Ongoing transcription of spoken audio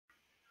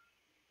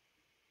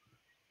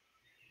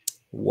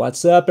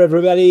What's up,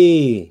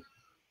 everybody?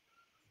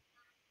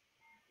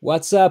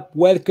 What's up?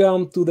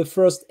 Welcome to the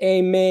first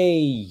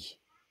AMA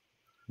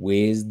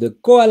with the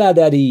Koala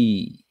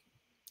Daddy.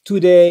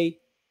 Today,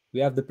 we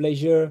have the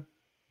pleasure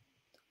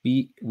to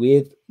be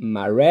with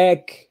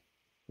Marek.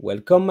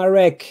 Welcome,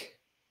 Marek.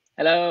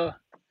 Hello,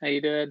 how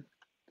you doing?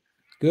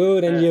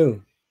 Good, and Uh,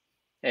 you?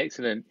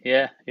 Excellent.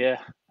 Yeah.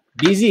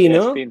 Busy, It's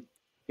no?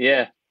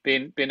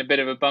 been a bit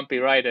of a bumpy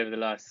ride over the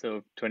last sort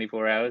of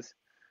 24 hours.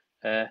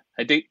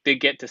 I did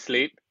get to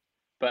sleep,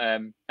 but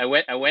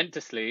I went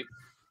to sleep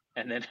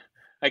and then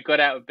I got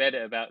out of bed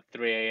at about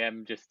 3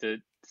 a.m. just to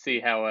see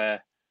how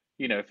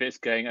if it's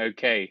going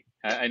okay.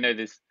 I know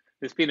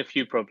there's been a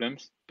few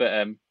problems, but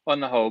on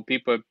the whole,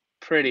 people are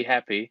pretty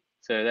happy,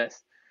 so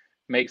that's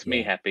makes me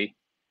Yeah, happy.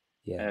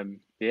 yeah.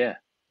 Yeah.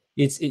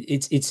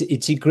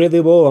 It's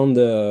incredible on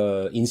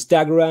the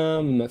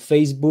Instagram,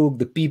 Facebook.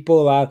 The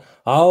people are,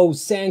 oh,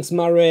 thanks,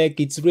 Marek.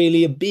 It's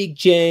really a big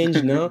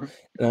change, no?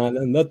 A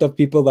lot of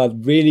people are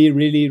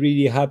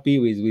really happy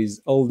with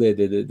all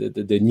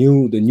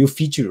the new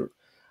feature.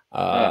 Oh,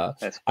 Uh,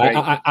 that's I,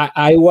 great.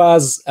 I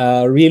was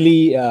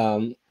really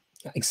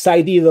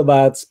excited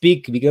about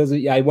Speak because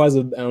I was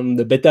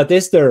the beta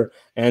tester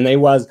and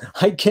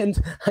I can't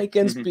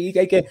speak,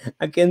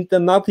 I can't do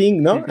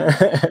nothing, no.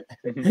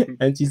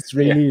 And it's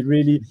Yeah.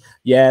 really,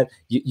 yeah,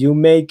 you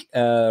make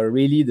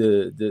really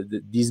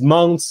these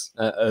months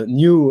a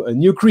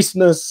new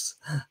Christmas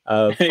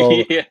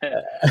for Yeah.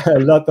 a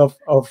lot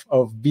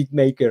of beat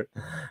maker.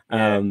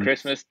 Yeah. um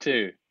Christmas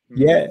too.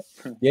 yeah,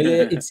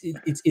 yeah.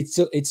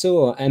 It's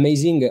so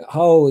amazing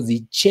how the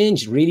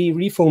change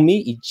really for me.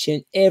 It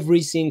changed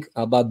everything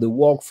about the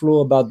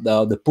workflow, about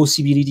the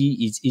possibility.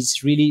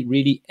 It's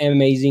really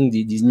amazing.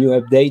 This new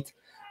update.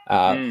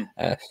 Mm.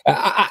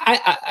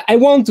 I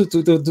want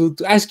to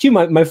ask you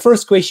my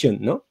first question.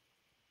 No,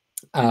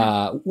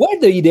 Hmm. where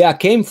the idea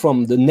came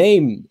from? The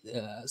name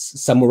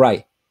Samurai.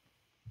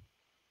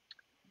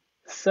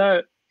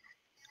 So,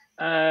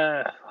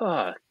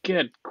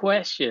 good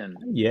question.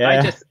 Yeah,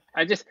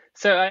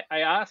 I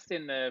asked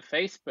in the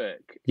Facebook,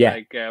 yeah,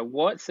 like,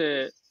 what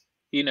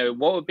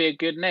would be a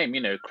good name?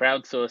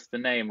 Crowdsource the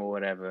name or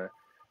whatever.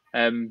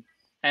 Um,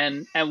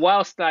 and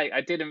whilst like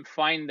I didn't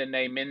find the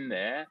name in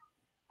there,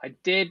 I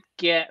did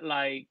get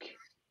like,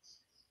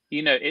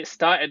 it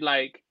started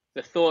like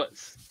the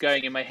thoughts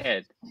going in my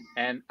head,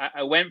 and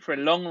I went for a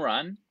long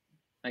run.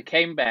 I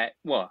came back,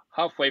 well,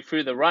 halfway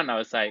through the run, I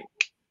was like,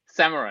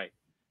 samurai.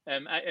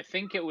 I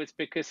think it was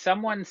because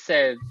someone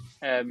said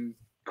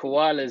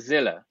Koala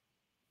Zilla,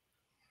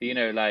 like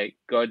yeah.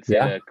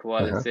 Godzilla,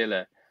 Koala Uh-huh.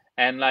 Zilla.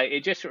 And like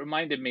it just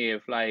reminded me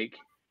of like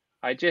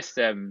I just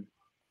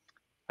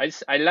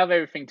I love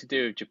everything to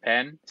do with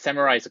Japan.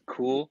 Samurais are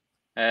cool.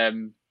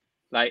 Um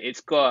like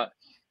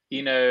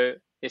you know,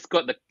 it's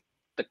got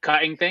the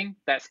cutting thing,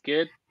 that's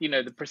good.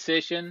 The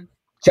precision.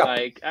 Chop.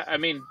 Like I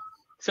mean,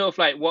 sort of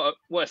like what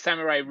a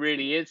samurai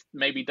really is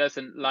maybe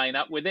doesn't line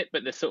up with it,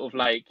 but the sort of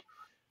like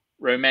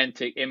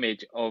romantic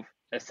image of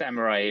a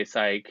samurai is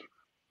like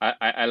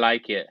I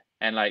like it,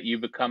 and like you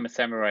become a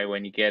samurai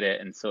when you get it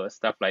and sort of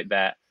stuff like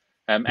that.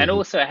 And Mhm.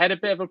 also I had a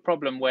bit of a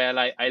problem where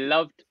like I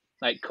loved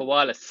like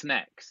koala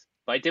snacks,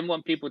 but I didn't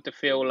want people to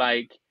feel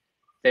like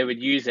they would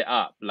use it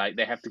up, like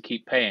they have to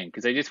keep paying,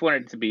 because I just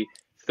wanted it to be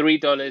 $3,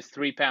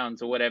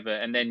 £3 or whatever,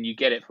 and then you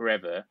get it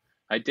forever.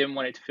 I didn't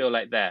want it to feel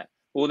like that.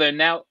 Although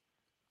now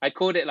I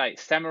called it like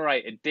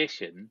Samurai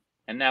Edition,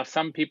 and now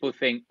some people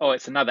think, oh,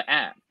 it's another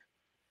app.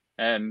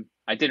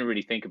 I didn't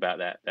really think about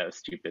that. That was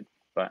stupid.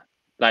 But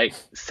like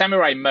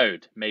Samurai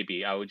Mode,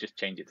 maybe I would just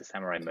change it to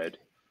Samurai Mode.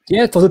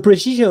 Yeah, for the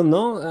precision,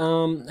 no,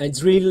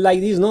 it's really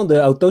like this, no,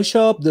 the auto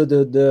shop, the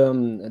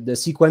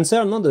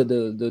sequencer, no,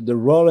 the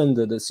roll and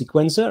the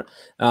sequencer.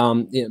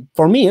 Yeah,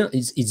 for me,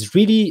 it's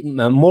really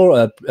more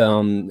a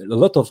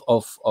lot of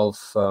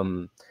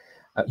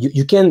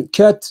you can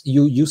cut,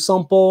 you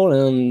sample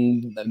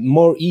and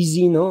more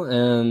easy, no,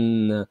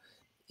 and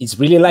it's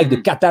really like the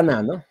Hmm.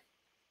 katana, no.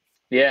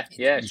 Yeah,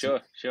 It's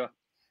sure.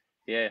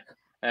 Yeah.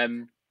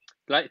 Um,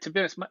 like to be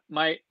honest,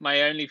 my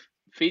only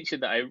feature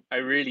that I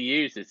really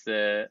use is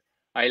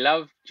I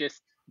love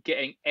just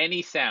getting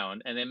any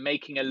sound and then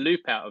making a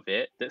loop out of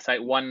it that's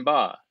like one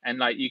bar, and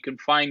like you can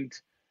find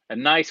a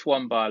nice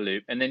one bar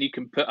loop, and then you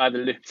can put other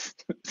loops.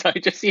 So I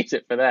just use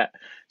it for that.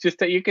 Just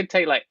that you can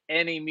take like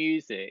any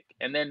music,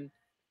 and then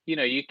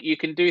you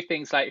can do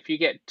things like if you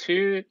get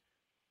two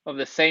of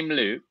the same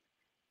loop,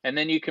 and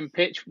then you can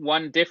pitch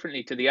one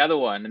differently to the other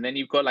one, and then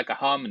you've got like a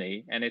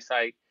harmony, and it's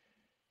like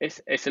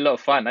it's a lot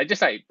of fun. I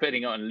just like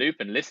putting it on loop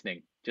and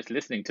listening, just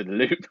listening to the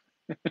loop.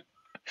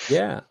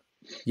 Yeah,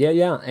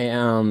 yeah.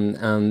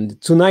 And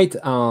tonight,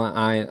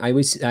 I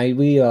will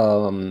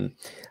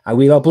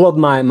upload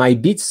my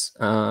beats,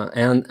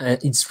 and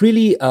it's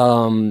really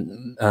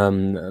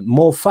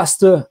more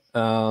faster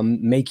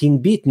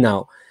making beat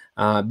now,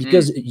 Mm,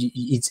 because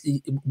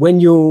when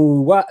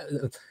you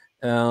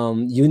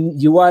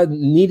are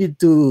needed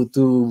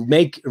to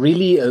make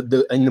really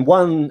the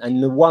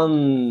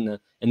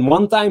in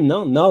one time.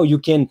 No, now you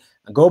can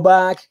go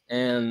back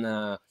and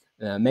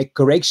make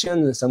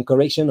correction, some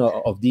correction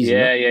of this,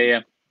 Yeah, yeah,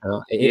 yeah,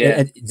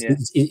 yeah,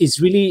 yeah.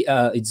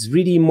 it's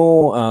really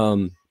more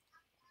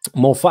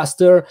more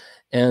faster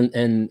and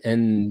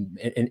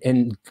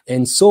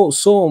so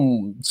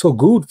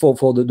good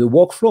for the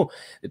workflow.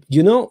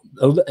 You know,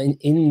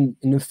 in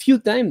a few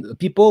times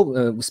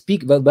people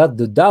speak about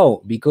the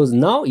DAO, because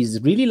now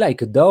is really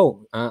like a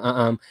DAO.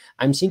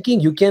 I'm thinking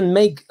you can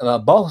make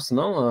both,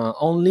 no,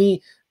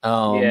 only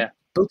Yeah.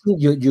 putting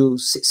you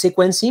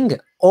sequencing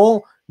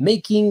or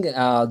making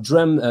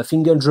drum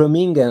finger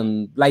drumming,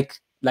 and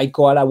like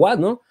Koala was,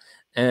 no.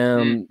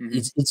 Mm-hmm.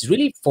 It's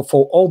really for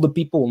all the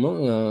people,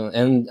 no.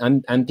 And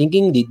I'm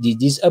thinking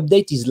this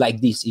update is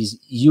like this: is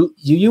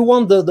you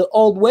want the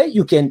old way,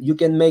 you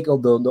can make all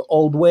the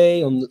old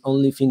way on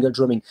only finger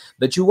drumming,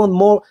 but you want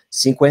more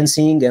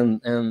sequencing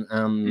and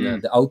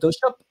the auto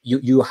shop,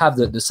 you have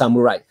the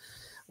samurai.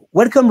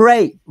 Welcome,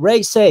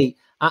 Ray say,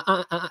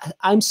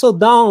 I'm so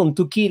down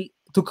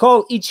to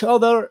call each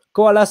other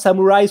Koala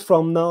samurais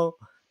from now.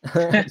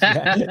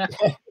 Yeah.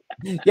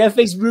 Yeah,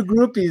 Facebook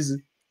group is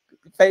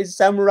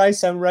samurai,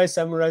 samurai,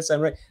 samurai,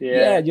 samurai. Yeah,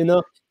 Yeah. you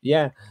know,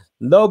 yeah,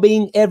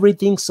 lobbying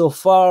everything so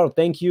far.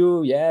 Thank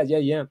you. Yeah, yeah,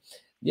 yeah,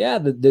 yeah.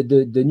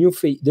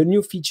 The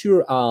new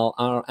feature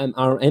are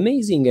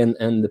amazing,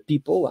 and the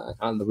people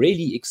are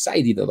really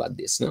excited about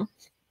this. No.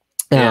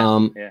 Yeah.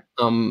 Yeah.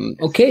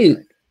 It's Okay.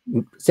 exciting.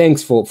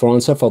 Thanks for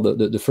answer for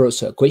the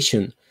first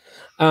question.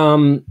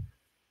 Um,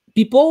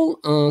 People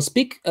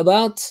speak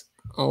about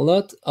a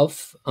lot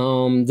of.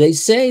 They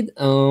said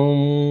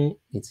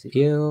it's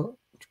here.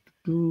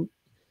 A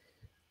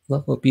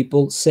lot of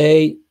people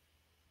say,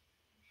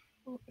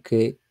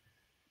 okay,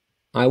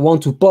 I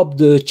want to pop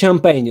the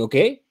champagne.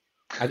 Okay,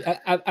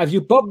 have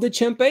you popped the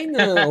champagne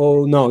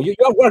or no?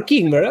 You're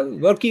working, right?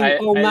 Working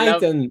all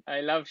night and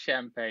I love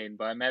champagne,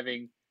 but I'm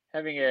having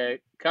a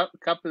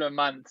couple of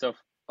months of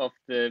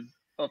the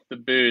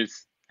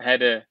booze. I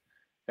had a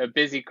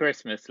busy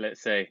Christmas,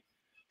 let's say.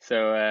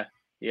 So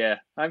yeah,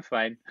 I'm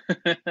fine.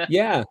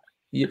 yeah,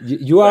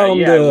 you are But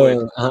yeah, I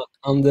would.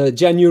 on the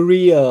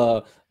January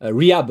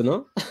rehab,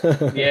 no?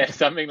 Yeah,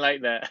 something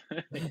like that.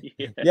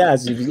 Yeah.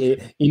 Yes,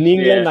 in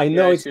England, Yeah, I yeah,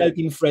 know I it's like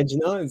should. in French.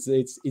 No,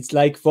 it's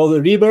like for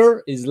the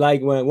river, it's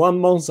like 1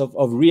 month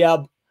of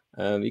rehab,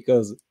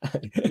 because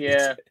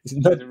Yeah, it's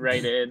not. just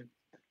write it in.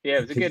 Yeah,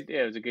 it was a good.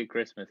 Yeah, it was a good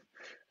Christmas.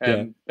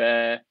 Yeah.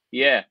 But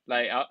yeah,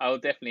 like I'll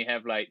definitely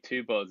have like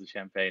two bottles of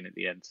champagne at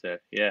the end. So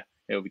yeah,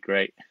 it'll be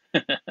great.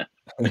 um,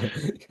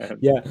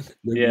 Yeah,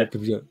 yeah,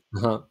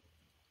 uh-huh.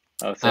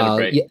 I'll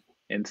celebrate Yeah.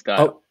 in style.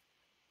 Oh,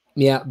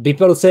 yeah.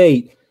 People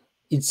say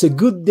it's a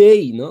good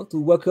day, no, to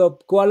wake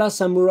up. Koala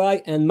Samurai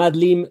and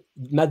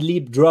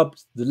Madlib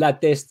dropped the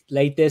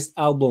latest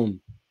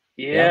album.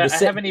 Yeah, Yeah, I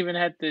haven't even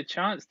had the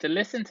chance to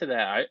listen to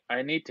that.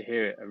 I need to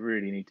hear it. I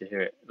really need to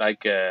hear it.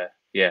 Like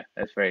yeah,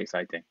 that's very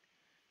exciting.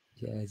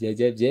 yeah, yeah,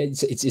 yeah, yeah.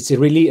 It's a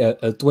really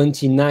a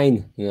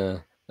 29,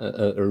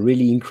 a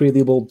really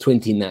incredible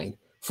 29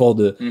 for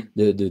Mm.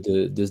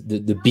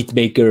 the beat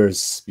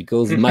makers,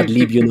 because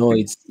Madlib, you know,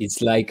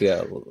 it's like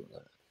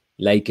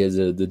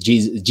the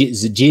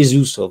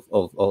Jesus of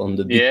on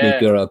the beat Yeah,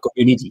 maker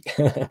community.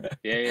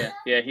 yeah, yeah,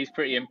 yeah. He's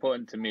pretty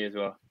important to me as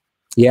well.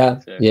 Yeah,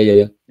 So yeah,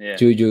 yeah, yeah.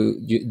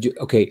 yeah.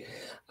 Okay.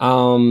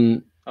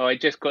 Um, Oh, I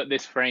just got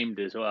this framed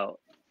as well.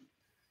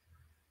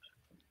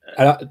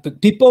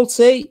 People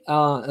say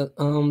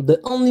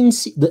the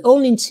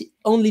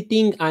only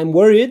thing I'm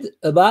worried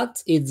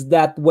about is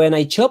that when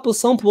I chop a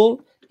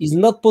sample, it's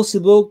not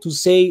possible to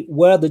say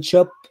where the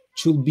chop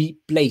should be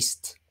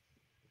placed.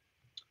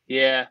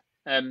 Yeah,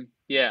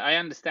 yeah, I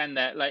understand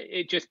that. Like,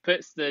 it just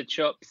puts the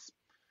chops.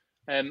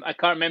 I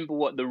can't remember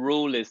what the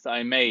rule is that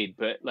I made,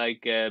 but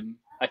like,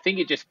 I think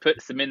it just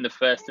puts them in the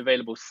first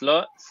available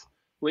slots,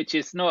 which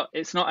is not.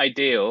 It's not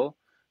ideal.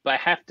 But I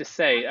have to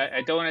say,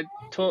 I don't want to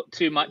talk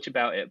too much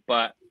about it,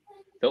 but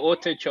the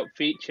auto chop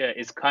feature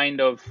is kind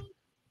of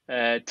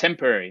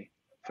temporary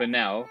for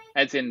now,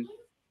 as in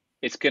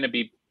it's going to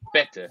be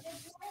better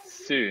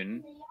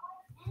soon.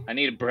 I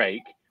need a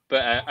break,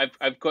 but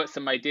I've got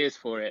some ideas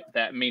for it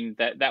that mean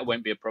that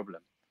won't be a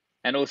problem,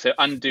 and also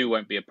undo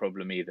won't be a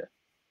problem either.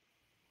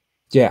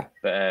 Yeah,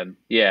 But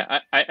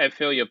yeah, I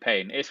feel your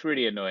pain. It's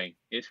really annoying.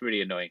 It's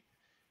really annoying.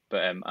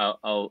 But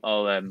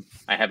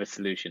I have a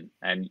solution,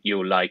 and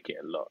you'll like it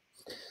a lot.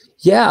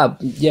 yeah,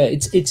 yeah.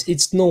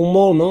 It's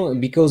normal, no,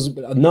 because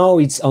now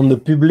it's on the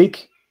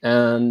public,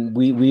 and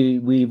we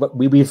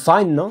will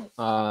find, no,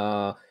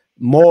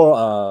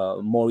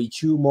 more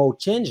issue, more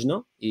change,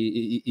 no.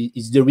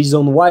 It's the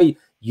reason why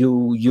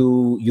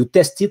you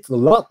test it a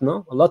lot,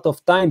 no, a lot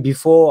of time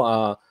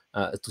before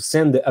to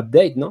send the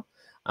update, no,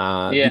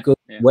 Yeah, because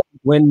yeah,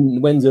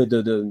 when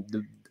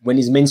the when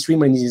it's mainstream,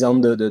 when it's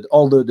on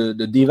all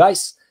the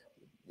device,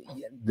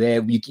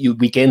 there we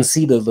can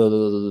see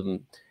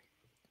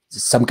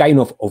some kind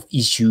of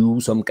issue,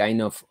 some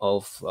kind of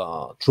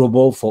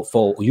trouble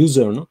for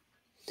user, no?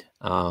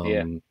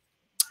 yeah,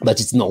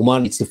 But it's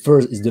normal. It's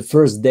the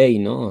first day,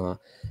 no?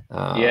 yeah,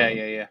 Uh, yeah,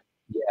 yeah.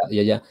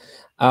 yeah, yeah,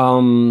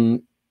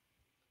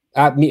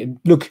 yeah.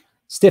 Look,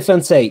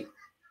 Stefan say,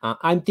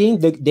 I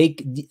think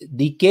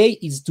the key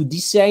is to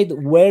decide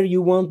where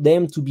you want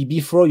them to be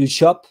before you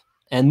chop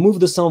and move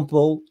the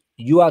sample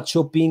you are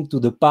chopping to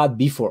the pad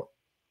before.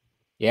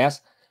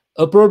 Yes,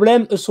 a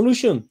problem, a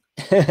solution.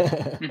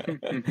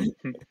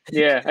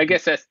 Yeah, I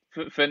guess that's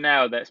for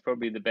now. That's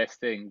probably the best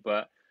thing.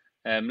 But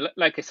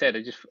like I said,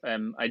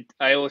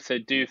 I also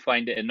do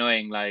find it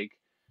annoying. Like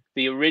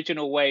the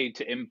original way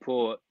to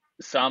import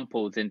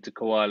samples into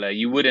Koala,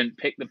 you wouldn't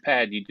pick the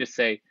pad. You just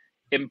say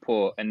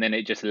import, and then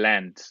it just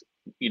lands,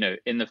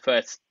 in the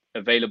first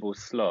available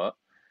slot.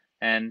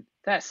 And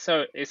it's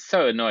so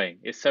annoying.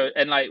 It's so,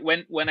 and like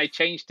when I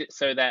changed it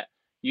so that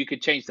you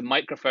could change the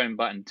microphone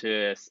button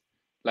to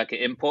like an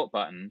import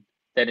button,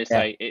 then it's Yeah,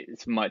 like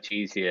it's much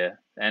easier.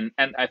 And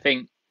I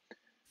think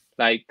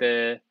like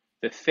the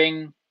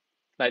thing,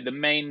 like the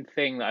main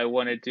thing that I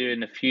want to do in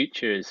the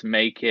future is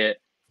make that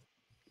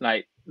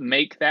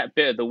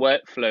bit of the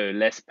workflow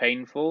less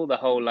painful. The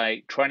whole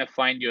like trying to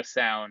find your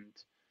sound,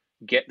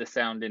 get the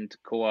sound into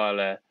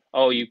Koala.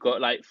 Oh, you've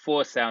got like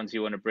four sounds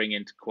you want to bring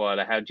into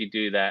Koala. How do you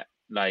do that?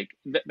 Like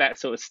that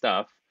sort of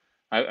stuff.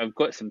 I've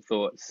got some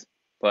thoughts,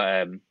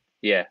 but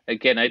yeah.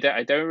 Again, I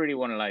don't really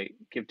want to like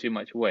give too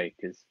much away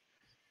because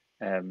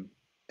um,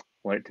 I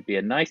want it to be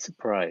a nice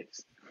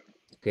surprise.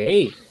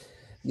 okay.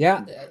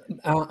 Yeah,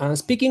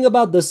 speaking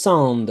about the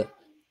sound,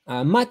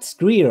 Matt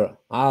Greer.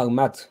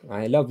 Matt,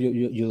 I love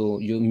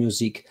your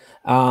music.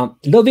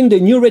 Loving the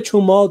new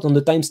retro mode on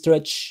the time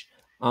stretch,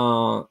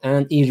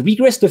 and he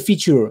regressed the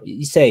feature.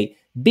 He say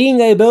being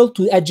able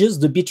to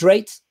adjust the bit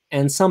rate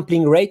and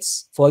sampling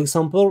rates. For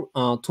example,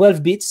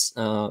 12 bits,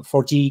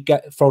 40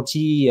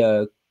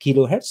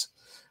 kilohertz,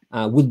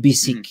 would be Mhm.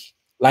 sick.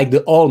 Like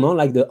the old, no,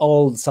 like the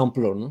old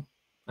sampler. No,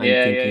 I'm Yeah,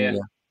 yeah, thinking, yeah, yeah,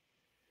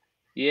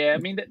 yeah. I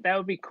mean that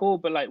would be cool,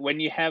 but like when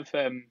you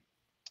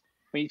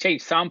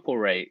change sample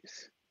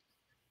rates,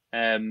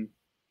 um,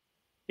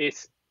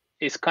 it's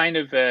it's kind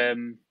of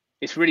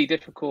it's really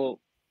difficult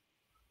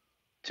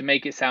to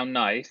make it sound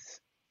nice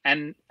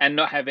and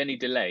not have any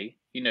delay.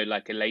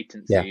 Like a yeah,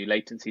 latency.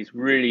 Latency is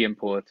really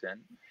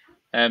important.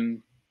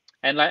 Um,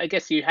 and like I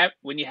guess you have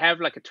when you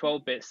have like a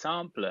 12-bit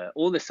sampler,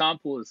 all the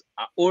samples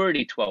are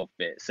already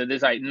 12-bit, so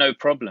there's like no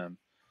problem.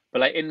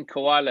 But like in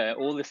Koala,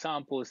 all the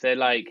samples they're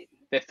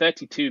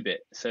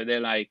 32-bit, so they're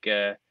like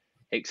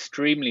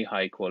extremely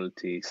high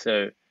quality.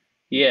 So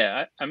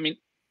yeah, I mean,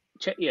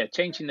 yeah,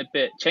 changing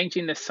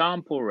the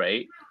sample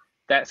rate.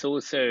 That's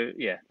also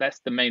that's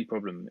the main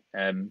problem.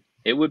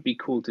 It would be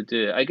cool to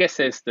do. I guess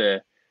there's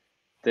the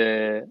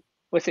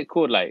what's it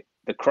called, like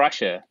the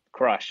crush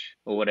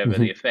or whatever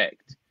the mhm,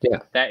 effect yeah.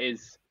 that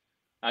is.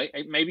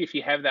 Maybe if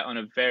you have that on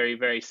a very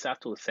very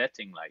subtle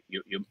setting, like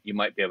you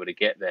might be able to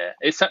get there.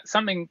 It's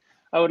something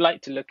I would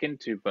like to look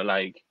into, but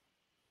like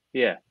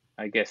yeah,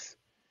 I guess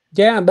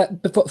Yeah, but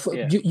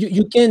yeah,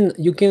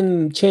 you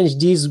can change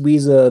this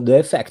with the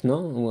effect,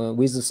 no,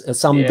 with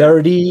some yeah,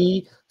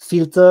 dirty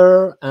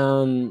filter,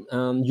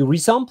 and you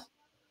resump,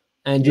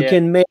 and you yeah,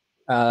 can make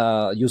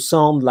you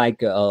sound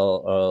like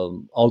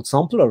old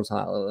samplers,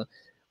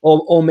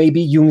 or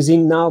maybe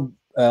using now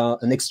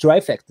an extra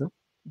effect, no?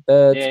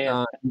 But yeah,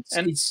 yeah,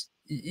 and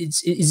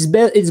it's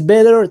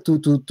better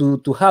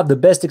to have the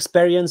best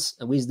experience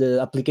with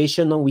the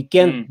application. No? We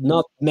can't mm,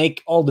 not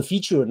make all the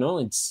feature. No,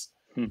 it's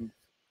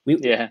we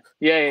yeah,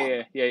 yeah, yeah,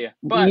 yeah, yeah, yeah.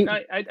 But we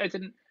I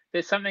didn't.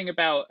 There's something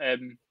about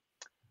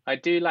I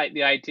do like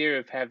the idea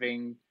of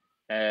having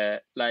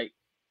like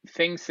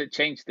things that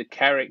change the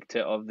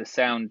character of the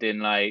sound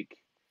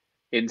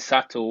in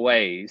subtle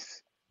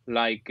ways.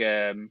 Like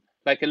a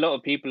lot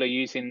of people are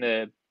using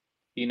the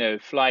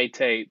fly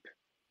tape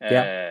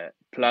yeah.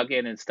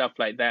 plugin and stuff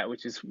like that,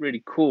 which is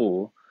really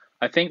cool.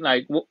 I think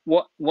like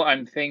what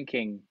I'm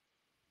thinking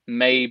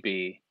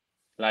maybe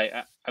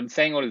I'm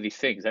saying all of these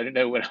things. I don't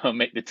know when I'll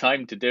make the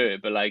time to do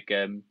it, but like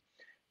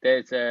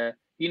there's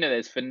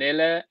there's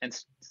vanilla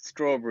and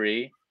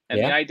strawberry, and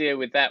the Yeah. idea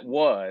with that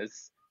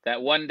was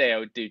that one day I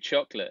would do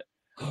chocolate,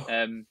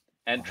 um,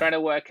 and trying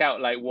to work out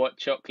like what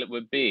chocolate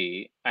would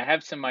be. I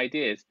have some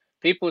ideas.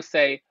 People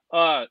say,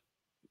 "Oh,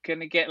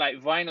 can I get like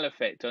vinyl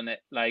effect on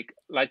it, like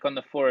on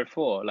the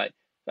 404?" Like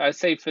I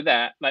say for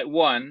that, like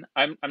one,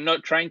 I'm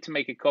not trying to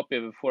make a copy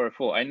of a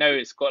 404. I know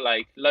it's got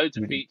like loads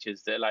of Mhm.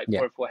 features that like Yeah.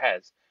 404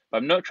 has, but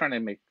I'm not trying to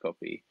make a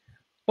copy.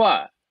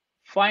 But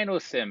Final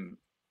Sim,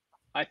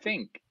 I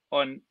think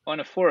on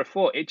a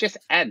 404, it just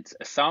adds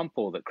a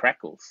sample that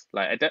crackles.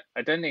 Like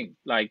I don't think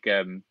like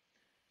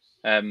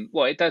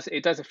well it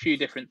does a few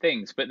different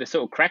things, but the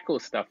sort of crackle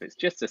stuff, it's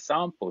just a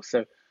sample.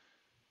 So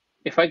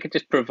if I could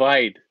just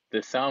provide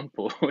the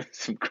sample with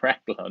some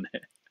crackle on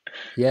it,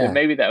 then Yeah.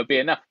 maybe that would be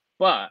enough.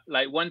 But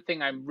like one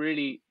thing I'm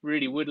really,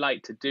 really would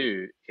like to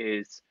do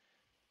is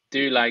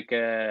do like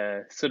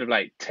a sort of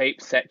like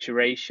tape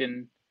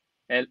saturation,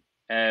 uh,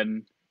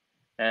 um,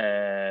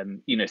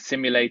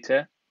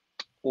 simulator,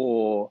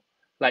 or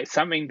like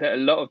something that a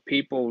lot of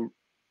people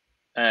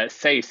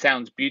say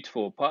sounds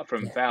beautiful. Apart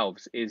from Yeah.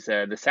 valves, is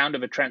the sound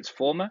of a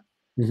transformer,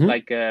 Hmm.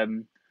 like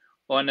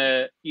on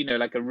a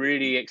like a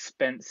really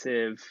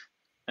expensive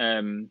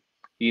um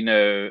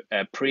a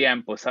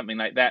preamp or something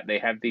like that, they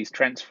have these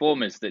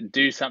transformers that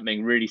do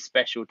something really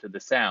special to the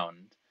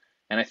sound.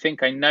 And I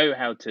think I know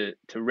how to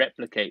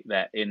replicate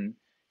that in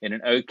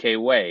an okay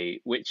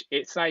way, which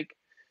it's like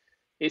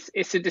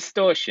it's a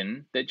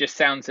distortion that just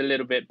sounds a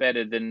little bit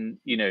better than,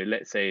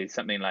 let's say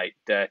something like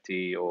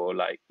Dirty, or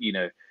like,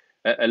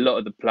 a lot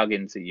of the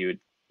plugins that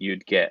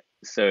you'd get.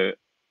 So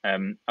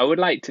I would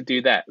like to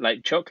do that.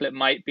 Like Chocolate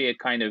might be a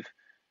kind of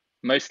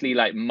mostly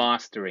like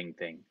mastering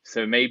thing.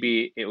 So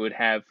maybe it would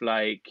have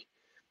like,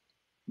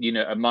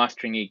 a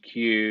mastering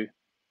EQ,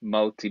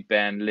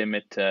 multi-band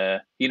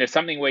limiter,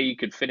 something where you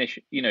could finish,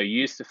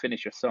 use to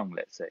finish your song,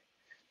 let's say.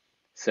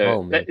 So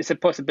Oh that man. is a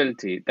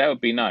possibility. That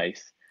would be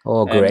nice.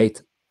 Oh Um,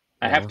 great.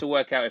 I have Yeah. to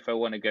work out if I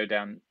want to go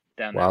down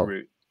that Wow.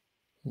 route.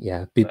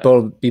 Yeah, But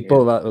yeah.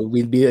 people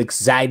will be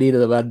excited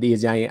about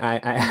this.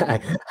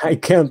 Mm-hmm. I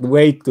can't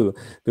wait to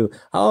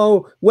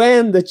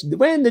when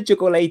the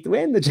chocolate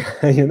when the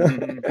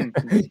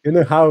you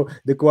know how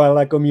the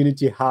koala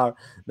community are,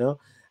 no.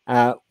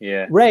 uh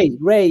Yeah.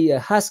 Ray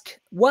ask,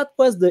 what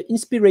was the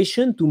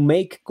inspiration to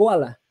make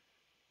Koala?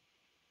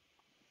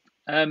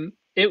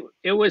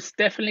 It was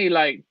definitely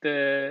like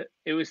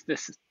it was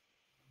this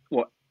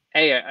what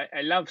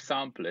I love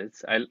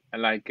samplers. I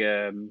like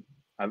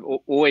I've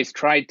always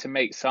tried to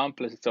make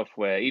sampler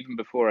software even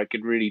before I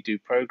could really do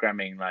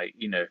programming, like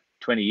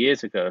 20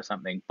 years ago or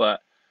something. But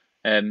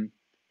um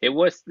it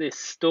was this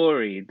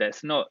story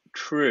that's not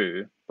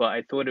true, but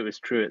I thought it was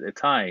true at the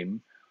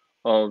time,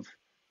 of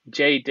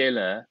Jay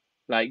Dilla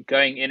like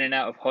going in and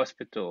out of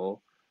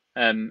hospital,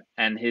 and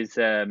his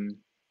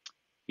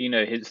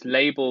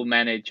label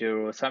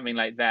manager or something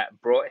like that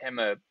brought him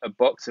a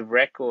box of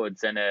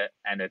records and a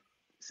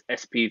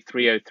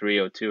SP303 or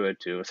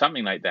 202 or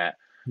something like that.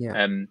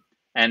 Yeah, Um,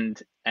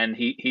 and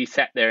he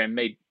sat there and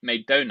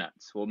made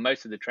donuts, or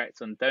most of the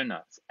tracks on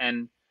donuts.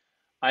 And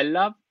I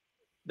love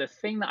the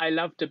thing that I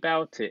loved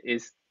about it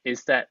is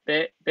that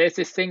there's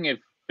this thing of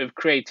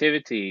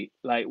creativity,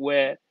 like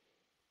where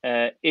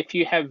if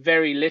you have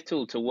very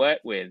little to work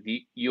with,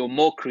 you're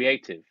more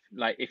creative.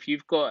 Like if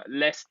you've got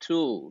less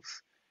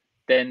tools,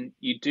 then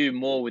you do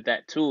more with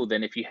that tool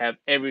than if you have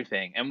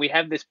everything. And we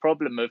have this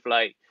problem of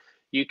like,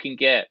 you can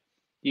get,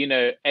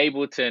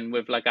 Ableton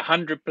with like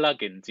 100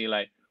 plugins. You're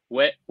like,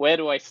 where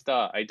do I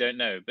start? I don't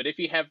know. But if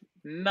you have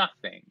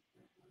nothing,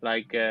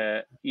 like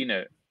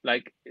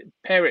like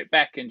pare it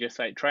back and just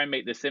like try and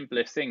make the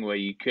simplest thing where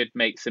you could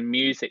make some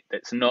music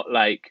that's not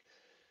like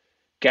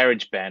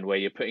GarageBand where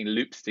you're putting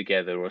loops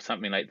together or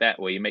something like that,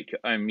 where you make your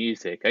own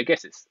music. I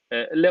guess it's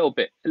a little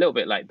bit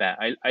like that.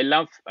 I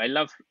love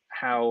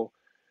how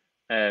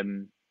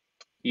um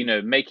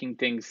making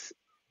things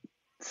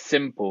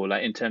simple,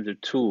 like in terms of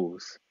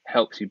tools,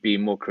 helps you be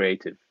more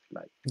creative.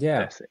 Like yeah,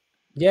 that's it.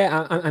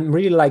 yeah. I'm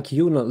really like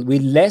you. Know,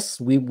 with less,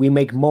 we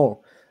make more.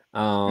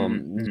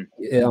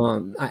 Mm-hmm,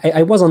 mm-hmm,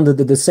 I was on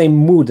the same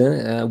mood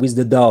with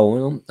the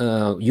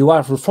DAW. You are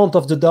in front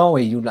of the DAW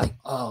and you like,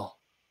 oh,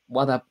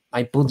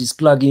 I put this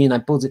plugin. I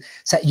put it.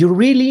 So you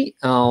really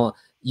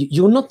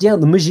you're not the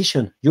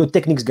musician. You're a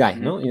techniques guy.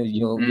 mm-hmm, No,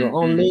 you're mm-hmm, mm-hmm.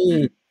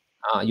 only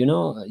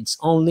it's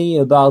only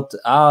about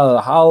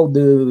how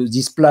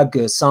this plug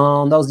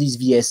sound, how this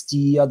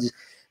VST, how this,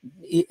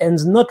 and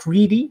it's not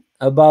really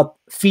about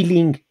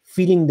feeling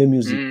the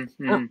music. Uh,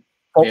 Mm-hmm.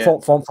 For, Yeah,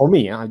 for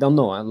me, I don't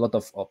know. A lot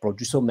of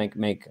producers make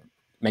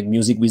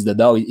music with the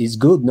DAW is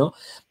good, no,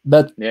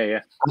 but yeah,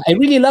 yeah, I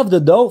really love the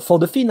DAW for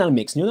the final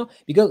mix,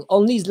 because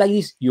only it's like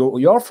this.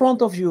 You're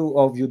front of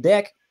your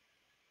deck,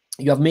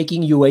 you are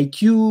making your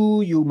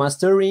AQ, you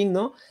mastering,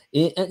 no,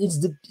 and it's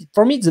the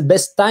for me it's the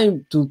best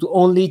time to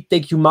only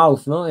take your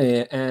mouth, no,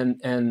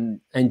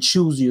 and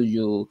choose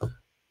you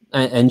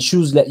and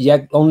choose like, yeah,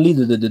 only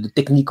the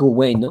technical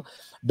way, no.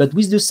 But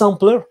with the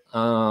sampler,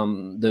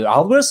 the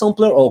hardware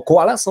sampler or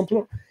Koala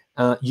sampler,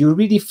 you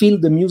really feel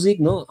the music,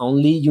 no.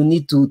 Only you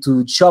need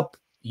to chop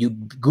you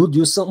good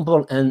your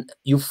sample, and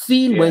you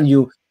feel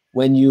yeah,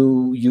 when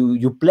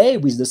you play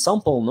with the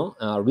sample,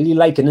 no, really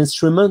like an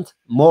instrument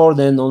more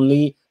than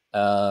only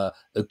a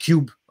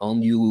cube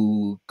on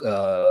you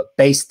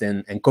paste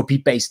and copy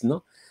paste,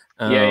 no.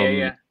 yeah, yeah, um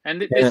yeah.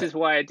 And uh, this is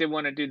why I didn't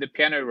want to do the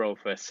piano roll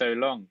for so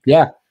long,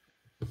 because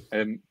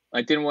yeah,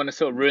 I didn't want to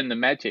sort of ruin the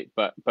magic.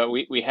 But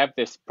we have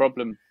this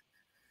problem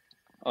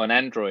on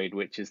Android,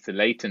 which is the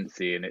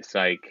latency, and it's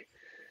like,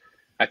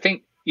 I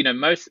think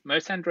most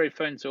Android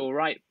phones are all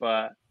right,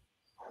 but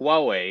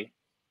Huawei,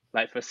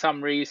 like for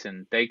some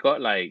reason, they got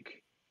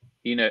like,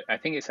 I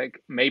think it's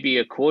like maybe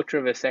a quarter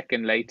of a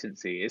second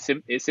latency.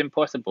 It's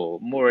impossible,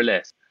 more or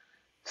less.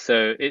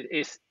 So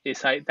it's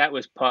like that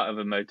was part of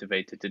a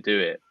motivator to do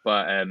it.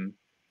 But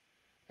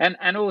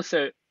and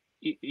also,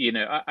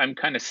 I'm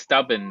kind of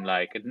stubborn.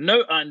 Like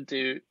no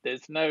undo.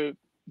 There's no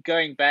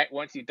going back.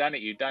 Once you've done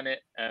it, you've done it.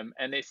 And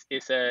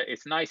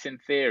it's nice in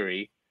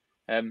theory.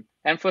 And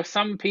for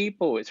some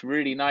people, it's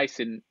really nice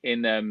in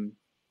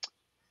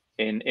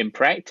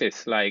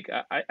practice. Like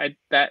I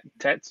that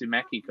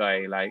Tatsumaki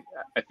guy, like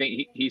I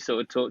think he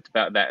sort of talked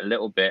about that a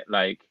little bit.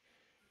 Like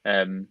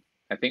I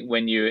think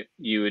when you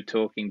were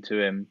talking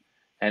to him,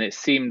 and it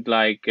seemed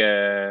like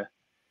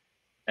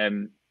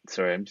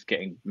Sorry, I'm just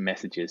getting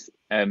messages.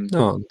 No,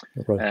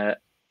 no problem.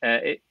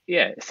 It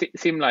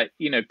seemed like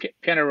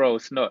piano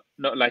roll's not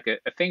like a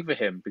thing for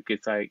him,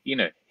 because like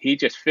he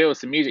just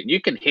feels the music.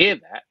 You can hear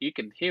that. You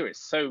can hear it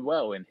so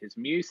well in his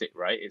music,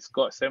 right? It's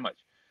got so much.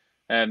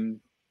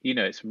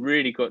 It's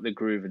really got the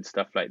groove and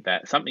stuff like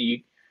that.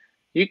 Something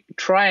you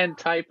try and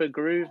type a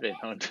groove in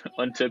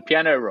onto a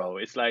piano roll.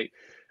 It's like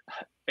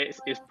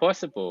it's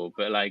possible,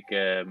 but like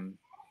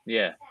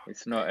yeah,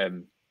 it's not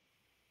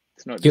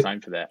You,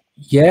 designed for that.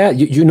 yeah,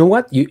 you know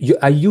what?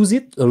 I use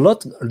it a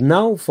lot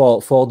now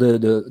for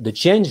the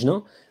change,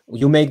 no?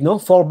 You make no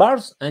 4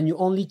 bars and you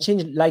only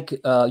change like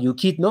you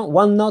keep no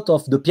one note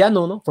of the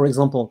piano, no, for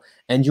example,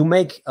 and you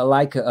make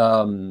like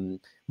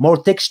more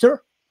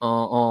texture.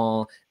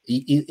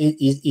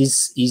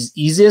 Is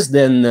easiest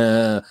than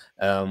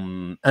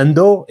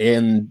undo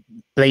and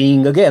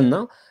playing again,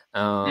 no?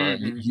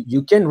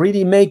 You can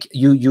really make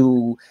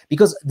you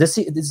because the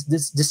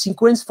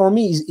sequence for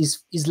me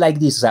is like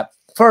this.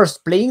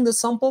 First playing the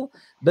sample,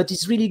 but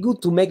it's really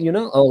good to make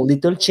a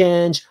little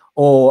change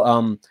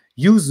or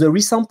use the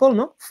resample,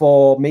 no,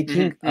 for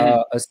making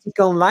a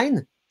second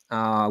line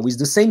with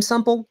the same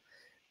sample.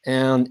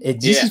 And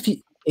this Yeah.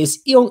 is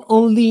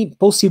only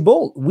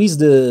possible with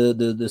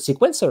the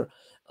sequencer.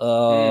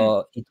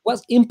 It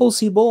was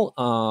impossible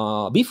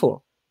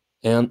before.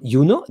 And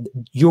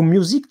your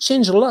music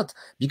changed a lot,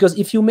 because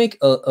if you make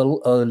a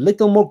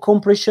little more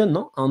compression,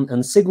 no,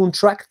 on second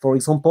track, for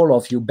example,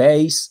 of your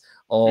bass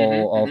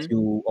or of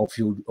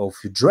your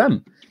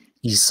drum,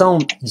 it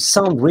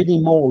sound really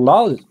more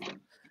loud.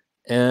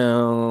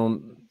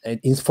 And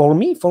it's for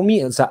me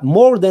it's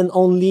more than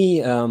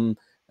only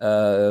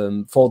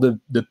for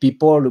the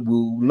people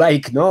who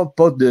like no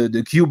put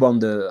the cube on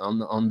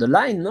the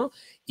line, no.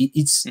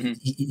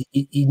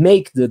 It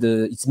make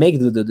the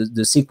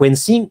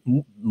sequencing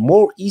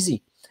more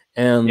easy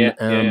and Yeah.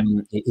 Yeah.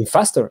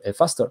 faster.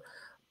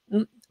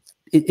 Mm,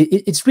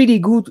 it's really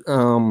good,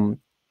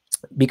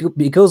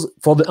 because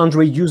for the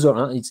Android user,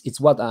 it's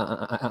what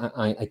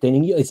I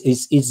telling you.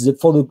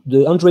 For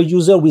the Android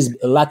user with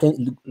a lot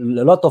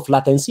of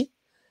latency.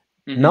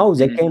 Now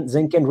they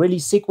can really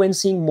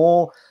sequencing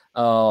more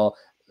uh,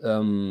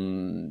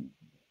 um,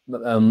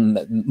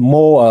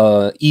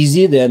 more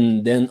easy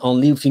than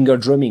only finger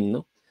drumming,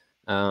 no.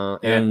 Yeah.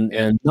 Yeah.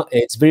 And no,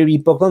 it's very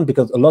important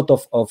because a lot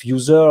of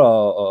user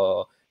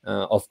of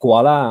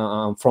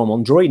Koala from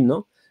Android,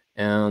 no.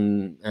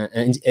 And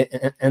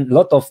a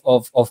lot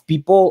of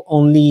people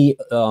only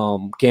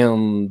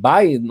can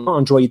buy no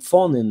Android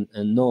phone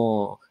and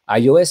no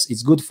iOS.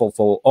 It's good for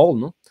all,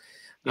 no.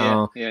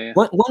 Yeah. Yeah.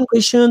 One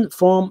question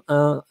from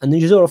an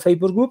user of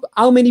Facebook group: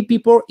 how many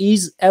people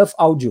is Elf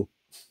Audio?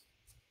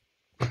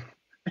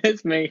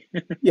 It's me.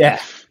 Yeah,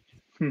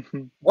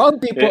 one Yeah.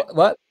 people.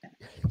 What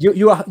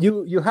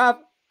you have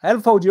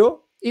Elf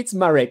Audio? It's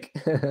Marek.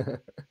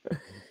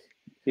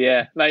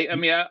 Yeah. Like, I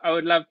mean, I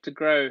would love to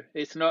grow.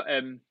 It's not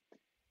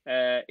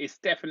it's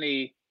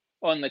definitely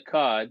on the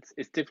cards.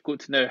 It's difficult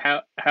to know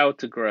how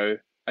to grow.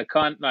 I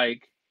can't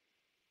like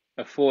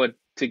afford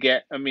to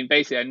get. I mean,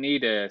 basically I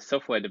need a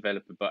software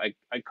developer, but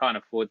I can't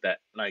afford that.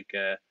 Like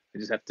I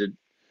just have to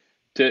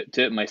do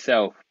it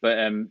myself. But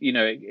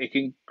it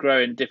can grow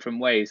in different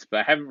ways,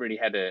 but I haven't really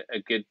had a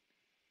good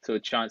sort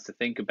of chance to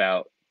think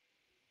about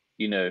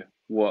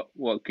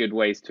what good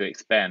ways to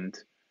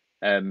expand.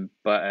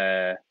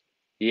 But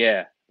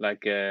yeah,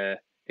 like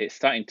it's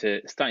starting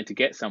to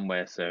get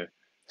somewhere. So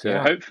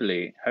Yeah,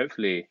 hopefully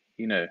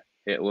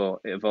it will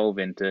evolve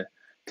into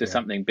yeah.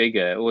 something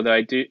bigger. Although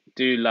I do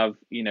love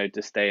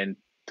to stay in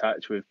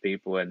touch with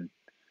people and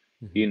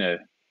Mhm. you know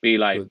be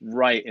like Good.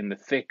 right in the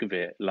thick of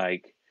it.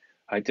 Like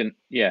I didn't,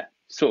 yeah,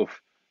 sort of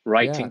Yeah,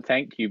 writing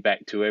thank you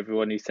back to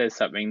everyone who says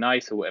something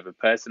nice or whatever.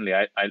 Personally,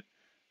 I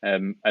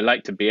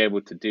like to be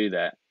able to do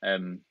that.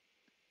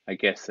 I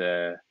guess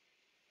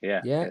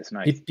yeah, yeah. it's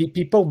nice.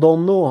 People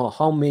don't know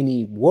how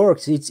many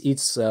works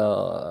it's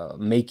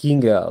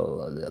making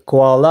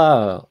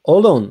Koala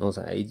alone.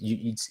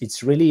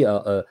 It's really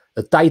a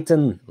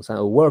titan,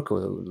 a work,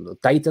 a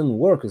titan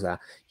work.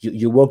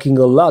 You're working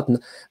a lot,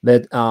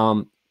 but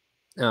uh,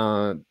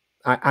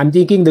 I'm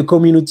thinking the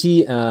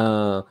community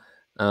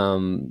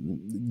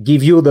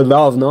give you the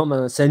love,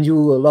 no? Send you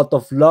a lot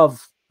of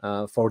love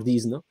for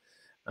this, no?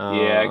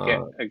 Yeah,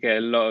 Uh, I get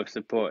a lot of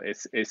support.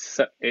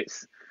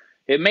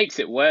 It makes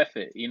it worth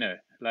it,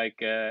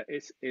 Like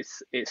it's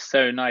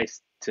so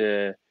nice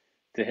to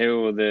hear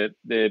all the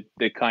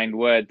kind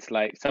words.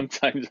 Like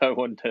sometimes I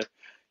wonder,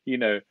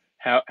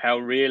 how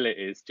real it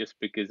is, just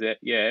because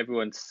yeah,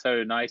 everyone's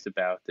so nice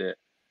about it.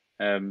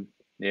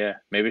 Yeah,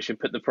 maybe I should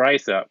put the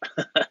price up.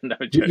 No,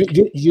 I'm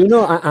joking.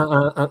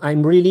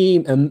 I'm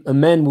really a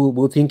man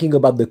who thinking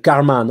about the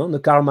karma, no, the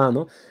karma,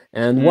 no,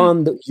 and Mm,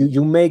 one that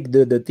you make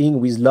the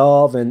thing with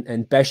love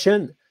and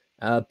passion.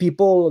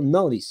 People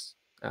know this,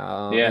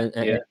 yeah,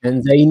 yeah,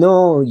 and they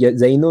know, yeah,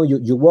 they know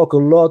you work a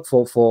lot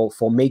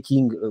for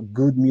making a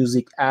good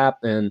music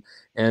app, and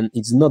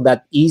it's not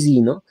that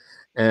easy, no.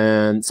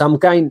 And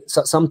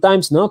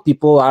sometimes no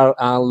people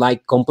are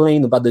like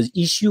complaining about the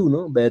issue,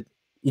 no, but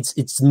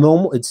it's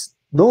normal.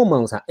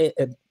 normal.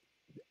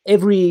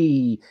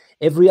 Every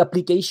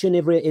application,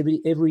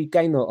 every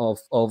kind of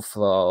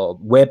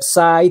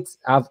website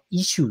have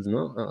issues.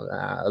 No,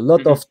 a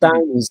lot Hmm. of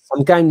time is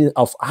some kind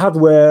of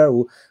hardware,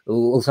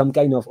 or some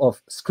kind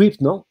of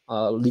script. No,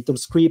 little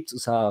script.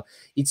 So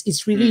it's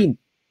Mm. really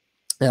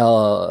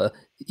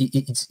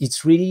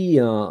it's really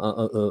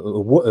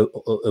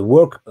a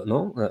work,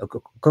 no,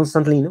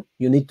 constantly. No,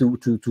 you need to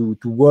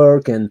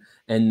work and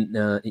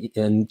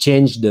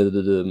change the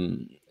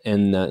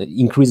and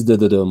increase the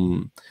the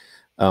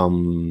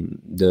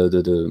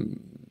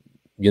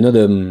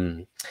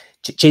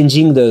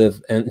changing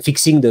the and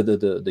fixing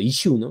the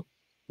issue. No,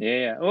 Yeah,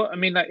 yeah. Well, I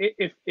mean, like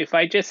if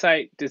I just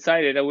like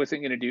decided I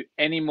wasn't going to do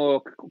any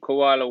more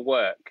Koala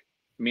work,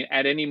 I mean,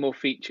 add any more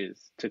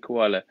features to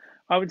Koala,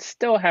 I would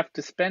still have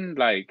to spend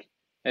like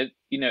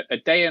a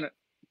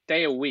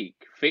day a week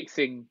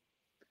fixing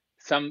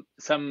some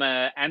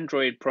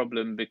Android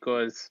problem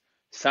because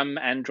some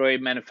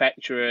Android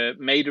manufacturer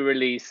made a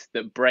release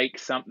that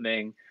breaks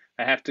something.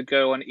 I have to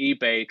go on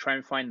eBay, try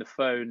and find the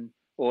phone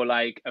or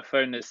like a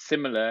phone that's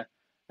similar,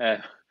 uh,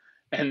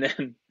 and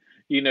then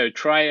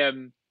try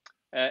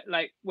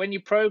like when you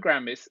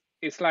program,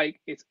 it's like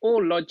it's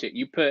all logic.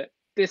 You put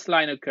this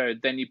line of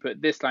code, then you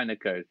put this line of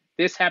code.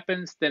 This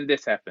happens, then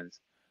this happens.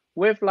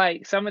 With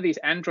like some of these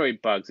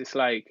Android bugs, it's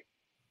like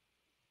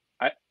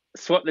I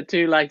swap the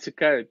two lines of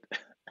code.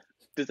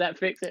 Does that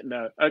fix it?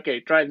 No. Okay,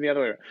 try it the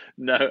other way.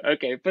 No.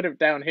 Okay, put it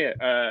down here.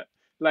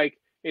 Like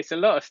it's a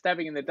lot of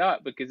stabbing in the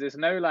dark because there's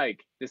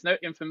no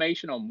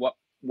information on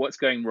what's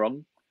going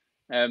wrong.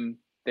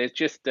 There's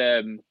just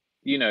a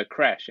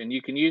crash, and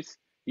you can use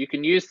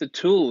the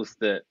tools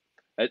that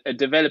a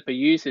developer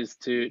uses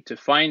to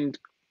find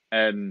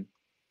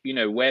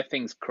where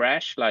things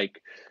crash.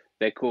 Like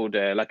they're called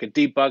like a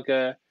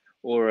debugger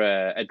or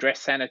a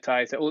address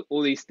sanitizer,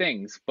 all these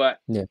things. But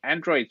yeah.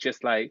 Android's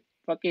just like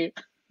fuck you.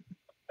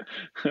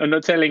 I'm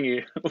not telling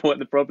you what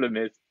the problem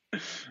is.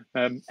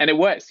 And it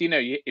works.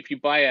 If you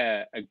buy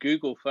a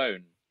Google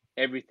phone,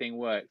 everything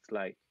works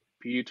like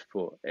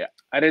beautiful. Yeah,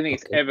 I don't think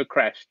it's Okay. ever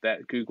crashed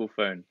that Google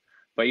phone.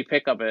 But you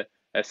pick up a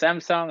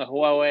Samsung, a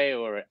Huawei,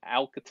 or an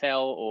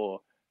Alcatel,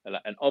 or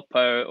like an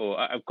Oppo, or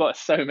I've got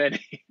so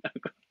many.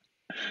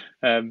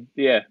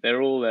 Yeah,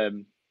 they're all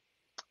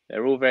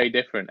very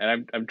different,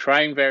 and I'm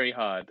trying very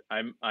hard.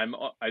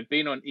 I've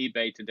been on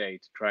eBay today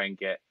to try and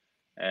get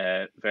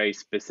a very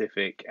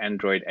specific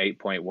Android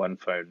 8.1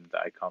 phone that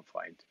I can't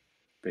find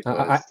I,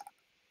 I because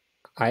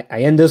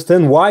I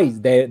understand why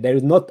there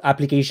is not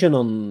application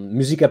on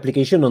music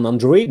application on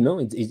Android. No,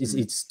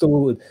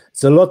 mm,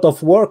 it's a lot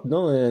of work.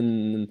 No,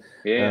 and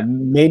yeah.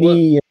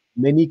 Well,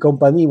 many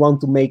company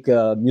want to make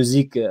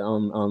music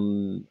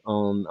on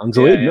yeah,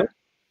 Android. yeah. No,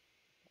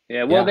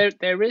 Yeah, well, yeah,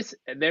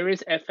 there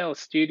is FL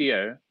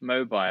Studio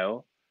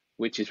Mobile,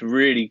 which is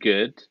really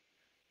good.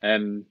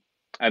 Um,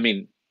 I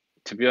mean,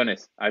 to be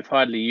honest, I've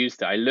hardly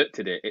used it. I looked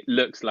at it; it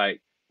looks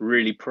like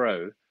really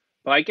pro.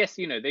 But I guess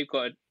they've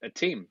got a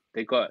team.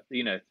 They've got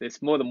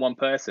there's more than one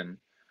person,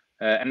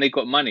 and they've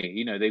got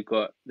money.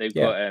 They've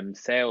yeah. got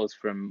sales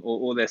from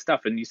all their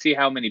stuff, and you see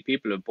how many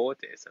people have bought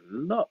it. It's a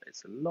lot.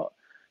 It's a lot.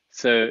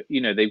 So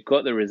they've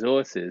got the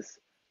resources.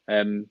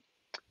 Um,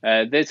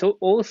 there's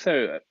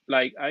also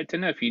like I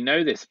don't know if you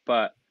know this,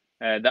 but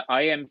the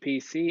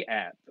IMPC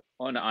app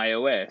on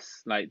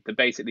iOS, like the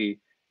basically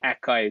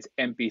Akai's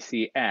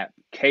MPC app,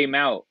 came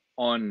out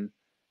on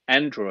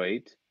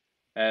Android,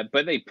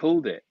 but they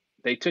pulled it.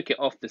 They took it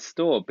off the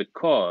store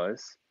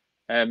because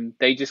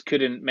they just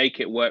couldn't make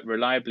it work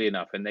reliably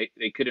enough, and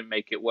they couldn't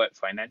make it work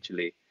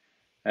financially.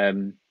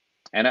 Um,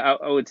 and I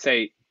would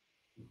say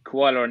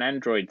Koala on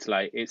Android's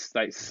like it's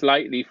like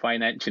slightly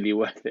financially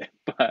worth it,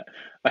 but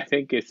I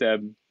think it's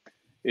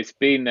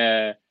been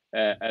a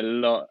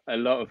lot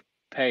of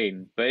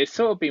pain, but it's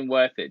sort of been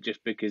worth it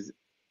just because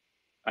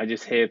I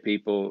just hear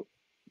people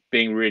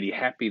being really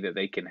happy that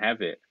they can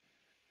have it.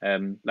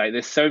 Like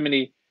there's so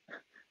many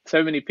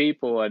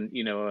people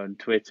on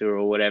Twitter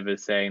or whatever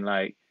saying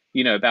like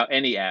about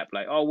any app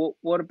like, oh,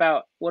 what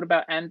about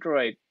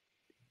Android?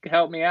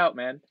 Help me out,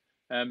 man.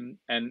 And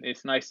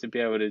it's nice to be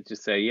able to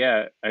just say,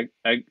 yeah,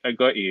 I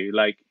got you.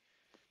 Like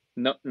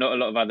not a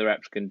lot of other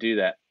apps can do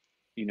that,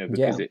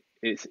 because Yeah.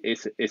 it's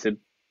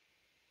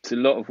a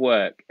lot of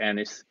work, and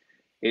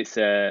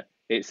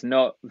it's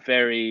not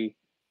very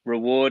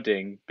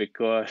rewarding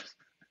because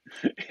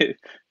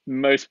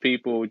most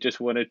people just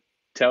want to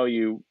tell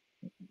you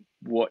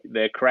what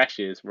their crash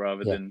is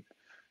rather Yeah. than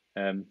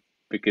um,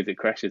 because it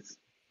crashes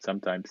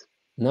sometimes.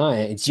 No,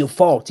 it's your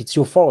fault. It's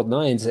your fault.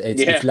 No, it's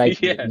Yeah,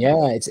 like, yeah,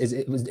 yeah.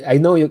 I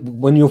know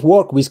when you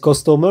work with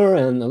customer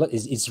and a lot,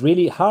 it's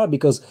really hard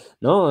because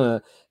no,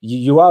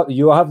 you have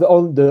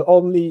the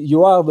only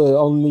you are the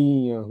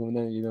only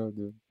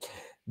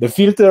the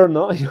filter.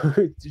 No,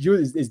 you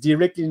is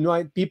directly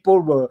people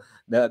were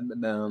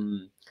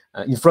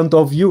in front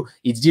of you.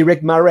 It's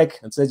direct Marek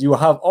and says you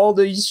have all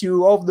the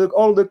issue, all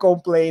the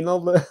complaint,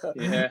 all the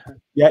yeah.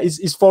 yeah.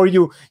 It's for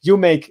you. You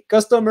make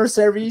customer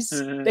service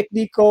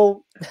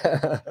technical.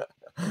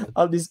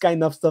 all this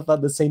kind of stuff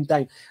at the same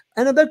time.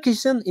 Another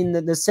question in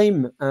the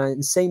same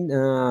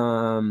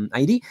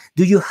idea: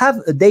 do you have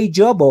a day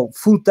job or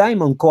full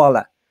time on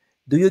Koala?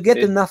 Do you get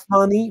It, enough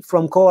money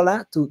from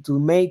Koala to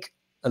make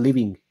a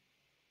living?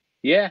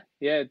 yeah,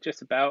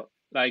 just about.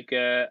 Like,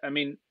 I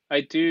mean,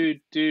 I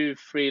do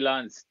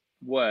freelance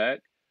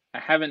work. I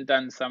haven't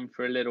done some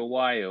for a little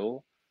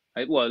while.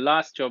 Well,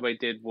 last job I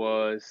did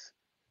was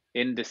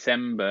in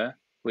December,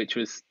 which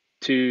was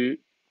two,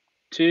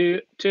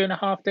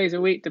 2.5 days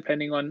a week,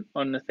 depending on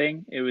the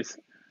thing. It was,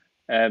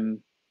 um,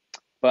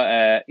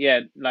 but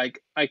yeah,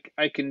 like I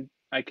can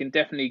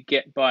definitely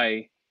get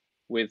by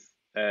with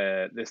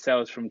the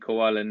sales from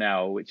Koala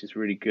now, which is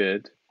really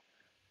good.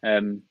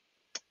 Um,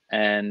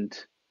 and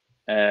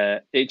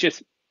it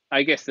just,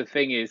 I guess the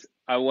thing is,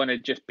 I want to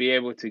just be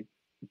able to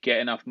get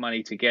enough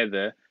money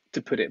together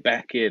to put it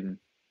back in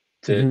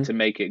Hmm. to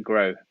make it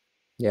grow.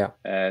 Yeah,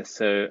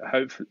 So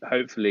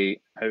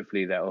hopefully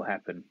that will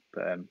happen.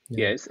 But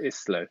yeah, yeah, it's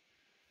slow.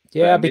 But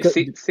yeah. Because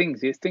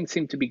things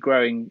seem to be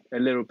growing a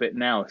little bit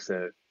now,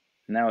 so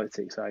now it's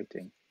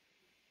exciting.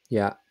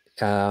 yeah.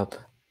 Uh,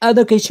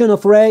 Other question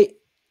of Ray: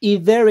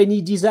 is there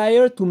any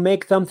desire to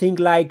make something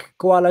like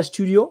Koala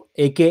Studio,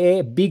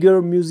 aka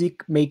bigger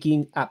music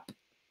making app?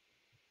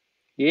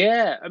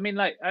 Yeah, I mean,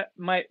 like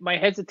my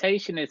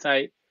hesitation is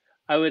I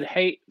would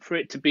hate for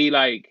it to be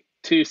like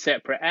two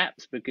separate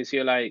apps because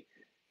you're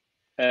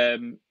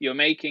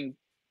making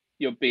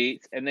your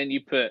beats and then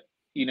you put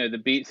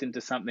the beats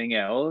into something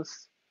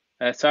else.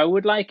 So I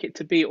would like it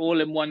to be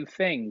all in one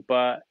thing,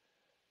 but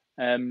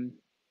um,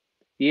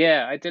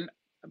 yeah, I didn't.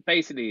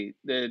 Basically,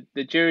 the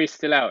jury's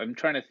still out. I'm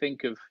trying to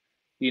think of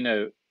you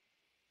know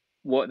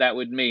what that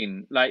would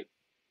mean. Like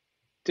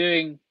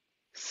doing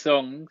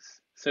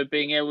songs, so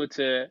being able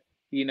to,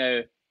 you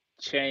know,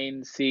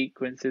 chain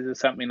sequences or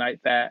something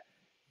like that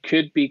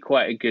could be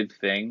quite a good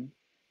thing.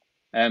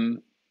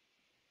 Um,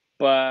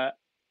 but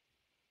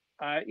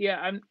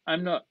yeah,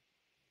 I'm not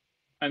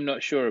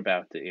sure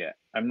about it yet.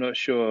 I'm not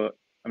sure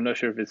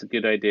if it's a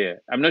good idea.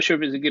 I'm not sure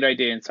if it's a good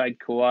idea inside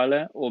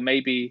Koala, or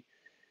maybe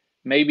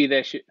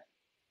there should.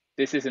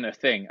 This isn't a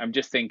thing. I'm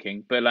just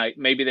thinking, but like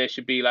maybe there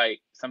should be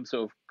like some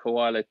sort of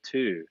Koala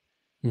 2,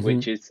 Hmm.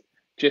 which is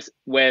just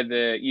where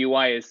the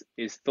UI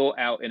is thought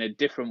out in a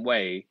different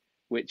way,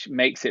 which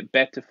makes it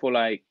better for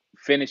like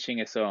finishing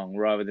a song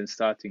rather than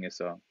starting a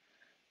song.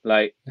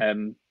 Like,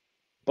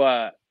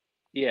 but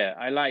yeah,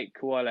 I like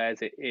Koala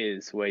as it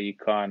is, where you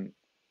can't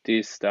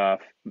do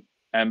stuff.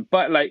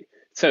 But like,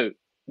 so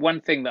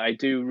one thing that I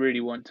do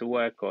really want to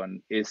work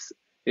on is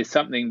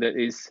something that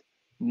is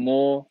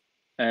more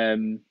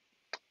um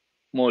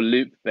more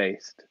loop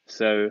based.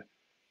 So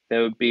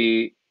there would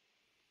be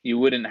you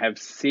wouldn't have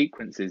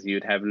sequences,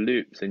 you'd have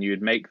loops, and you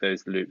would make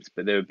those loops,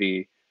 but there would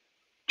be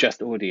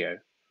just audio.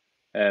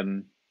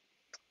 Um,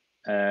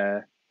 uh,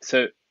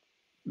 so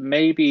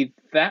maybe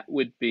that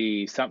would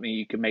be something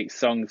you could make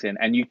songs in,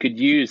 and you could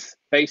use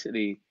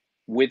basically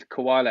with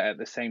Koala at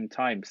the same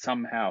time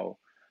somehow.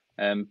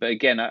 But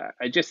again,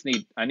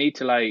 I need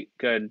to like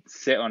go and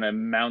sit on a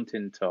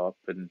mountaintop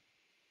and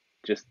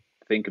just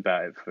think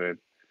about it for a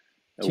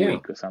Yeah,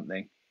 week or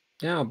something.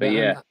 yeah, But but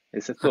yeah,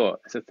 it's a uh, thought.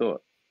 It's a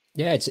thought.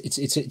 yeah,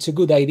 it's a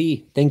good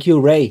idea. Thank you,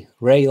 Ray.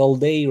 Ray all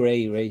day,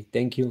 Ray.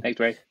 Thank you. Thanks,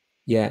 Ray.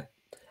 Yeah.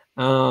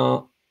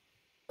 Uh,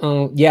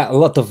 yeah, a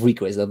lot of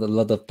requests. A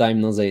lot of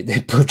time now they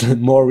put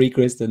more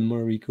requests and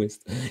more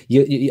requests.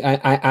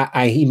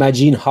 I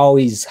imagine how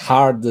it's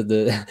hard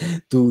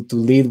to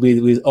lead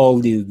with all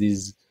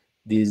these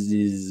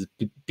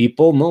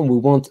people. No, we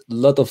want a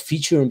lot of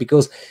feature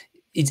because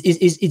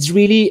it's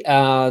really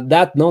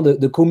that no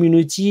the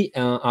community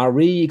are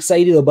really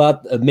excited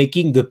about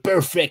making the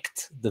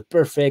perfect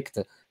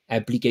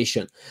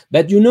application.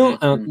 But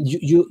Mm-hmm.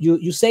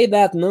 you say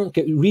that no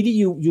really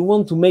you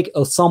want to make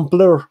a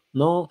sampler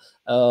no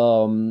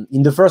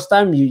in the first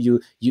time you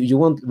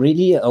want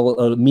really a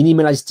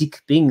minimalistic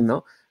thing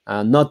no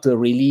not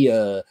really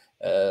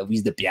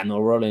with the piano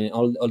roll and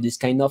all this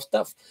kind of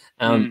stuff.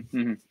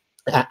 Mm-hmm.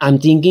 I'm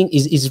thinking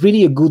is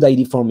really a good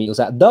idea for me. O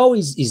sea, DAO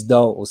is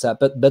DAO. O sea,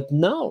 but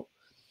now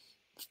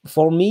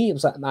for me, o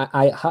sea,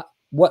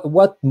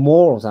 what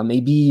more? O sea,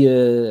 maybe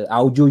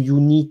audio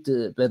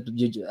unit, but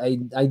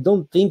I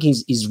don't think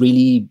is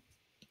really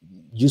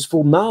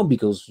useful now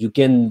because you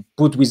can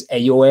put with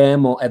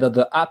AOM or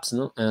other apps,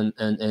 no, and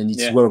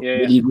it's Yeah, work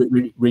yeah, yeah.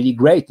 really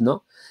great,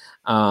 no.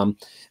 Um,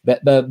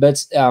 but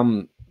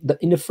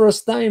in the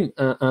first time,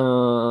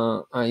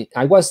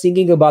 I was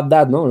thinking about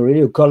that, no,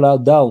 really call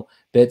out down,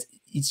 but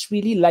it's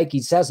really like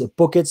it has a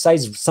pocket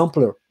size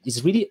sampler.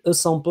 It's really a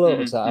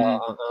sampler, so,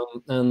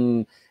 Mm-hmm.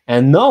 Mm-hmm.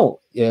 and now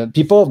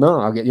people,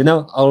 no, okay,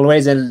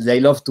 always they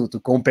love to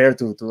compare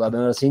to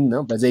another thing,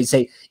 no, but they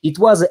say it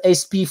was a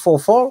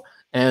SP44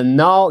 and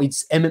now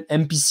it's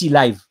MPC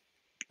live,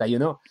 like,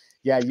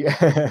 yeah,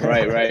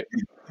 Right, right.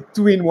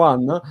 two in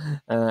one, no?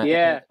 Uh,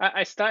 Yeah,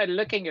 I started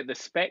looking at the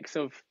specs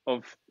of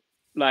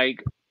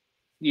like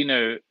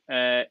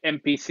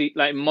NPC,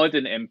 like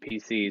modern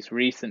NPCs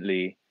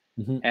recently,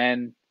 mhm.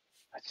 and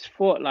I just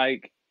thought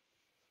like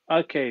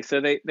Okay, so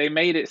they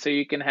made it so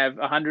you can have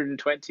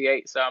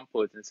 128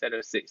 samples instead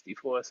of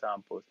 64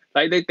 samples.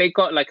 Like they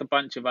got like a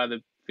bunch of other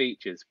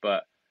features,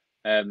 but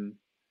um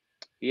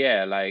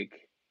yeah,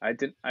 like I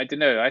don't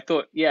know. I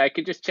thought yeah, I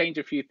could just change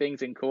a few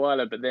things in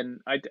Koala, but then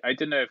I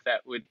don't know if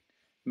that would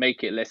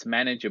make it less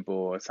manageable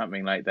or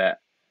something like that.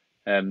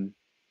 Um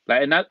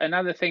like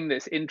another thing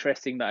that's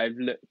interesting that I've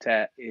looked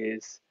at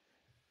is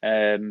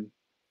um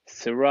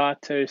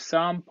Serato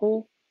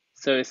sample.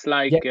 So it's Yeah,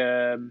 like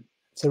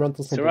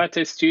Serato sample.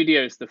 Serato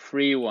Studio is the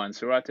free one.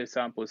 Serato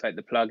Sample is like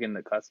the plugin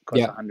that costs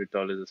Yeah. $100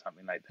 or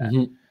something like that.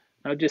 Hmm.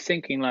 I was just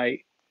thinking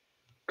like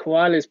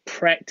Koala's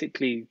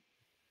practically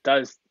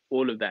does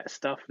all of that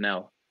stuff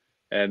now.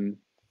 Um,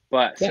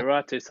 but Yeah.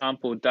 Serato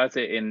Sample does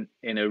it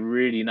in a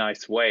really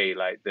nice way,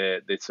 like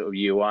the sort of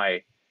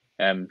UI.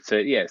 So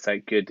yeah, it's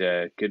like good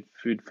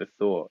food for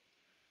thought.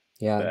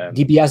 Yeah, But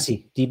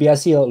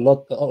DiBiase a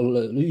lot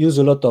use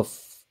a lot of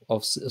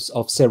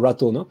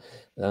Serato, no,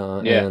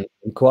 yeah.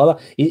 and Koala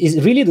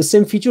is really the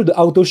same feature, the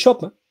auto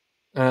shop.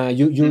 Huh?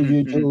 Hmm,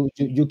 hmm.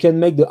 You can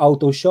make the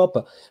auto shop,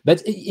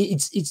 but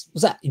it's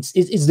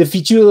the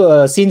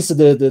feature since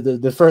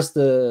the first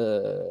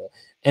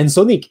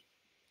Ensoniq.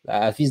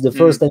 If it's the Hmm,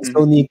 first hmm.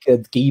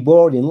 Ensoniq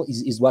keyboard,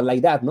 is what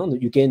like that. No,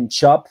 you can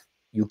chop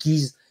your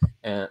keys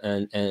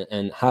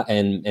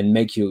and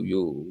make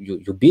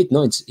you beat.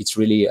 No, it's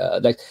really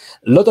like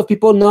a lot of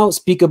people now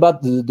speak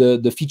about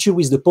the feature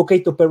with the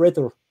pocket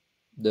operator,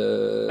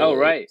 Oh the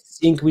right.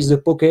 sync with the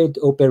pocket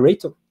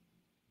operator.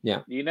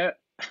 Yeah, You know,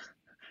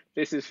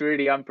 this is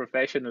really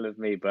unprofessional of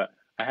me, but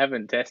I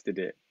haven't tested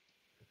it.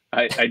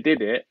 I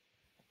did it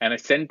and I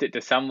sent it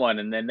to someone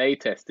and then they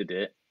tested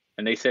it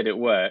and they said it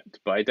worked,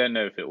 but I don't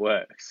know if it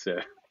works. So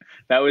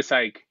that was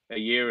like a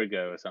year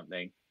ago or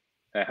something.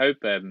 I hope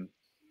um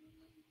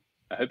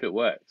I hope it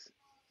works.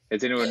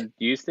 Has anyone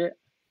used it?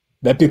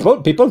 but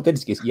people think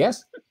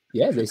yes,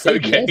 yes, they say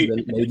yes, Okay.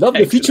 they love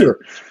the Excellent. feature.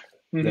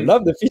 They Mhm.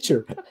 love the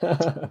feature.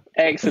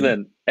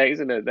 Excellent.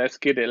 Excellent. That's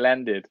good it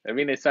landed. I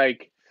mean it's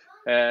like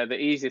the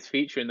easiest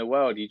feature in the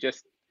world. You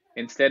just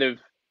instead of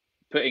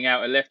putting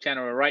out a left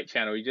channel or a right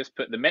channel, you just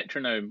put the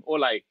metronome or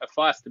like a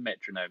faster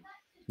metronome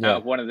out Yeah.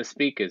 of one of the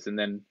speakers and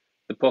then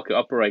the pocket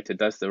operator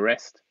does the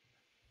rest.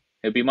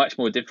 It'd be much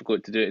more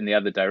difficult to do it in the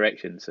other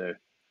direction. So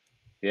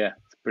yeah,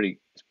 it's pretty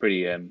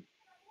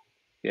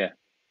yeah.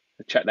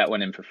 Check that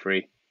one in for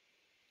free.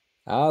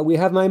 We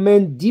have my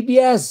man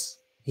DBS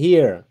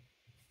here.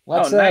 Oh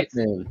What's up, nice.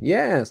 man?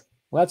 Yes.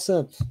 What's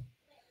up?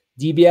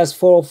 DBS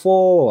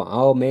 404.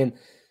 Oh man,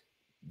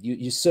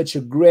 you're such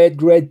a great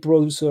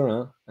producer,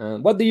 huh?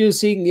 What do you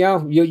think?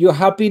 Yeah, you're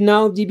happy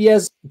now,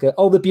 DBS? Okay,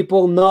 all the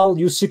people know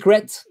your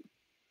secret.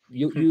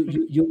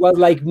 You was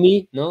like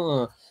me,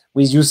 no,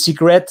 with your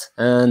secret,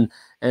 and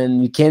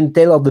you can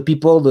tell all the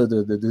people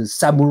the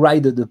samurai,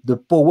 the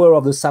power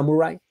of the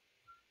samurai.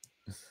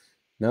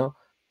 No,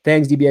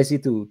 thanks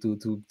DBSC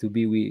to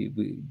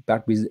be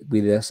back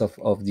with us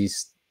of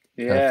this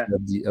Yeah,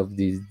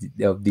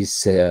 of this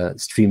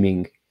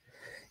streaming.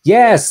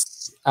 yeah.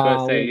 Yes.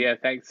 Gotta say, yeah,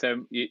 thanks.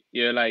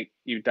 You're like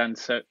you've done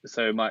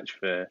so much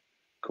for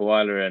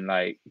Koala and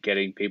like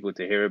getting people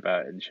to hear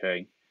about it and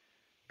showing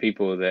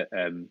people that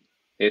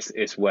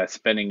it's worth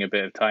spending a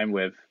bit of time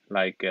with,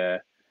 like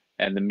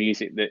and the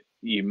music that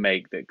you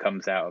make that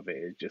comes out of it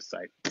is just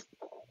like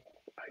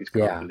I just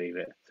can't Yeah. believe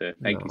it. So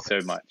thank you No, so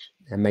it's much.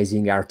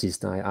 amazing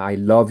artist. I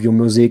love your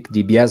music,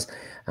 DBS.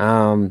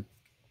 Um,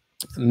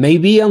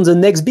 maybe on the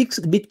next big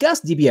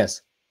cast,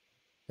 DBS.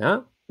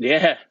 Yeah.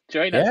 Yeah,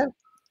 join us. Yeah.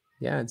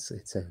 Yeah.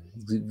 It's a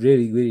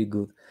really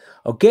good.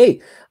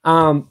 Okay.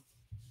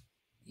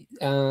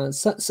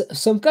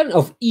 Some kind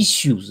of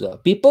issues.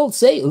 People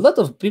say a lot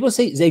of people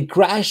say they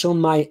crash on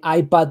my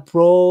iPad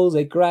Pro.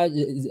 They crash.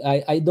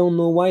 I don't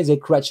know why they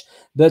crash,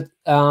 but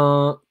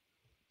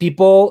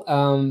people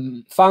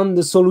found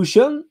the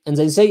solution and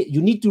they say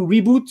you need to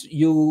reboot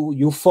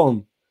your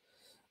phone.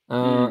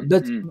 Mm,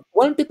 But mm.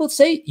 when people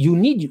say you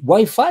need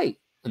Wi-Fi,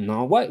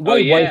 no, Oh why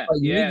yeah, Wi-Fi?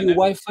 You need yeah. your No,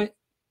 Wi-Fi.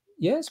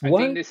 Yes, I think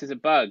why? this is a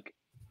bug.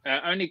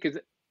 Only because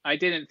I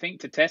didn't think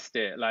to test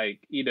it.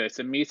 Like,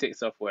 some music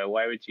software.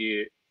 Why would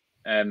you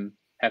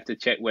have to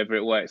check whether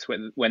it works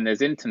when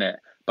there's internet?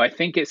 But I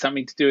think it's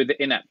something to do with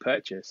the in-app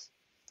purchase.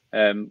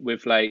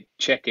 With like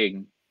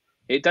checking,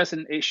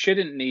 it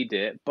shouldn't need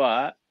it,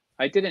 but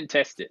I didn't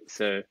test it,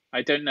 so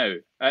I don't know.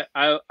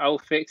 I'll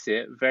fix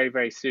it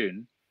very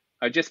soon.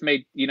 I just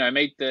made, I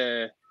made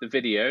the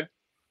video,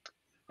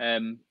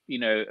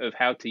 of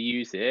how to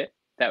use it.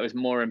 That was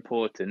more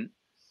important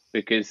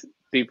because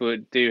people who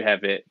do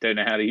have it don't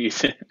know how to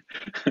use it.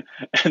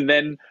 And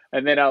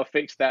then I'll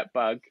fix that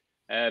bug.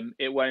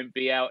 It won't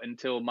be out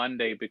until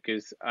Monday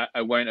because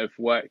I won't have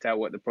worked out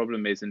what the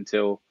problem is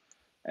until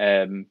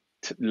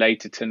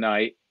later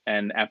tonight,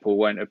 and Apple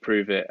won't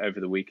approve it over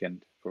the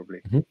weekend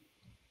probably. Mhm.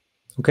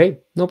 Okay,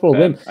 no But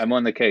problem. I'm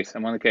on the case.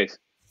 I'm on the case.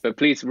 But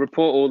please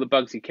report all the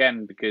bugs you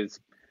can because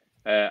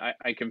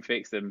I can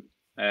fix them.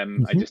 I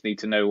Mhm. just need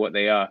to know what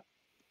they are.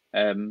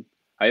 Um,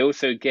 I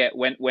also get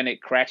when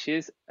it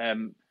crashes,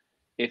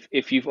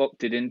 if you've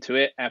opted into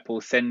it,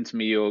 Apple sends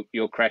me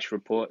your crash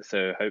report.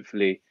 So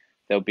hopefully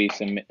there'll be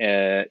some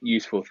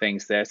useful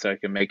things there, so I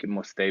can make it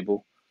more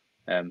stable.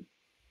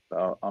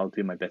 But I'll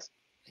do my best.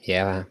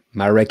 Yeah,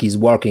 Marek is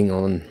working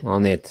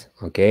on it.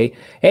 Okay.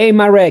 Hey,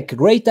 Marek,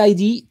 great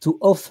idea to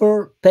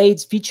offer paid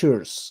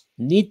features.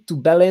 Need to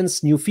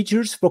balance new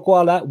features for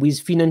Koala with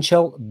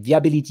financial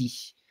viability.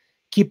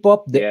 Keep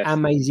up the Yes,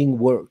 amazing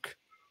work.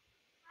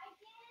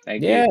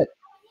 thank you. Yeah,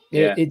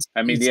 Yeah, it's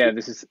I mean, it's yeah,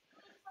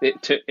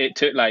 it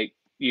took like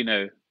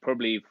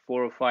probably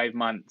 4 or 5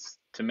 months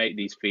to make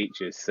these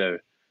features. So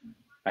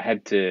I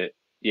had to,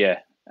 yeah,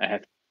 I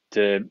have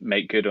to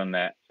make good on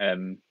that.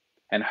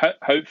 And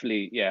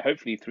hopefully, yeah,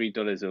 hopefully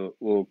 $3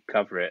 will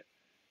cover it.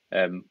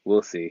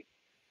 We'll see.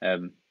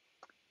 Um,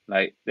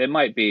 like there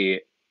might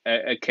be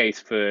a case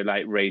for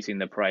like raising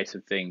the price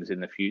of things in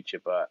the future,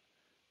 but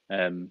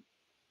um,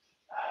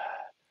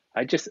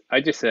 I just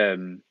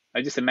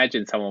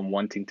imagine someone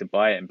wanting to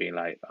buy it and being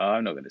like, oh,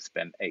 I'm not going to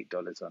spend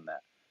 $8 on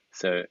that.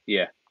 So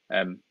yeah,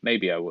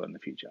 maybe I will in the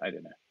future. I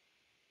don't know.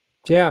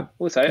 yeah.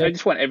 Also, I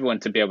just want everyone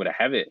to be able to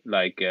have it.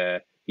 Like,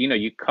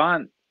 you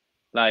can't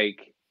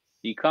like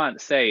you can't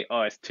say,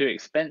 oh, it's too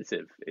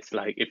expensive. It's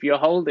like if you're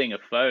holding a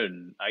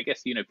phone, I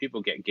guess,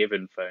 people get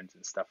given phones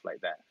and stuff like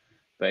that.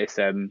 But it's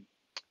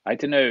I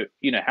don't know,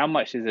 how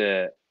much is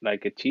a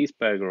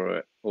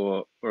cheeseburger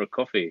or a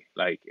coffee?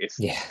 Like it's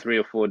Yeah.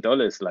 $3 or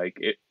 $4. Like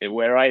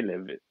where I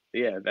live,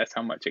 yeah, that's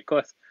how much it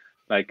costs.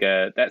 Like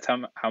that's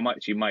how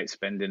much you might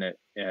spend in it.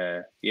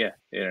 Yeah,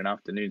 in an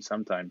afternoon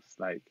sometimes.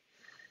 Like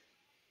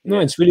No,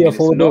 yeah, it's I really mean,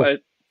 affordable.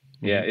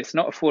 it's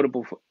not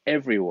affordable for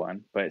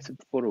everyone, but it's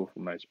affordable for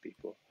most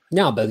people.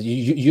 No, but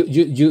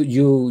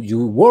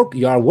you work.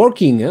 You are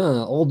working.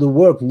 All the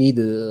work need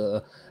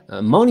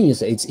money.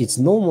 It's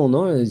normal.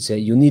 No, it's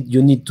you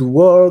need to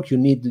work. You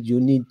need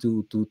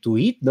to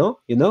eat. No,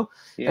 you know.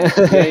 Yeah,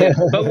 yeah, yeah.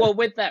 But well,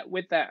 with that,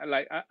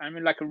 like I'm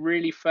like a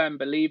really firm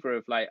believer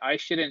of like I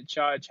shouldn't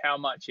charge how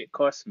much it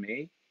costs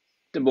me,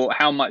 well,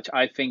 how much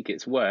I think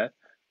it's worth.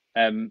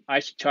 I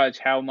should charge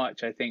how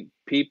much I think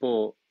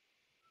people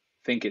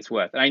think it's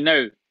worth. And I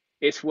know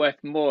it's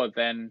worth more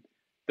than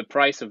the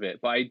price of it,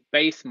 but I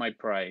base my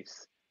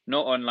price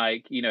not on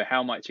like,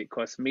 how much it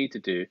costs me to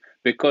do,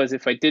 because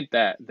if I did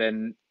that,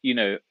 then,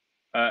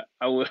 I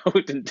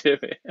wouldn't do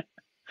it.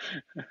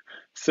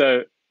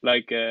 So,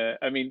 like,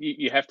 I mean,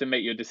 you have to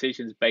make your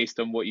decisions based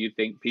on what you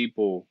think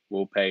people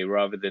will pay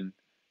rather than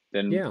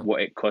Yeah.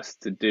 what it costs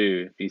to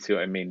do, if you see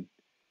what I mean.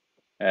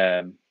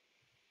 Um,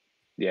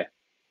 yeah.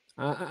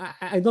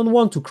 I don't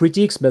want to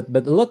critiques, but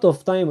a lot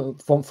of time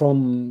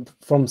from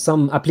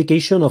some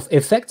application of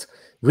effect,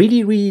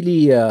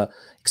 really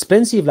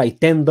expensive, like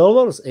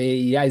 $10.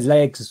 Yeah, it's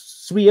like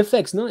three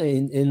effects, no,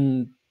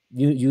 and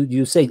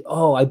you say,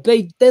 oh, I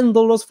paid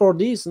 $10 for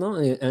this, no,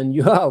 and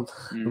you are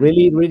Mm,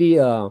 really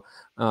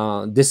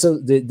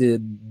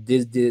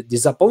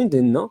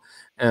disappointed, no,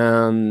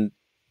 and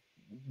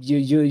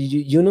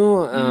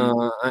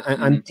mm,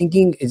 I'm mm.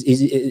 thinking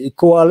is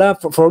Koala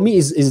for me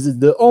is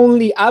the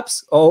only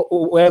apps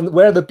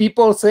where the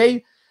people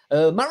say,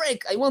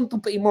 Marek, I want to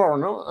pay more,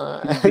 no,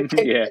 can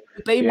Yeah,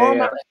 you pay yeah, more, yeah.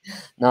 Marek?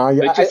 No,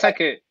 yeah, But just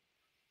like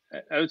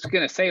I was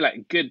gonna say,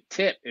 like, good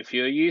tip if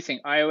you're using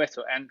iOS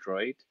or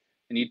Android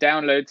and you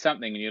download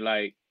something and you're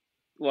like,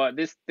 "Well,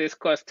 this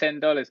costs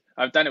 $10."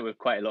 I've done it with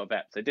quite a lot of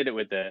apps. I did it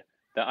with the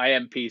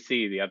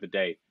IMPC the other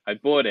day. I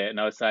bought it and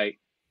I was like,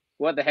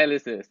 "What the hell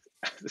is this?"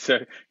 So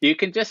you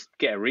can just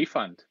get a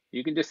refund.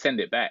 You can just send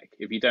it back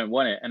if you don't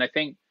want it. And I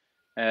think,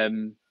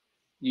 um,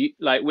 you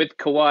like with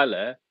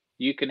Koala,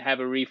 you can have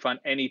a refund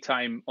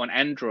anytime on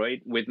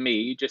Android with me.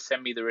 You just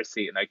send me the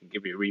receipt and I can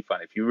give you a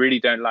refund if you really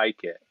don't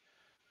like it.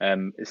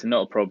 It's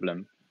not a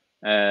problem.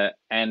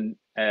 And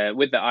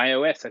with the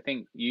iOS, I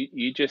think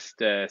you just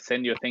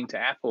send your thing to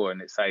Apple,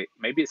 and it's like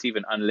maybe it's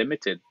even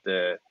unlimited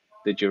the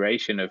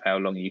duration of how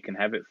long you can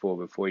have it for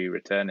before you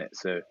return it.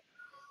 So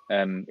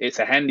it's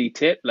a handy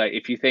tip. Like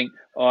if you think,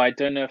 oh, I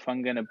don't know if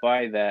I'm going to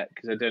buy that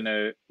because I don't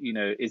know,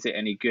 is it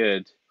any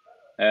good?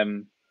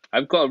 Um,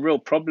 I've got a real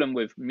problem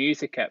with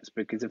music apps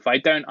because if I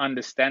don't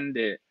understand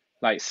it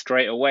like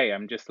straight away,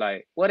 I'm just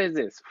like, what is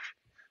this?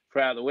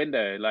 Throw out the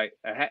window. Like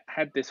I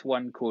had this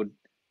one called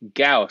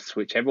Gauss,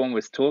 which everyone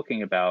was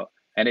talking about,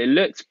 and it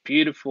looks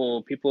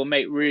beautiful. People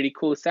make really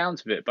cool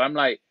sounds with it, but I'm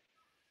like,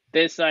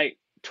 there's like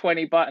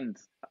 20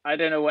 buttons. I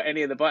don't know what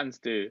any of the buttons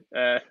do,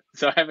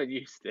 so I haven't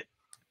used it.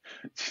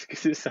 Just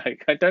because it's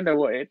like I don't know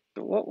what is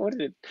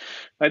it.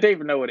 I don't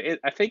even know what it is.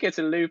 I think it's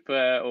a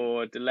looper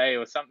or delay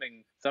or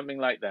something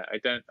like that. I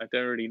don't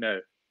really know,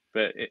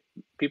 but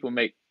people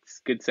make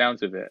good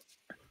sounds with it.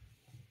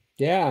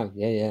 yeah.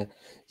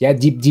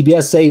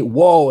 DBS say,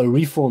 whoa, a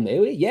refund.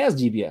 Yes,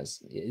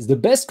 DBS is the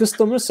best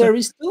customer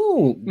service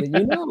too.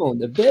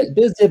 The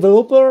best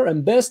developer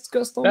and best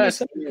customer That's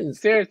service.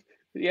 serious.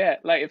 Yeah,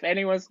 like if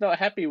anyone's not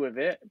happy with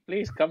it,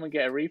 please come and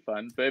get a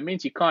refund. But it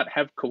means you can't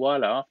have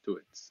Koala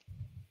afterwards.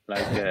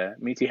 Like, it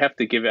means you have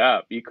to give it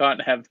up. You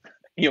can't have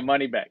your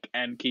money back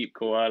and keep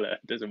Koala.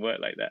 It doesn't work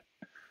like that.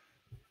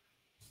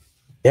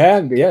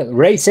 Yeah.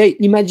 Ray say,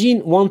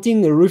 imagine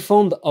wanting a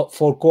refund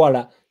for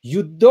Koala.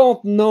 You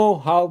don't know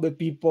how the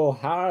people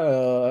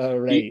are, You,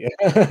 Ray.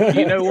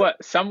 you know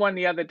what? Someone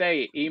the other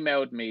day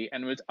emailed me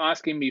and was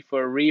asking me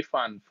for a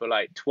refund for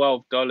like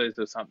 $12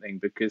 or something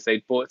because they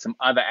bought some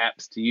other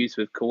apps to use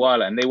with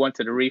Koala and they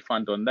wanted a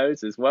refund on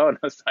those as well. And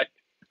I was like,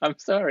 I'm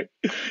sorry,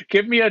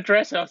 give me your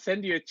address. I'll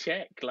send you a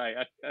check. Like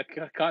I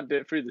can't do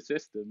it through the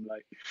system.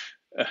 Like,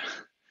 uh,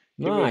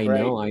 give No, me a I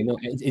break. know, I know.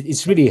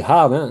 It's really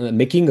hard, huh?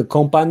 Making a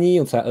company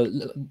of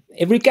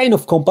every kind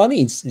of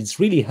company. It's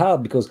really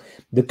hard because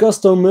the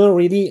customer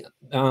really.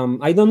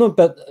 I don't know,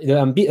 but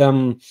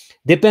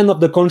depend of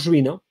the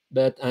country, no.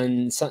 But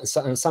and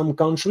some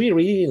country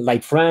really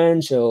like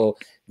French or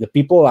the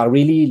people are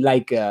really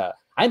like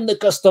I'm the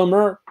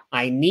customer.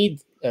 I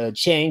need a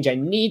change. I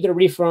need a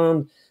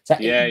refund. So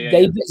Yeah.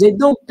 they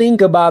don't think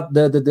about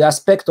the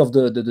aspect of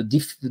the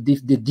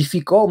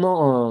difficult,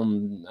 no,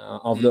 Hmm.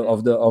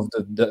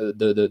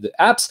 the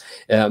apps,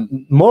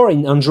 more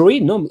in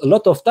Android. No, a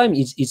lot of time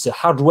it's a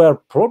hardware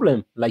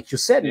problem, like you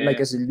said. Like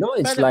Yeah. I said, no,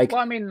 it's But like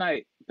well, I mean,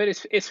 like, but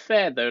it's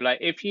fair though. Like,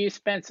 if you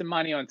spend some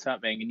money on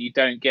something and you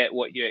don't get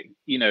what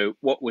you know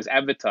what was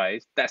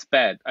advertised, that's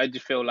bad. I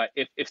just feel like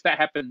if that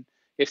happened,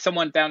 if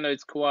someone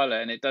downloads Koala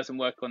and it doesn't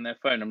work on their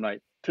phone, I'm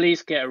like,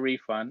 please get a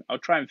refund. I'll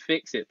try and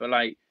fix it, but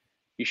like,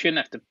 you shouldn't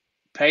have to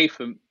pay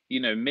for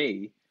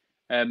me.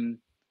 Um,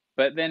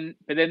 but then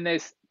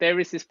there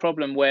is this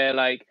problem where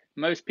like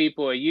most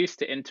people are used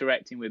to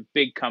interacting with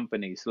big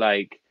companies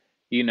like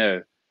you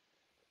know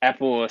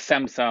Apple or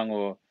Samsung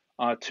or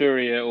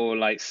Arturia or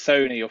like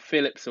Sony or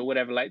Philips or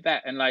whatever like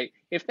that. And like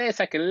if there's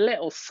like a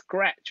little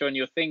scratch on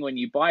your thing when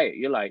you buy it,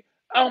 you're like,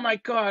 oh my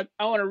God,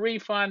 I want a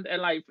refund.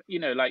 And like,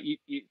 like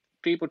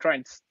people try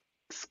and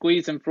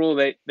squeeze them for all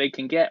they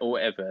can get or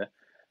whatever.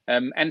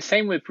 And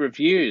same with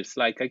reviews.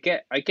 Like I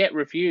get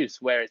reviews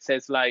where it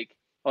says like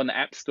on the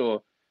App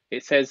Store,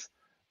 it says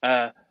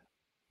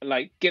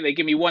like they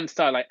give me 1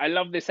 star, like I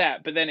love this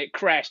app, but then it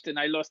crashed and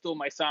I lost all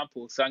my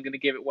samples, so I'm gonna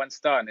give it 1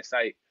 star. And it's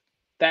like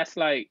that's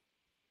like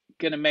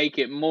going to make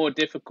it more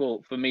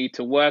difficult for me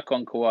to work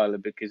on Koala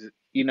because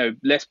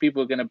less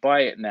people are going to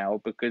buy it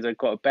now because I've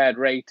got a bad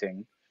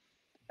rating,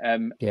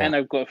 yeah. and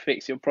I've got to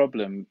fix your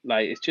problem.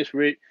 Like it's just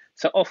really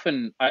so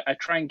often I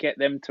try and get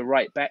them to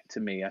write back to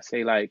me. I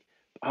say like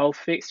I'll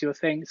fix your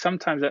thing.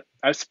 Sometimes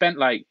I've spent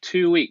like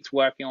 2 weeks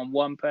working on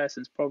one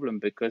person's problem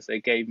because they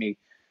gave me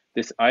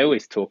this. I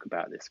always talk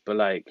about this, but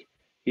like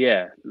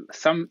yeah,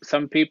 some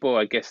people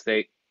I guess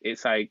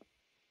it's like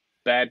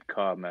bad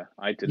karma.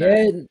 I don't know,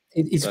 Yeah,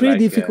 it's but really like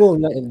difficult.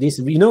 Like this,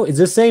 it's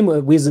the same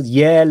with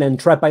Yale and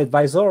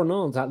TripAdvisor.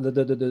 No, that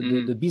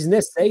the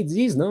business says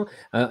this. No,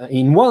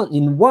 in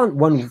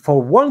one for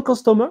one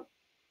customer,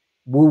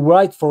 we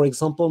write, for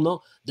example,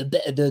 no,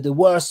 the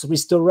worst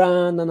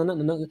restaurant. No, no, no,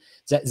 no, no.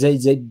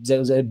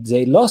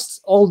 They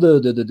lost all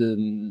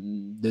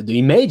the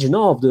image,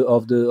 no, of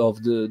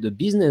the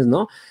business,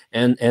 no,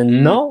 and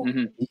now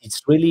mm-hmm.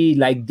 it's really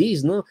like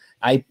this, no.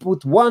 I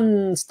put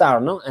 1 star,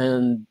 no,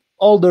 and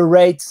all the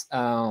rates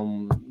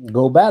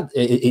go bad.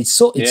 It's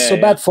so Yeah.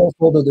 bad for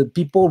the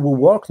people who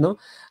work, no.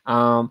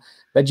 But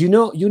with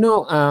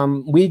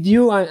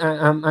you,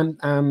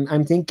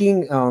 I'm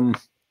thinking.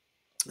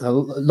 A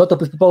lot of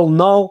people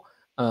know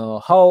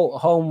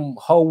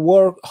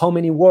how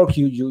many work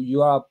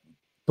you are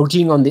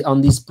putting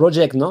on this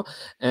project, no.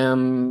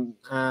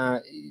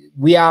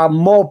 We are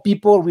more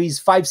people with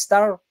 5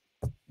 star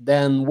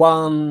than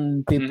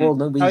one Mm-hmm. people,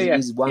 no, Oh with, yeah.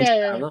 with one Yeah, star,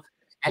 yeah, yeah. no.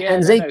 Yeah,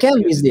 And no, they no, it's can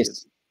good. with It's good.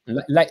 this,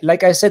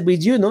 like I said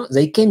with you, no,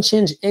 they can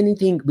change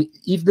anything.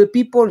 If the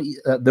people,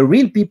 the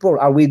real people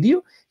are with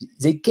you,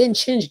 they can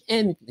change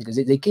anything because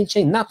they can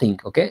change nothing.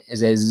 Okay,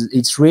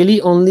 it's really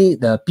only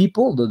the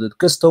people, the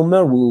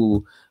customer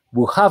who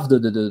have the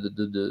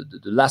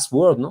last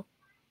word, no.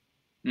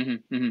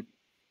 Mm-hmm. Mm-hmm.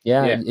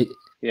 Yeah,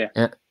 Yeah.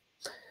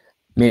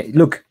 Yeah.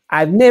 look,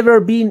 I've never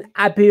been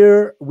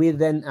happier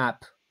with an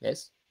app.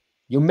 Yes,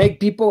 you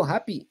make people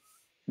happy.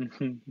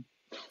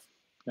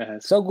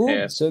 Yes. So Yeah.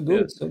 good, so good,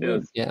 Feels so good.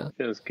 feels Yeah,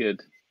 feels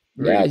good.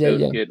 yeah, Really yeah,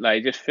 feels yeah. good.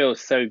 Like it just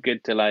feels so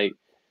good to like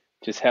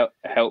just help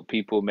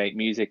people make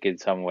music in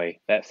some way.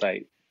 That's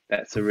a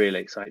real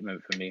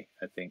excitement for me,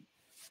 I think.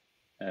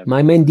 My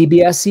Um man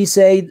DBSC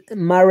said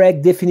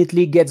Marek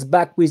definitely gets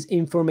back with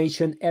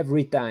information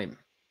every time.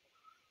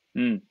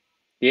 mm,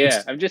 yeah,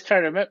 It's I'm just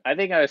trying to remember. I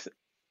think I was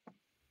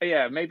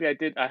yeah, maybe I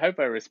did. I hope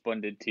I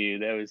responded to you.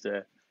 There was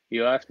a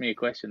you asked me a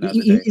question the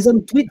other day. Is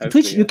on Twitch.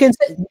 Hopefully, You can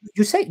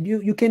you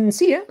can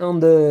see it on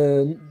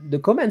the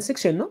comment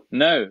section, no,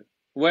 no.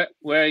 Where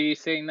are you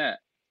seeing that?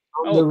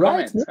 on Oh, the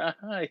right, no? comments.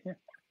 Ah, yeah.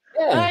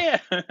 Ah, Yeah,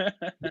 yeah.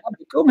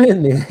 the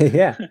comment.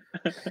 Yeah.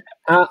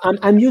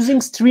 I'm using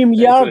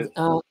StreamYard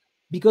Excellent.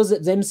 because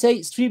them say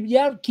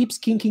StreamYard keeps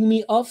kicking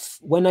me off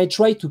when I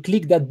try to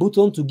click that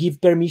button to give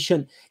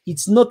permission.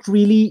 It's not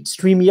really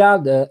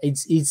StreamYard.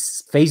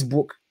 It's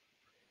Facebook.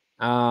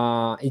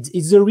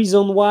 It's the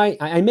reason why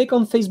I make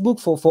on Facebook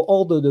for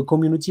all the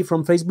community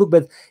from Facebook,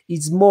 but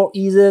it's more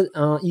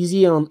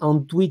easy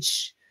on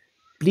Twitch.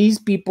 please,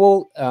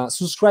 people,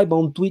 subscribe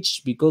on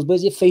Twitch, because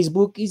basically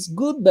Facebook is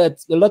good, but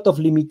a lot of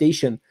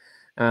limitation.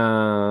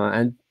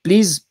 And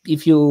please,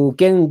 if you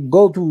can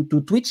go to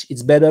Twitch,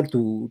 it's better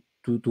to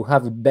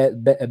have a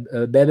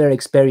better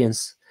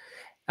experience.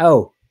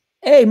 Oh,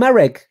 hey,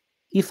 Marek,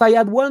 if I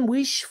had one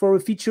wish for a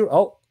feature,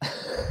 oh,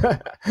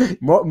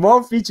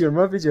 more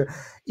feature,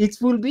 it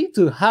will be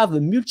to have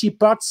a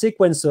multi-part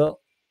sequencer.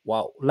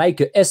 Wow,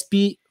 like a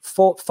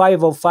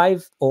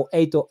SP505 or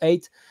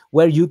 808,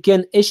 where you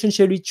can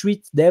essentially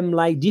treat them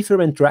like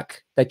different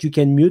track that you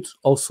can mute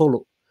or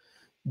solo.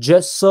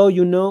 Just so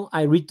you know,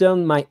 I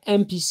returned my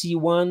MPC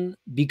one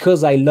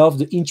because I love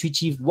the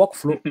intuitive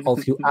workflow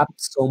of your app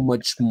so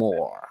much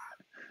more.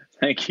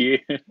 Thank you.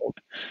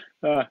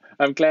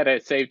 I'm glad I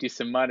saved you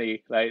some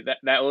money. Like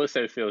that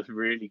also feels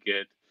really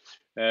good.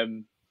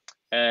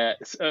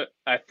 So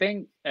I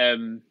think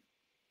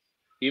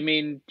you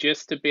mean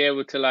just to be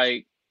able to,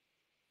 like,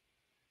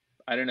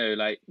 I don't know,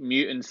 like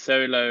mute and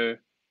solo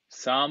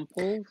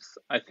samples?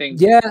 I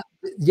think. Yeah,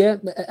 yeah.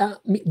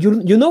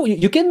 You know,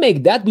 you can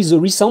make that with a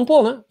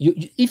resample. Huh?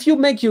 If you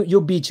make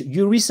your beat,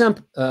 you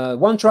resample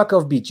one track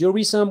of beat, you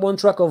resample one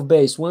track of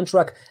bass, one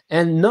track,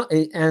 and not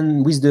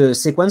and with the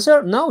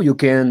sequencer, now you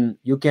can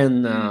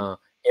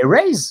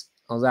erase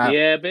all that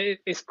Yeah, but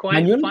it's quite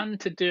manually. fun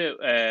to do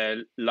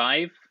it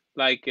live.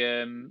 Like,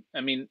 I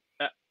mean,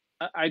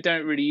 I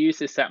don't really use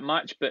this that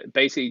much, but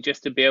basically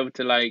just to be able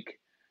to, like,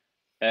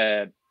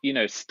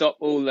 stop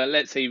all the,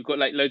 let's say you've got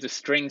like loads of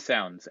string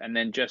sounds and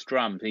then just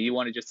drums, and you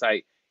want to just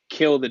like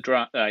kill the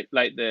drum,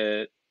 like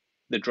the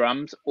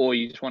drums, or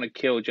you just want to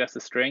kill just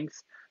the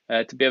strings.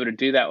 To be able to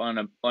do that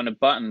on a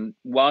button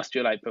whilst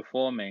you're like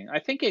performing, I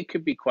think it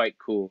could be quite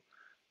cool.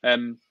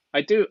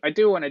 I do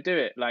want to do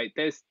it. Like,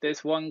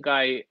 there's one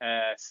guy,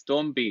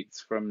 Storm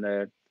Beats, from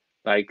the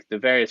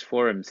various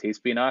forums. He's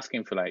been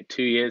asking for like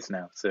 2 years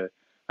now, so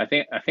I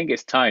think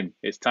it's time.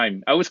 It's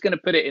time. I was going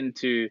to put it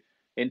into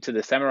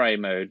the samurai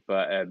mode,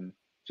 but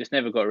just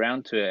never got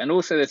around to it. And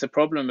also, there's a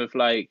problem of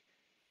like,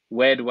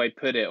 where do I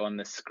put it on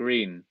the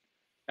screen?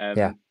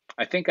 Yeah.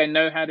 I think I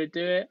know how to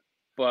do it,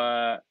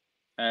 but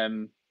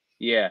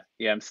yeah,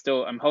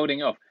 I'm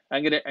holding off.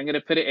 I'm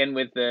gonna put it in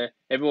with the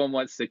everyone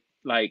wants the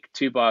like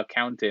 2 bar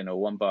count in or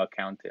 1 bar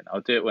count in.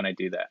 I'll do it when I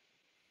do that.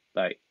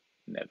 Like,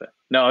 never.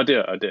 No, I'll do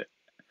it. I'll do it.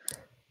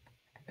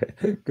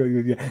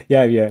 Good, yeah,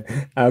 yeah, yeah.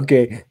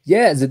 Okay,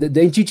 yeah.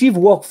 The intuitive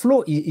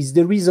workflow is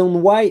the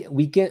reason why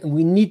we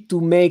need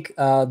to make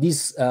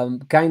this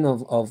kind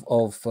of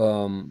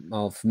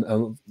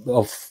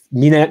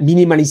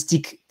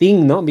minimalistic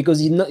thing, no? Because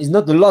it's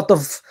not a lot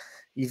of.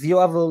 If you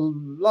have a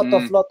lot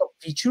of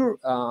feature,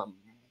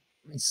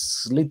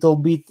 it's little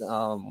bit.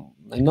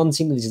 I don't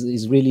think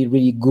is really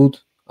really good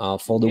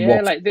for the Yeah,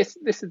 work. like this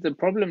is the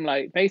problem.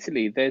 Like,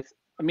 basically, I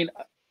mean,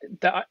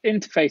 the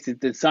interface is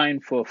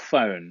designed for a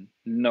phone,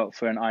 not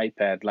for an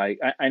iPad. Like,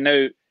 I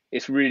know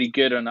it's really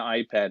good on the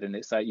iPad, and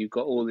it's like you've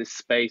got all this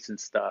space and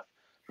stuff,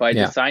 but I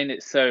Yeah, designed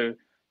it so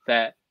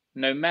that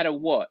no matter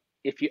what,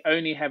 if you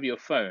only have your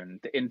phone,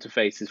 the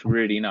interface is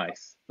really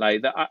nice.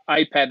 Like the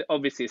iPad,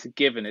 obviously, it's a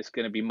given. It's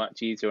going to be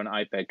much easier on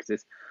iPad because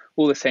it's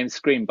all the same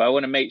screen. But I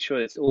want to make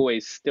sure it's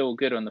always still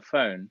good on the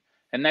phone,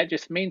 and that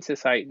just means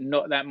it's like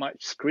not that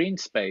much screen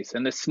space.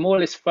 And the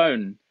smallest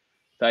phone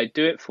that I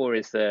do it for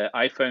is the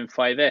iPhone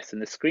 5S,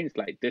 and the screen's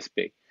like this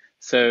big.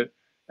 So,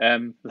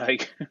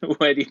 like,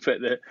 where do you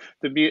put the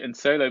mute and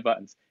solo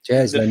buttons?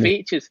 just The like one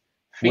features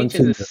are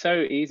finger.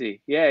 so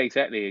easy. Yeah,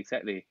 exactly,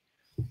 exactly.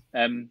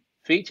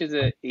 Features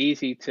are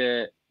easy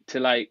to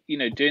like,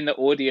 doing the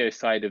audio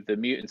side of the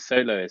mute and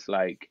solo is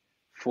like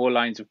 4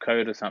 lines of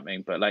code or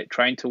something, but like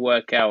trying to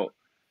work out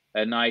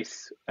a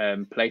nice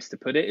place to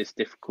put it is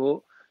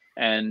difficult.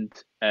 And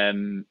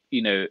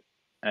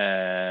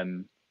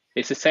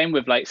it's the same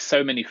with like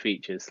so many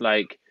features,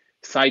 like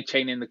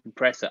sidechaining the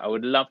compressor. I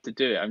would love to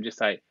do it. I'm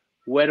just like,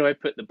 where do I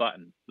put the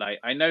button? Like,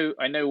 I know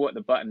what the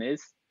button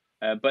is,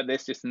 but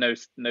there's just no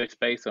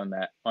space on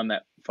that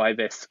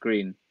 5S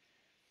screen.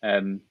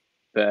 Um,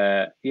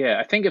 but yeah,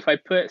 I think if I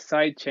put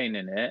sidechain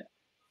in it,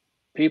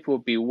 people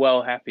would be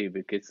well happy,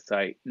 because it's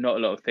like not a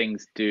lot of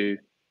things do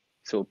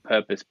sort of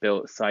purpose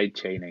built side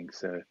chaining.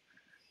 So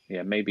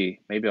yeah, maybe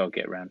I'll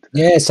get around to that.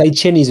 Yeah,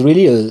 sidechain is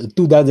really a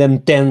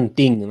 2010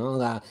 thing.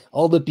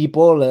 All the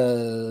people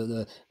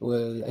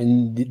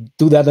in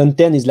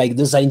 2010 is like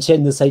the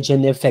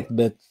sidechain effect.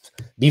 But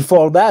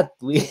before that,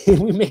 we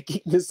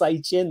making the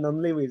sidechain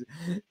only with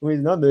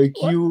not the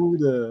What?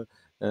 Q,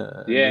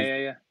 Yeah, yeah,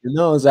 yeah.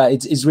 that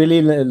it's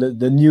really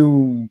the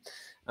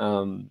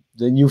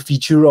new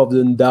feature of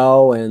the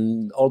DAO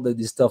and all the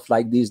this stuff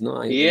like this.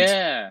 No, it's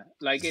Yeah,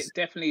 like it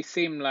definitely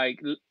seemed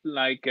like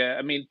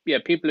I mean, yeah,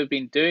 people have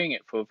been doing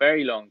it for a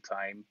very long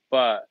time,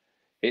 but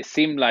it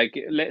seemed like,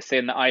 let's say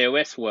in the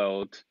iOS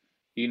world,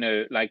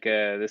 like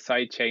the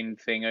sidechain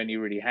thing only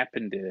really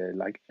happened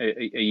like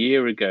a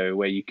year ago,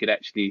 where you could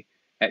actually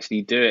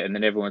actually do it, and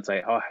then everyone's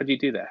like, "Oh, how do you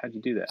do that? How do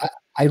you do that?"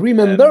 I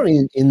remember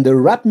Um, in the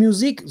rap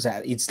music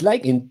that it's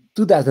like in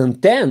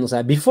 2010,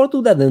 that before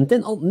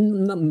 2010, oh,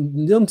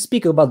 don't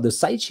speak about the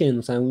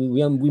sidechains, and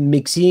we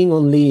mixing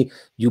only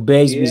you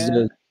bass with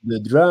yeah, the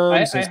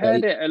drums. I So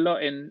heard it a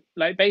lot in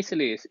like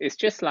basically it's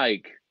just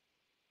like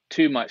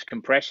too much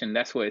compression.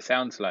 That's what it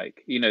sounds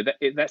like. You know,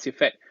 that's the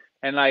effect.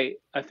 And like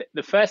I think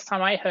the first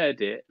time I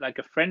heard it, like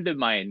a friend of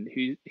mine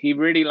who he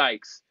really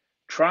likes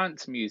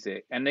trance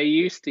music, and they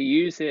used to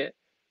use it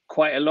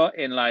quite a lot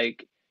in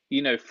like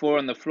four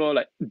on the floor,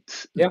 like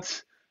yeah,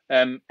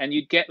 and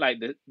you'd get like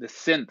the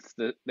synths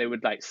that they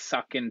would like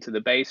suck into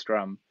the bass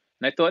drum,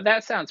 and I thought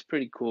that sounds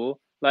pretty cool.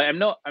 Like I'm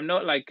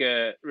not like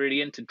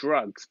really into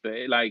drugs, but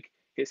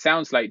it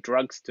sounds like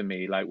drugs to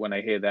me. Like when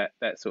I hear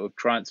that sort of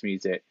trance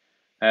music.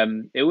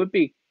 It would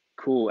be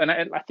cool, and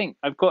I think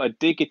I've got a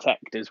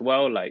Digitect as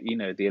well, like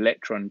the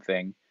Electron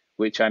thing,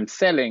 which I'm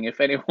selling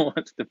if anyone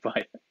wants to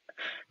buy it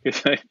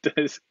because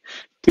it's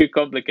too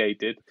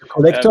complicated.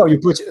 collector. Um, You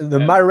put the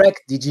um,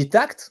 Marek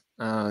Digitact,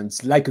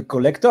 it's like a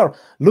collector.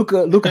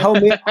 Look how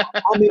many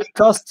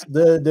cost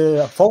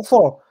the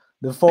 44.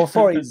 The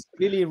 44 is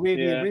really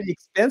really yeah, really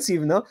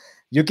expensive. No,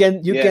 you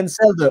can yeah,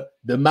 sell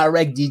the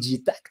Marek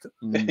Digitact.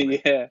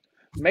 yeah.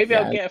 Maybe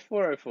I'll Yeah, get a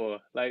 404.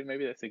 Like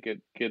maybe that's a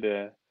good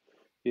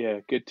yeah,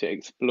 good to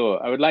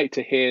explore. I would like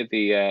to hear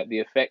the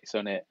effects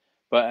on it,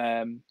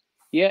 but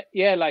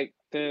yeah, like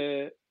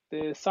the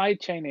side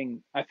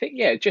chaining. I think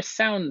it just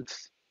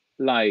sounds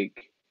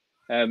like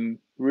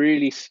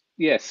really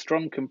yeah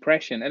strong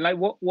compression. And like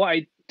what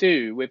I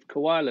do with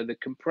Koala, the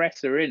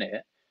compressor in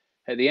it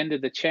at the end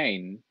of the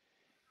chain,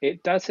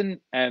 it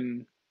doesn't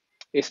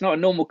it's not a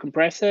normal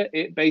compressor.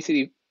 It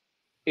basically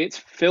its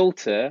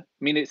filter.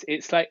 I mean,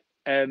 it's like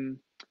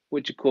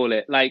what do you call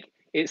it? Like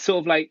it's sort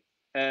of like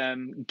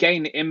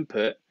gain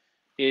input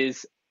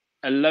is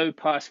a low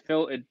pass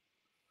filtered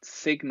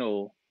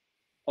signal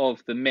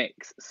of the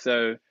mix,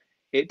 so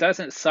it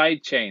doesn't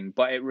sidechain,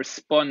 but it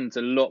responds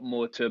a lot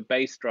more to a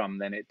bass drum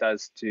than it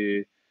does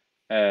to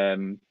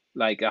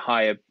like a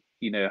higher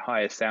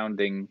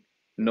sounding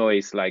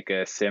noise like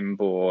a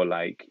cymbal or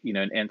like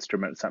an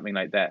instrument, something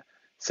like that.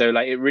 So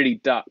like it really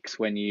ducks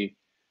when you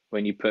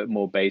put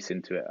more bass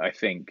into it, I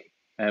think.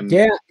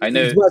 yeah, I it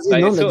know was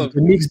like it's like sort of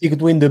the mix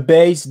between the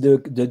bass, the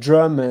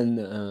drum, and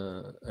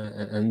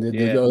the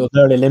yeah,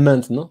 other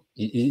element. No,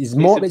 it's it's a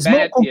more bad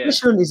yeah.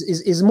 compression.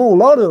 Is more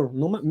louder.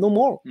 No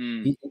more.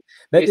 Mm. It-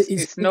 but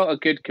It's not a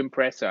good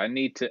compressor. I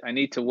need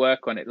to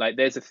work on it. Like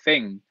there's a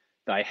thing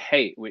that I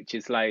hate, which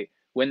is like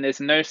when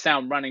there's no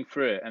sound running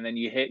through it, and then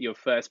you hit your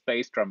first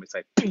bass drum, it's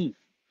like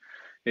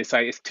it's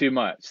like it's too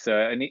much. So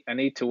I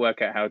need to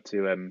work out how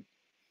to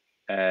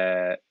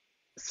uh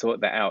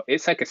sort that out.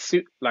 It's like a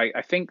suit. Like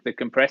I think the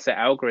compressor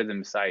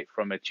algorithm site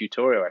from a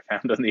tutorial I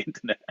found on the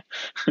internet,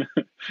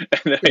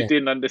 and I yeah.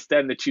 didn't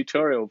understand the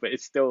tutorial, but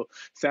it still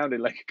sounded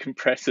like a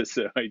compressor,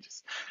 so I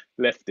just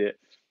left it.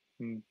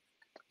 Mm.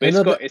 But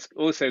Another it's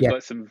also yeah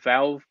got some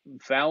valve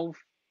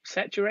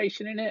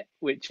saturation in it,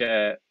 which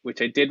I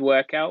did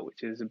work out,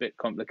 which is a bit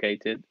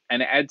complicated,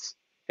 and it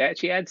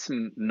actually adds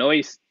some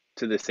noise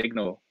to the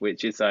signal,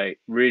 which is like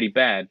really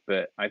bad,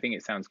 but I think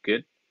it sounds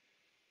good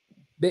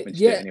but when you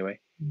do it yeah. anyway.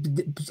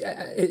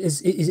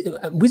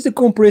 With the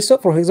compressor,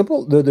 for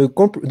example,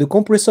 the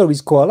compressor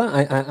with Koala,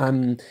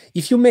 I'm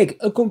if you make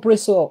a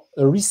compressor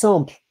a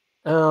resample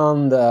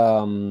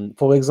and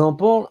for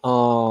example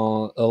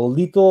a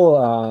little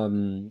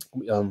um,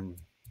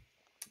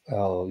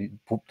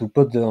 to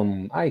put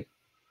the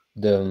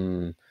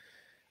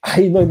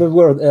I know the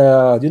word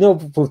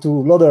to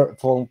louder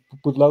for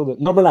put louder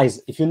normalize.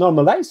 If you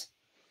normalize,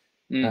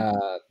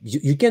 Mm,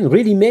 you can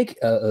really make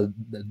a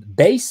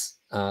bass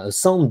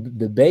sound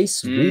the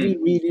bass really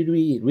mm, really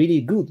really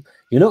really good.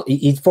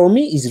 It for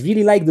me is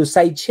really like the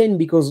side chain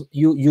because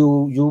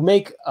you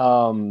make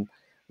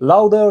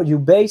louder you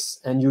bass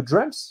and you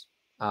drums,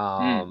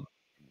 mm,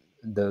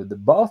 the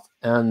both,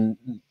 and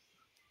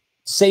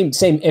same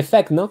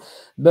effect, no.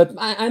 But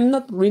I'm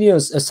not really a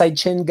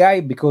sidechain guy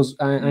because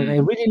I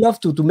mm, really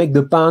love to make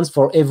the pans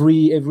for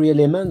every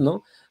element,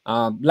 no.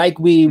 Like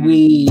we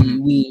mm,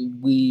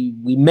 we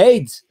we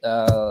made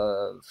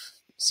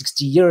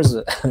 60 years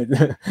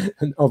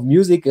of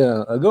music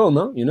ago,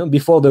 no,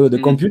 before the mm,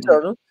 mm,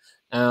 computer, no.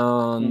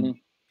 And mm.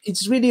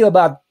 it's really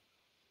about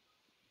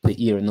the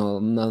ear, no,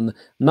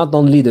 not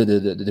only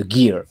the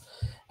gear.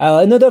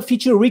 Another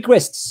feature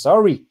request,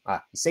 sorry,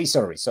 say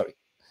sorry.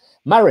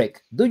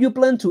 Marek, do you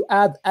plan to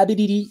add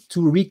ability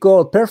to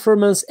record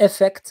performance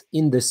effect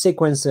in the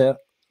sequencer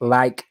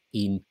like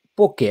in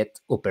Pocket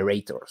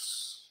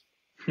Operators?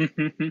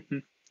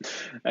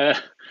 uh,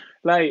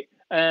 like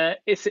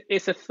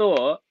it's a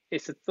thought.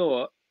 It's a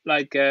thought.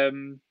 Like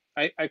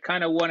I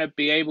kind of want to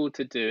be able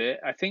to do it.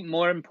 I think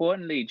more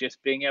importantly,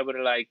 just being able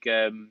to like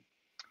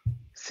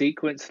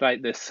sequence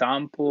like the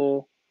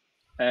sample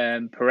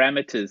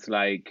parameters,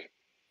 like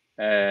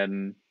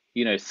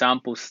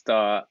sample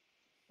start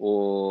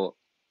or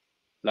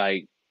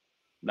like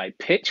like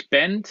pitch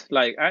bend.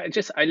 Like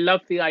I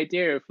love the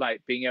idea of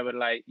like being able to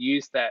like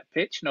use that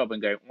pitch knob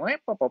and go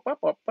 "Whap, whap, whap, whap,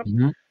 whap, whap."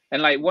 Mhm.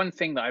 And like one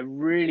thing that I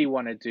really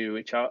want to do,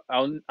 which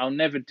I'll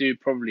never do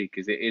probably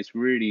because it is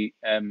really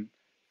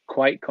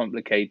quite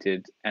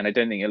complicated, and I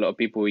don't think a lot of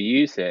people will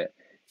use it.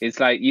 It's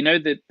like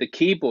the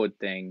keyboard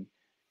thing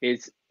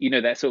is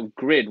that sort of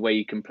grid where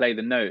you can play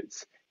the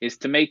notes is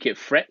to make it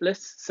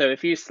fretless. So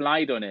if you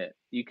slide on it,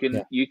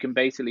 Yeah. you can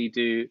basically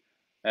do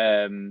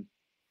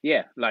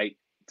yeah, like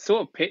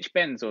sort of pitch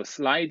bends or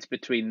slides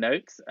between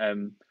notes.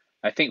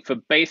 I think for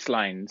bass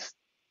lines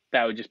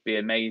that would just be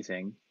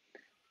amazing.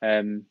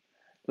 Um,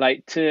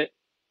 like to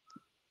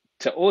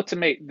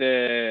automate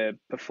the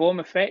perform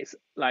effects,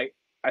 like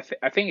I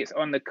think it's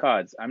on the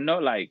cards. I'm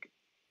not like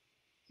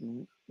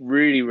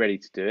really ready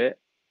to do it.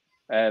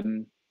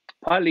 Um,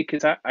 Partly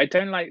because I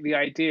don't like the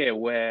idea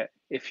where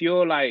if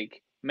you're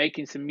like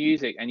making some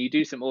music and you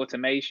do some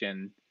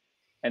automation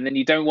and then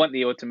you don't want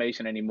the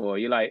automation anymore,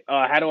 you're like,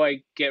 oh, how do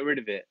I get rid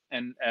of it?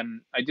 And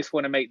I just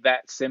want to make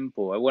that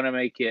simple. I want to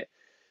make it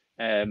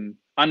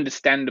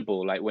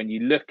understandable. Like when you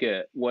look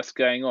at what's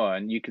going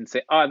on, you can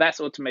say, oh, that's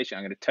automation.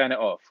 I'm going to turn it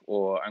off,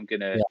 or I'm going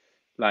to Yeah.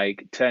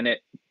 like turn it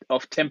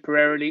off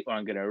temporarily, or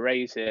I'm going to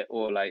erase it,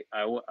 or like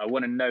I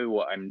want to know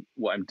what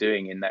I'm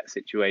doing in that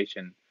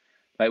situation.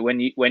 Like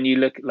when you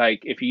look, like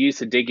if you use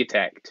the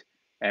digitact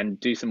and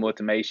do some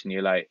automation,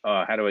 you're like,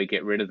 oh, how do I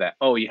get rid of that?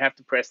 Oh, you have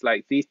to press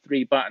like these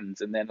three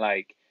buttons and then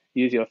like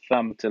use your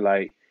thumb to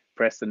like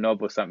press the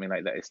knob or something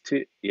like that. It's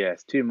too, yeah,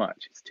 it's too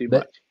much. It's too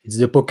But much. it's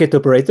the pocket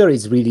operator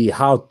is really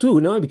hard too,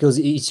 no? Because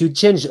if you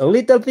change a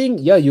little thing,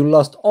 yeah, you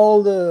lost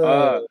all the.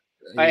 Oh,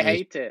 I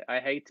hate it. I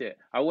hate it.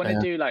 I want to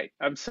Uh, do like,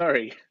 I'm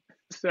sorry,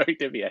 sorry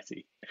to be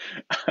assy.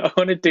 I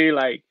want to do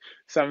like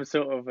some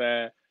sort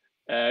of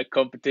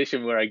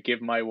competition where I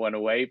give my one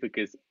away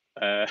because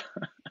I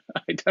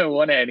don't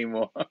want it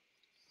anymore.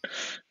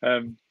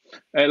 Um,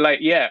 like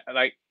yeah,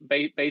 like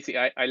basically,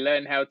 I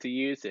learn how to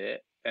use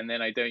it, and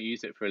then I don't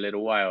use it for a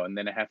little while, and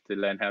then I have to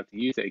learn how to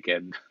use it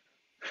again.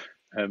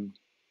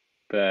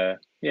 But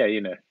yeah,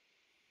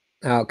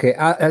 okay.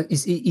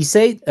 He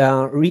said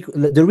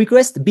the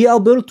request be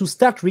able to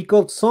start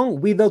record song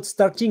without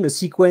starting a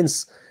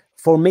sequence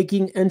for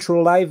making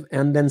intro live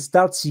and then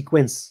start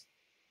sequence.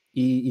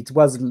 It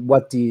was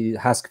what he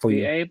asked for be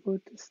you. able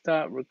to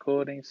start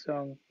recording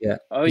song. Yeah,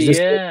 Oh it's the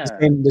same, yeah,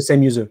 the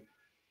same user.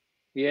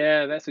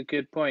 yeah, that's a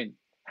good point.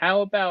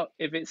 How about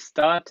if it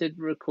started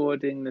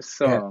recording the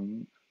Yeah.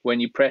 song when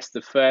you press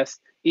the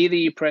first, either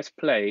you press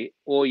play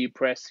or you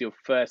press your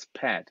first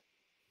pad?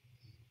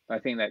 I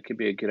think that could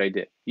be a good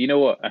idea. You know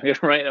what? I'm gonna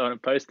write it on a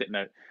post-it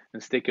note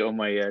and stick it on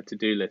my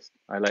to-do list.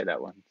 I like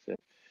that one. So,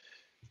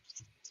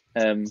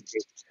 um,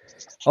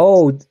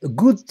 Oh,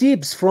 good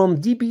tips from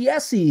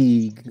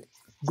DBSE.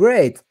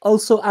 Great.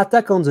 Also,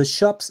 attack on the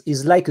shops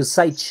is like a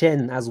side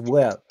chain as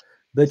well,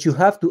 but you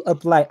have to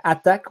apply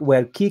attack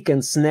where kick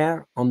and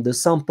snare on the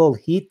sample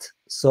hit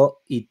so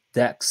it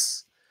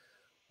ducks.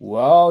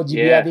 Wow,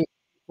 yeah, DBSE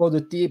for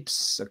the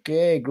tips.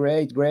 Okay,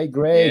 great, great, yeah,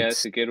 great.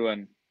 that's a good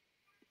one.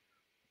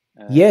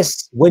 Um,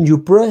 Yes, when you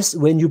press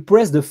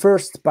the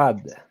first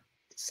pad,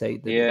 say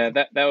the yeah,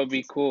 name. that would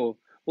be cool.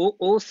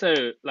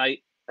 Also,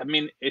 like, I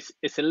mean,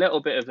 it's a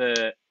little bit of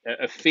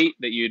a feat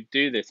that you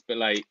do this, but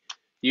like,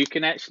 you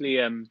can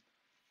actually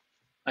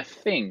I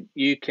think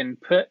you can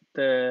put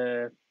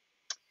the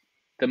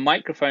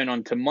microphone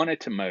onto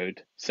monitor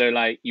mode. So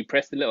like you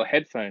press the little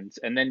headphones,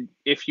 and then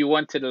if you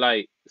wanted to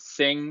like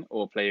sing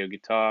or play your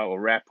guitar or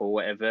rap or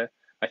whatever,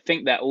 I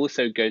think that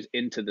also goes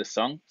into the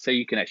song, so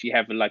you can actually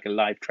have like a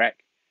live track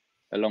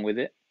along with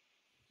it.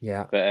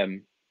 Yeah. But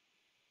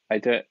I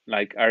don't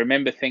like. I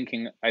remember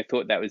thinking I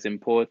thought that was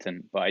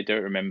important, but I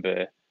don't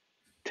remember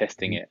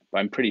testing Mhm. it. But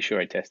I'm pretty sure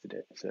I tested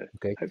it, so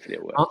Okay. hopefully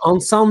it On works. on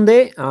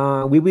Sunday,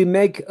 we will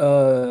make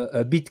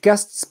a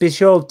Bitcast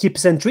special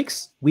tips and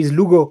tricks with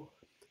Lugo.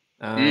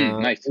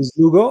 Nice. With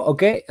Lugo,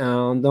 okay.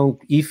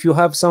 Donc, if you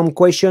have some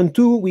question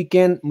too, we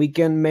can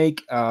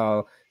make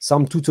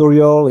some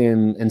tutorial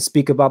and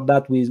speak about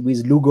that with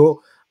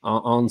Lugo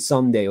on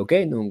Sunday,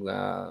 okay. Donc,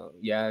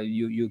 yeah,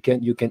 you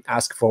can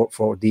ask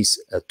for this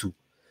too.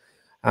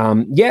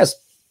 Yes,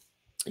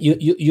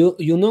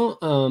 you know,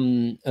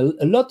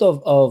 a lot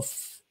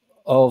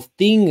of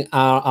things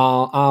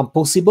are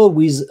possible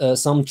with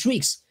some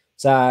tricks.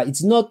 So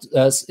it's not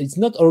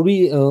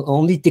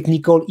only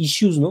technical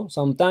issues, no.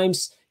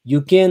 Sometimes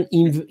you can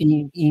invent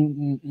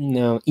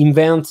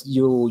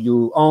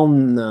your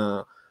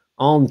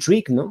own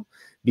trick, no,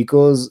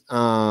 because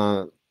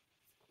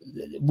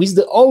with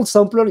the old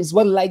sampler it's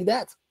well like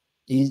that.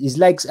 It's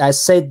like I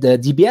said, the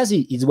DBS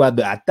is what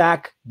the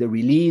attack, the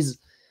release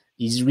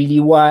is really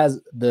was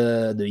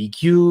the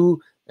EQ.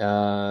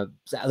 A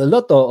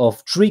lot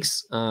of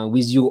tricks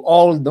with you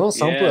old, no,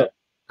 sampler,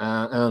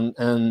 Yeah.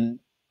 and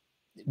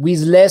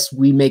with less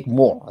we make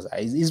more.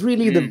 It's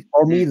really the Mm,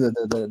 for me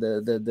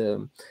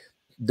mm.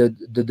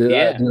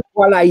 Yeah. the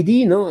whole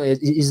idea, no,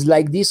 is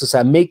like this.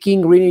 So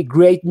making really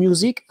great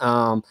music,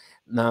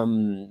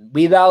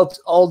 without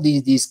all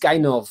these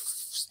kind of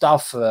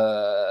stuff,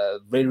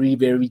 very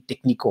very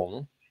technical,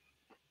 no?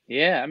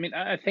 Yeah, I mean,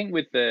 I think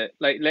with the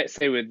like, let's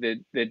say with the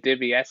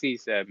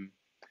DiBiase's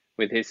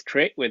with his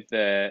trick with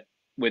the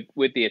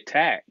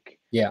attack,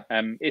 Yeah,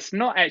 it's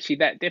not actually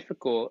that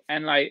difficult.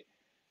 And like,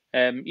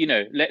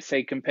 let's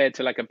say compared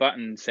to like a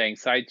button saying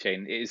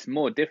sidechain, it is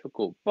more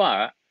difficult.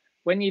 But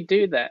when you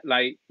do that,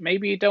 like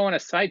maybe you don't want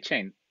to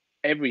sidechain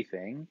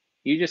everything.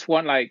 You just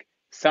want like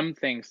some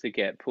things to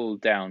get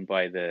pulled down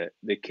by the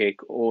kick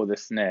or the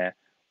snare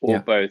or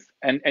yeah. both.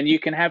 And you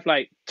can have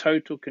like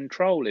total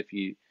control if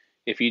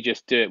you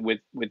just do it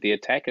with the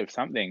attack of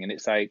something. And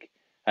it's like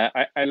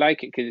I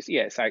like it because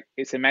yeah, it's like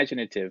it's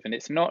imaginative and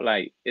it's not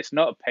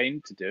a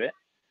pain to do it.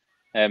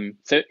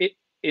 So it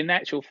in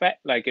actual fact,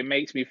 like it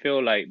makes me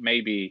feel like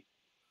maybe,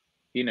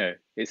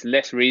 it's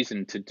less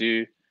reason to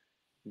do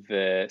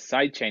the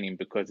side chaining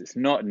because it's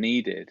not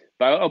needed.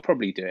 But I'll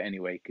probably do it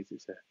anyway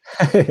because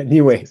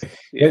Anyway,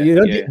 yeah,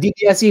 yeah,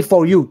 DPSC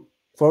for you.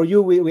 For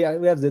you, we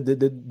have the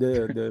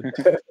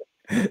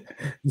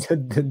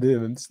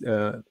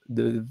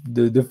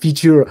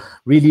feature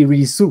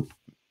really soon.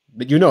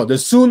 But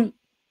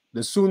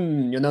the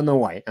soon you don't know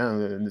why.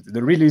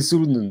 The really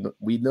soon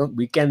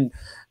we can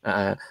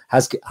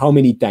ask how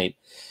many times.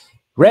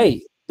 mm,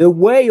 Ray, the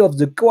way of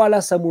the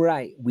koala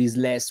samurai, with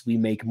less we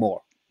make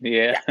more.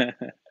 yeah, Yeah,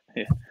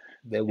 yeah,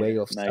 the yeah. way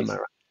of Nice.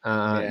 samurai.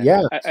 Yeah,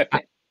 Yeah, I uh,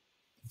 think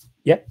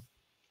yeah,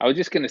 I was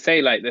just gonna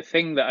say like the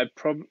thing that I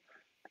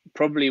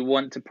probably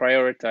want to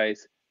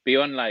prioritize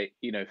beyond like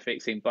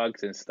fixing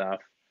bugs and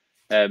stuff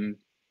um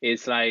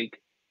is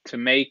like to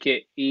make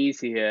it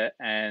easier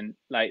and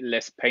like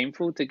less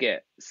painful to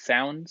get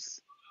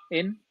sounds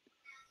in.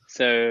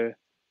 So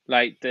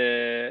like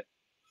the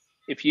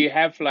if you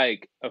have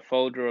like a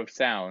folder of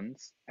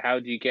sounds, how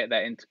do you get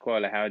that into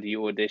Koala? How do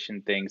you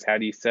audition things? How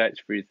do you search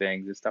through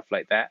things and stuff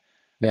like that?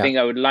 I yeah. think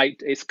I would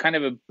like it's kind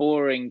of a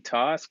boring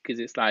task because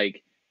it's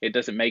like it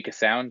doesn't make a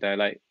sound. I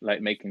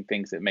like making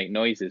things that make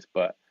noises,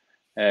 but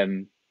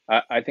um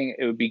I think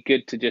it would be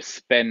good to just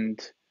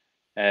spend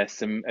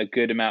a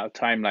good amount of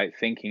time like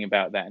thinking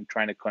about that and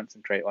trying to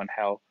concentrate on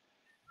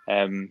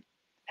um,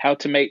 how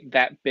to make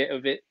that bit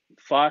of it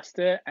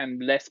faster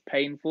and less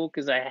painful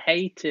because I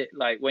hate it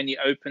like when you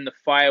open the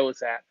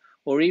files app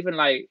or even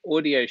like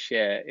audio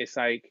share, it's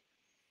like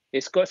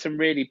it's got some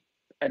really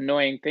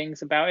annoying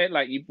things about it.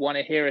 Like you want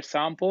to hear a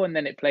sample and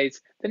then it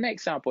plays the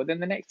next sample, then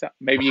the next.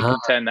 Maybe you Uh-huh.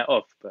 can turn that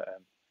off, but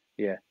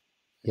yeah,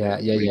 Yeah,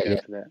 yeah, probably yeah, go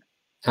yeah. for that.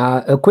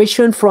 A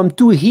question from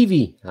Too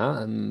Heavy.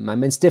 My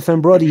man Stephen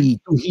Brody,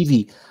 Too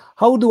Heavy.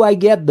 How do I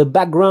get the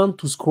background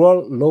to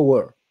scroll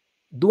lower?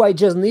 Do I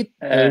just need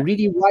a uh,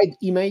 really wide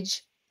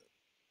image?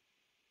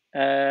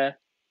 uh,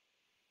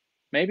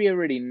 maybe a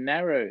really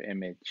narrow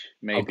image,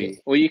 Okay, maybe,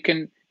 or you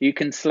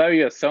can slow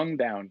your song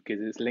down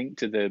because it's linked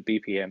to the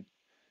BPM.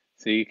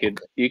 So okay.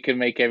 you can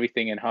make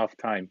everything in half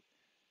time.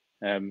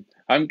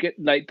 I'm good.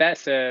 Like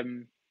that's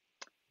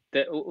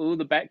all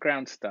the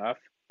background stuff.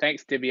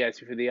 Thanks, Dibias,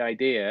 for the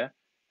idea.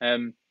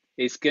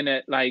 It's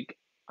gonna like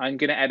I'm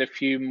gonna add a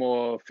few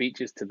more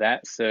features to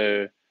that.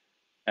 So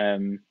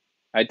um,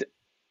 I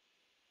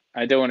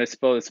I don't want to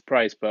spoil the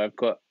surprise, but I've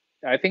got.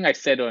 I think I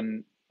said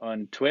on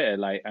Twitter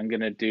like I'm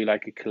gonna do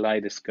like a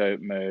kaleidoscope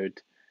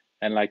mode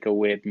and like a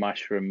weird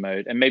mushroom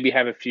mode, and maybe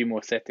have a few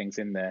more settings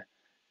in there.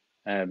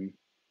 Um,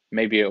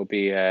 maybe it'll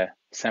be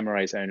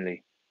samurais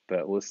only,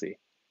 but we'll see.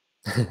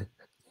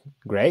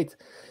 Great.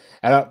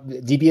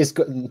 DBS,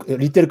 a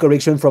little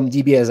correction from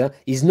DBS.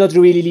 It's not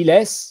really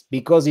less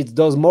because it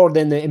does more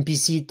than the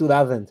MPC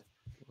 2000.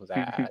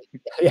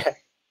 Yeah,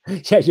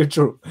 yeah, you're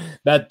true.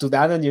 But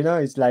 2000,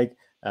 it's like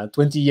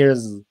 20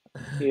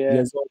 Yeah,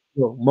 years old.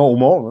 No,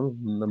 more,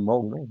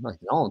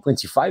 no,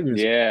 25 years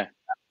old. yeah,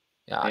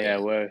 Yeah, yeah. yeah,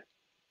 Well,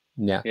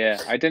 yeah. yeah.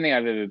 I don't think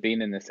I've ever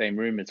been in the same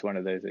room as one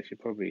of those. I should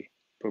probably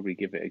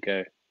give it a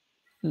go.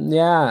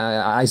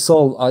 Yeah, I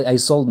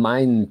sold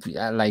mine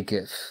like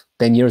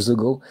 10 years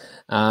ago,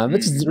 but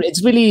it's, Mm.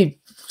 it's really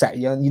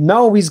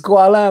now with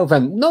Koala,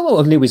 not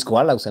only with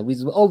Koala, so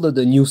with all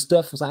the new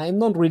stuff. So I'm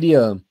not really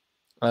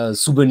a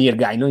souvenir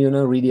guy. No,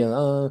 really.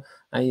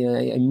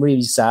 I'm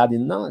really sad.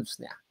 No,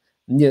 yeah.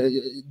 Yeah,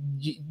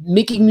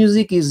 making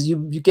music is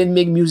you can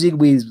make music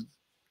with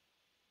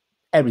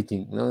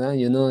everything.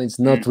 It's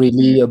not Mm.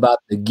 really Mm. about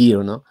the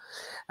gear. No,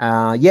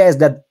 yes,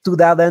 that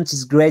 2000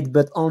 is great,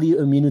 but only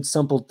a minute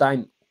sample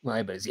time.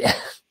 Well, but yeah,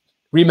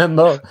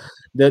 remember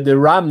the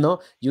RAM,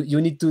 no? You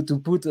need to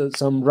put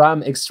some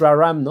RAM, extra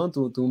RAM, no,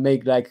 to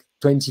make like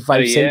Oh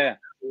 25 cents. yeah,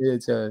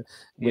 It's, when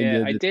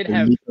yeah. the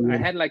little I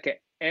one. had like a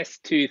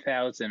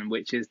S2000,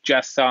 which is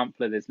just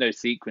sampler. There's no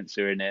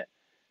sequencer in it,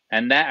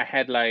 and that I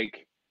had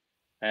like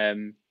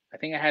I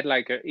think I had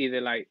like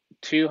either like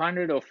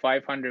 200 or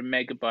 500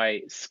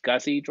 megabyte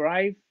SCSI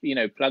drive,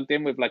 plugged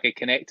in with like a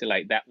connector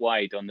like that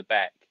wide on the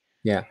back.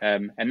 Yeah.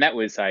 And that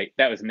was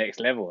next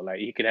level. Like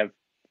you could have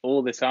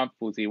all the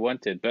samples you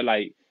wanted, but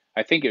like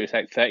I think it was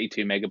like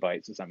 32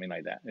 megabytes or something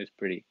like that. It was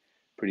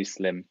pretty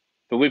slim.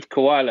 But with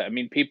Koala, I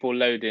mean, people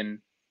load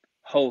in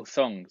whole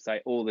songs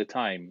like all the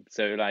time.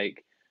 So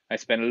like I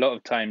spent a lot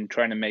of time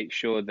trying to make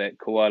sure that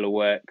Koala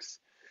works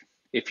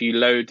if you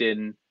load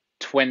in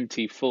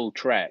 20 full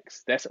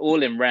tracks. That's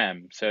all in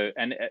RAM. So,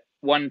 and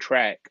one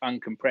track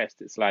uncompressed,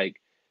 it's like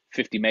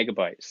 50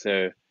 megabytes.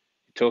 So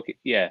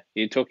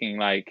you're talking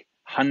like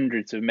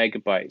hundreds of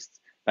megabytes.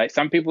 Like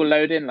some people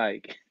load in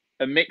like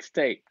a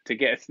mixtape to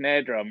get a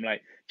snare drum,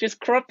 like just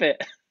crop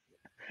it.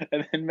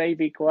 And then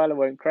maybe Koala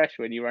won't crash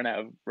when you run out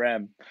of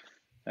RAM.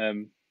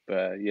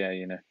 But yeah,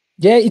 you know.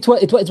 Yeah, it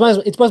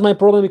was my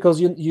problem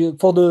because you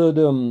for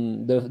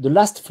the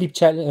last flip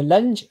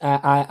challenge,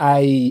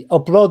 I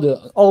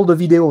upload all the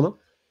video, no?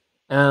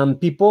 And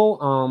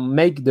people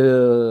make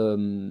they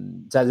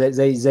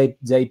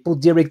put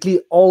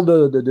directly all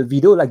the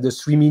video, like the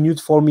 3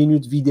 minute 4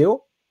 minute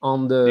video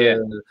on Yeah.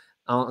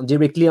 the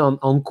directly on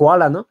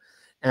Koala, no?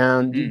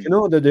 And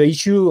Mm. the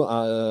issue,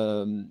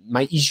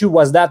 my issue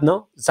was that,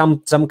 no,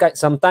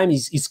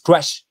 sometimes it's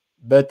crash,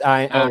 but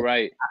Oh,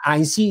 right.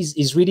 I see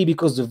is really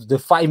because of the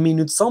 5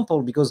 minute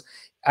sample, because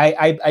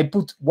I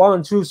put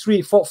one, two,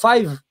 three, four,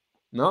 five,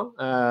 no,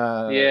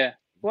 Yeah.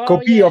 Well,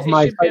 copy yeah, of it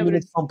my should be five able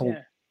minute to, sample.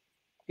 yeah.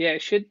 Yeah,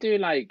 it should do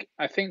like,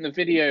 I think the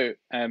video,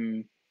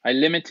 I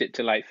limit it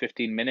to like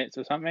 15 minutes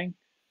or something.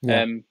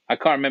 Yeah, I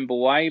can't remember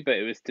why, but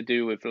it was to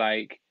do with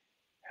like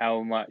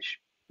how much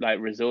like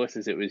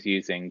resources it was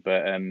using.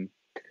 But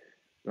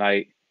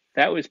like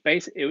that was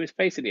it was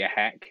basically a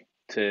hack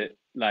to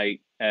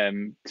like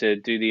to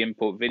do the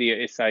import video.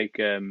 It's like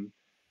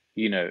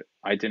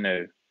I don't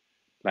know,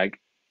 like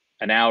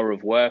an hour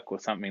of work or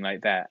something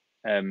like that.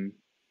 a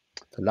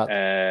lot.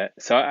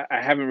 So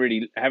I haven't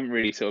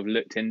really sort of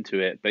looked into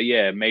it, but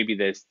yeah, maybe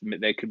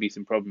there could be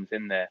some problems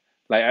in there.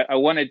 Like I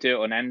want to do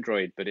it on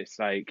Android, but it's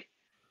like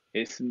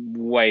it's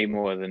way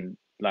more than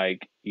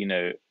like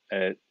a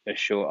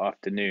short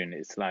afternoon.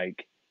 It's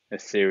like a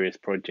serious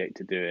project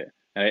to do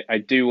it. I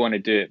do want to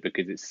do it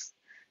because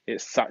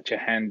it's such a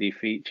handy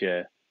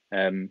feature.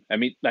 I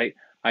mean, like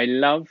I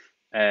love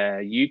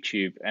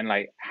YouTube and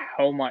like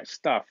how much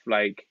stuff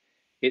like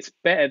it's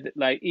better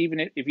like even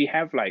if you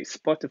have like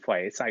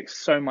Spotify, it's like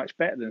so much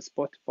better than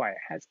Spotify. It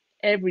has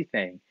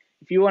everything.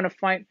 If you want to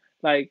find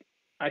like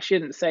I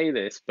shouldn't say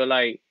this, but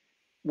like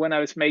when I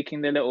was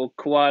making the little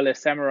Koala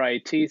Samurai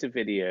teaser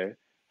video,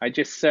 I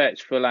just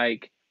searched for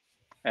like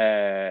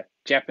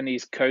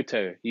Japanese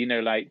koto,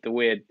 like the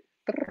weird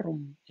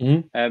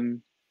Mhm.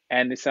 um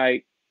and it's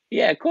like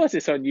yeah, of course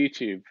it's on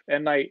YouTube.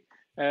 And like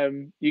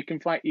you can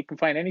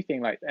find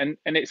anything like and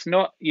it's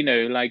not,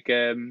 like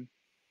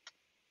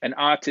an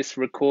artist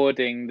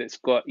recording that's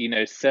got,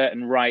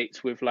 certain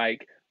rights with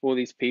like all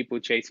these people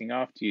chasing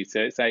after you. So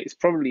it's like it's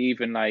probably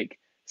even like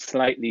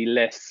slightly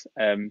less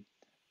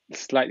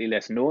slightly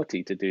less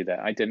naughty to do that.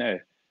 I don't know,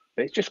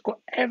 but it's just got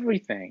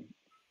everything.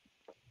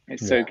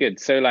 It's so Yeah, good.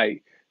 So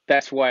like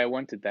that's why I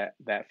wanted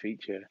that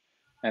feature,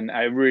 and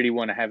I really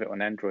want to have it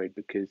on Android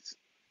because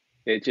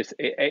like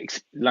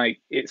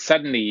it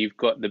suddenly you've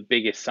got the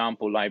biggest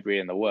sample library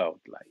in the world,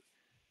 like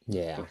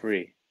yeah, for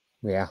free.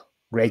 yeah.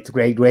 Great,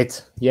 great,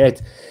 great. Yeah.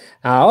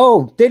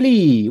 Oh,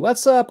 Telly,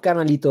 what's up,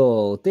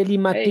 canalito? Telly Hey.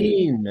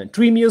 McLean,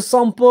 trim your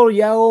sample,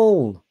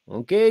 yo.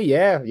 Okay,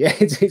 yeah, yeah,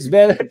 it's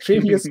better.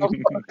 Trim your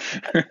sample.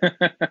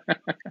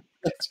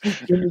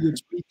 Trim the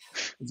tree.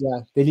 Yeah,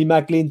 Telly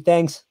McLean,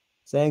 thanks,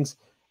 thanks.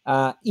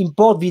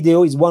 Import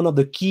video is one of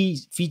the key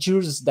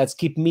features that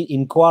keep me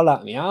in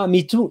Koala. Yeah,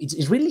 me too.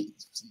 It's really,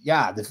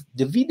 yeah,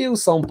 the video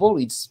sample,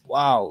 it's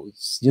wow.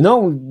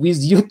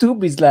 With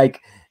YouTube, it's like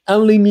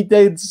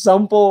unlimited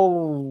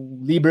sample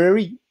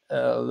library.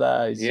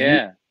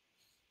 Yeah.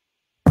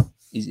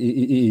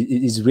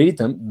 It's really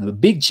a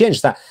big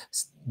change.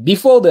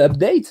 Before the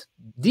update,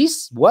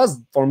 this was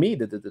for me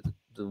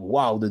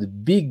wow, the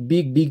big,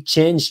 big, big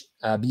change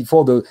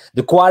before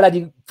the Koala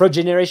first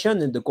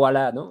generation and the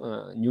Koala,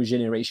 no, new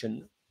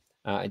generation.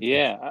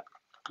 Yeah,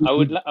 I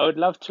would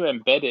love to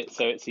embed it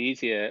so it's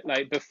easier.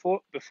 Like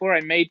before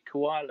I made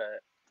Koala,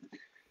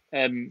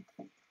 um,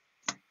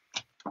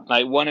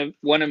 like one of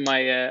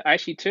my I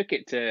actually took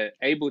it to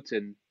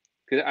Ableton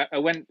because I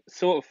went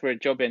sort of for a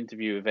job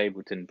interview with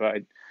Ableton, but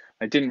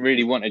I didn't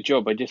really want a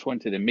job. I just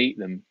wanted to meet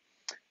them.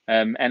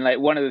 And like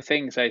one of the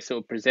things I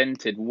sort of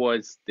presented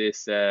was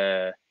this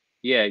yeah,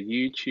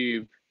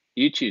 YouTube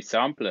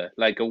sampler,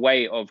 like a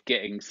way of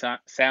getting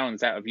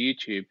sounds out of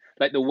YouTube,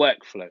 like the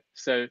workflow.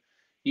 So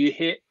you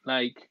hit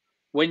like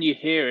when you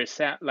hear a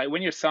sound, like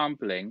when you're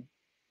sampling,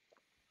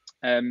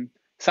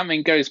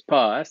 something goes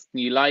past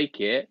and you like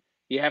it,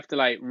 you have to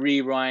like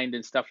rewind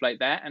and stuff like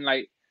that. And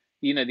like,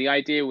 the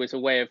idea was a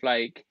way of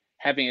like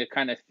having a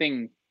kind of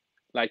thing,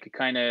 like a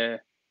kind of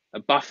a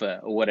buffer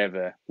or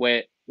whatever,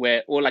 where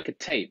or like a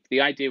tape.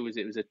 The idea was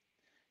it was a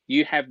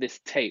you have this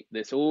tape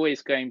that's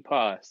always going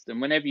past,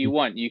 and whenever you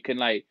want, you can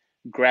like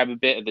grab a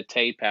bit of the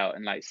tape out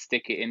and like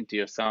stick it into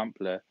your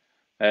sampler.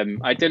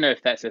 I don't know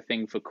if that's a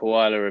thing for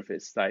Koala or if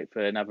it's like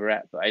for another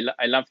app, but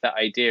I love that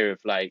idea of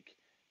like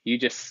you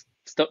just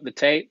stop the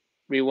tape,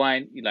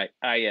 rewind, you like,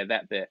 ah, yeah,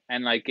 that bit,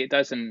 and like you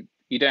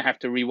don't have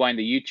to rewind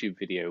the YouTube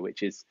video,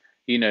 which is,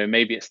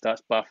 maybe it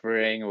starts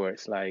buffering or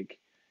it's like,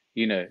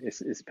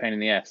 it's a pain in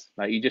the ass.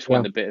 Like you just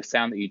want Yeah, the bit of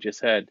sound that you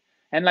just heard,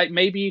 and like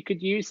maybe you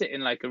could use it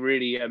in like a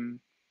really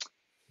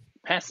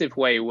passive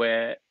way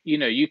where, you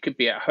know, you could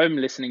be at home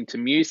listening to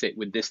music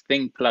with this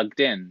thing plugged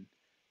in,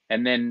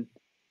 and then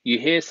you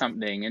hear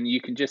something and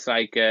you can just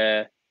like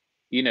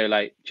you know,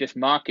 like just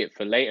mark it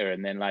for later,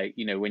 and then like,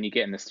 you know, when you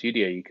get in the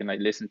studio you can like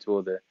listen to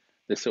all the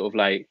sort of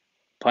like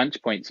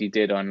punch points you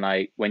did on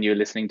like when you're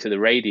listening to the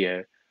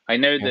radio. I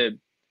know Yeah. the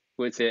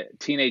was it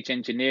Teenage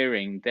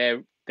Engineering,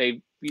 they Yeah,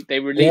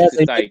 released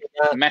this like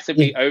yeah,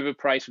 massively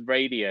overpriced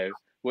radio,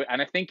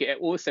 and I think it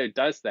also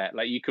does that,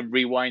 like you can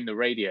rewind the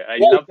radio. I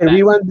yeah, you love can that.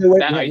 rewind the way.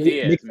 That Yeah, it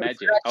idea is makes some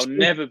magic. I'll scratch.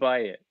 never buy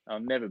it. I'll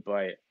never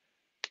buy it.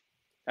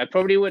 I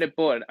probably would have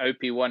bought an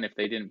OP1 if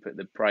they didn't put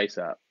the price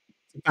up,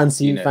 you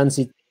Fancy, know.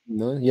 fancy.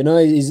 No, you know,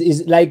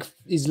 it's like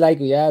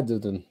yeah,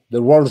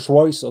 the Rolls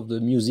Royce of the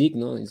music.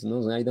 No, it's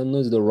no, I don't know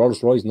it's the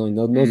Rolls Royce. No,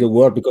 not know the Mm.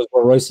 word because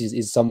Rolls Royce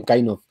is some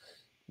kind of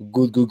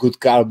good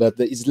car, but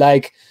it's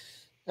like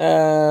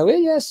well,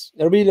 yes,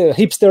 a real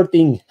hipster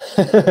thing.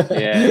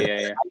 Yeah, yeah,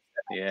 yeah,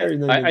 yeah. You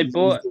know, I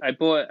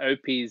bought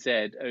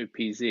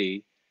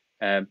OPZ,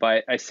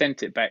 but I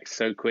sent it back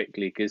so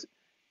quickly because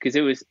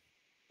it was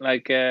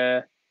like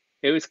it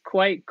was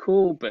quite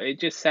cool, but it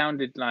just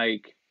sounded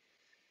like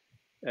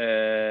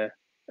a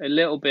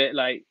little bit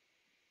like,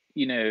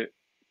 you know,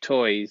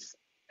 toys,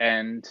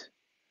 and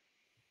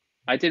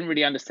I didn't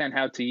really understand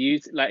how to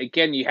use it. Like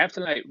again, you have to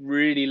like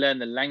really learn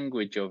the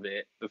language of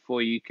it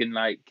before you can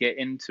like get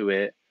into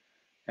it.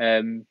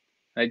 Um,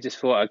 I just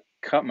thought I'd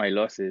cut my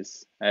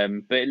losses.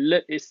 But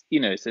it's, you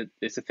know,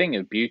 it's a thing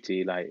of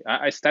beauty. Like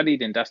I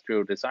studied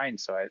industrial design,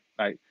 so I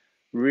like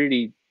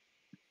really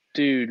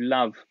do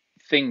love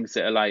things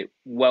that are like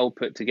well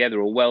put together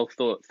or well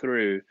thought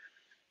through,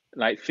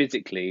 like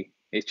physically.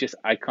 It's just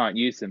I can't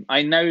use them.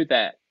 I know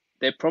that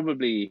they're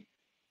probably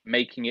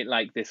making it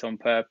like this on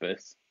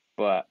purpose,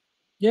 but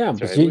yeah,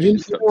 but sorry, we should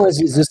you stop know,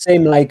 talking it's the about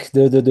same like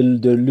the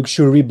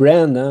luxury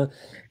brand.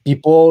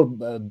 People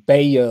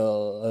pay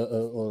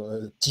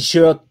a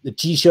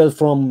t-shirt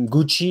from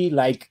Gucci,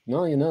 like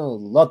no, you know,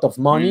 a lot of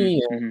it. Mm,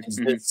 money. hmm,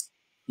 hmm.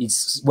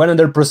 It's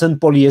 100%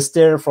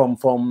 polyester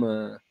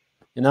from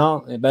you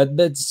know, but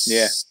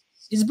Yeah,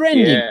 it's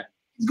branding. yeah,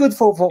 It's good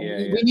for yeah,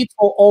 we yeah. need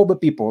for all the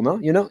people, no,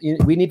 you know,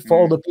 we need for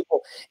all Mm, the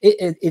people.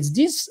 It's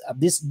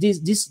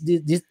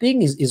this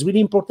thing is really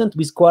important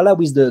with Koala,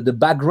 with the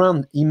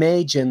background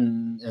image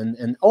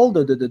and all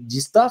the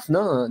this stuff,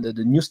 no, the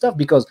new stuff,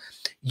 because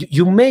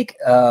you make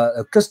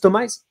a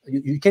customize,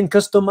 you can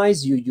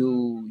customize you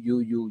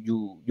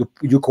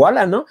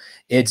Koala, no.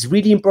 It's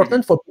really hmm.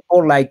 important for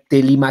people like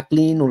Telly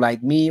McLean or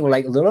like me or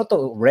like a lot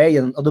of Ray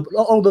and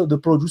all the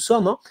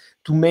producer, no,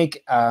 to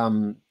make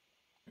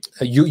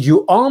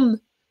you own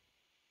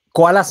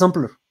Koala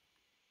sampler.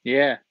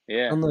 Yeah, I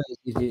yeah, don't know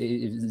if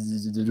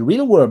it's the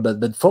real word,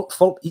 but for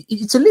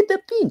it's a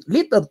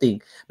little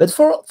thing. But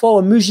for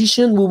a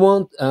musician, we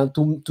want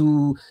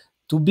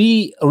to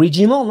be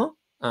original,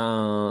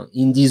 no?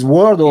 In this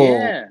world,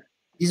 or yeah.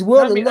 this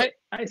No, world, I a mean, lot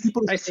of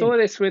people is I the same. saw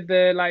this with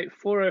the like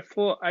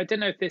 404. I don't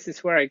know if this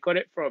is where I got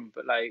it from,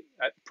 but like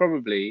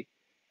probably.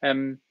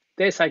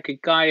 There's like a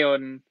guy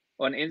on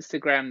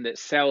Instagram that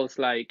sells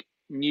like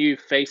new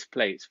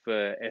faceplates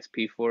for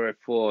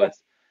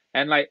SP404s,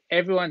 and like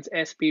everyone's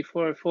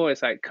SP404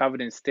 is like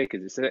covered in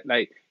stickers. It's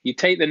like you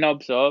take the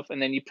knobs off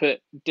and then you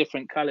put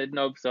different colored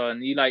knobs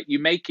on. You like you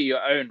make it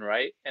your own,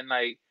 right? And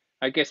like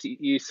I guess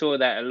you saw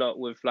that a lot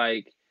with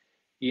like,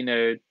 you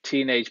know,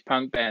 teenage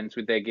punk bands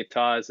with their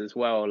guitars as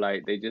well.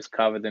 Like they just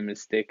cover them in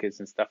stickers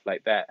and stuff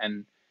like that,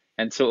 and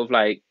sort of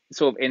like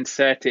sort of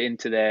insert it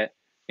into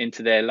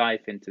their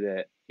life, into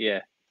their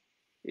yeah,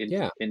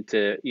 Yeah,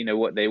 into, you know,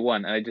 what they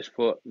want. And I just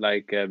thought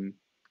like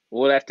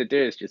all I have to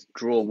do is just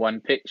draw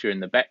one picture in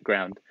the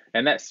background,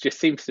 and that's just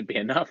seems to be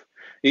enough.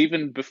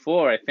 Even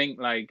before, I think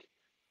like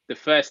the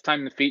first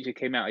time the feature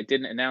came out, I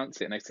didn't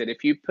announce it, and I said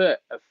if you put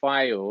a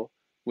file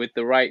with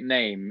the right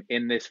name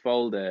in this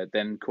folder,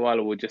 then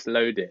Koala will just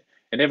load it.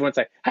 And everyone's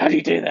like, "How do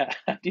you do that?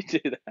 How do you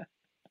do that?"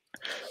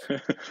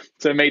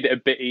 So it made it a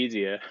bit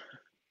easier.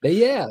 but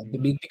yeah,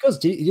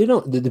 because you know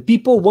the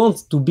people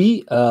want to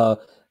be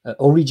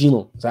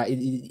original. So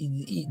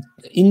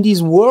in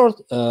this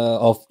world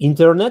of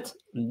internet,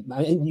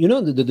 you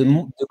know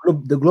Mm,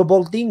 the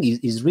global thing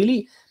is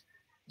really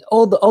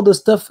all the other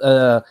stuff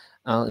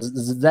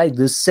like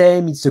the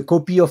same. It's a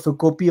copy of a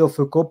copy of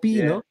a copy,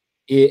 you yeah, know.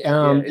 yeah.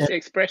 And It's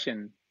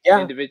expression,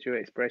 yeah, individual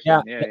yeah,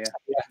 expression. Yeah, yes, yeah.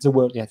 yeah, the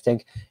word. Yeah,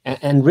 thank.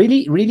 And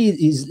really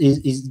is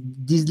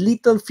this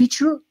little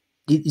feature.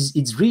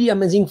 It's really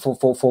amazing for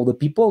the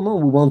people. No,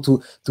 we want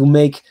to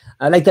make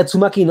like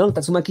Tatsumaki. No,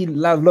 Tatsumaki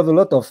love a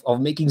lot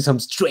of making some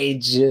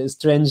strange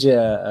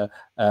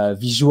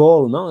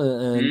visual. No,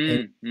 and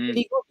Mm, mm,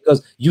 really good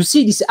because you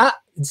see this.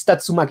 It's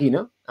Tatsumaki.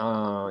 No,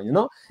 you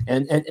know,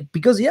 and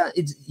because yeah,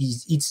 it's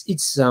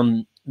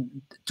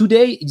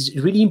today it's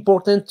really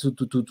important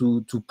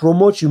to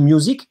promote your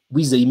music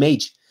with the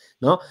image,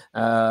 no,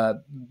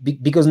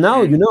 because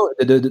now mm, you know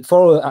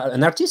for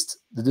an artist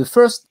the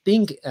first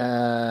thing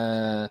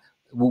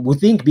we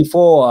think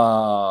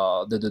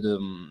before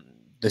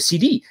the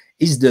CD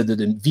is the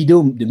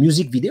video, the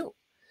music video,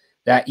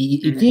 that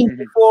he mm, think mm,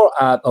 before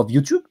of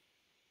YouTube,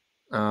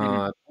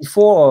 mm.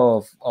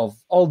 before of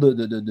all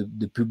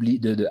the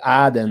public the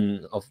ad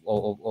and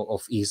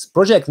of his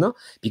project, no,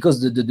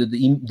 because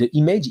the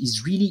image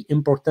is really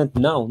important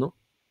now, no.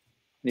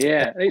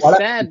 Yeah, it's Voilà.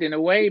 sad in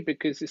a way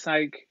because it's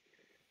like,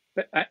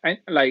 but I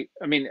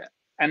mean,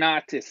 an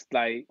artist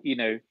like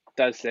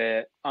does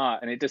their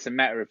art, and it doesn't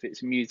matter if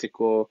it's music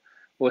or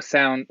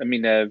sound. I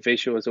mean,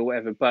 visuals or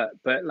whatever.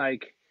 But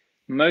like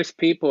most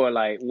people are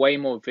like way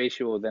more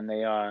visual than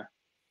they are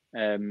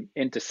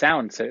into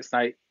sound. So it's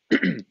like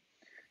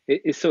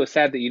it's sort of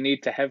sad that you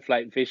need to have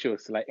like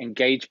visuals to like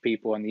engage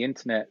people on the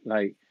internet.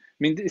 Like, I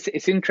mean,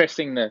 it's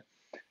interesting the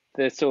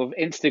sort of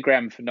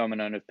Instagram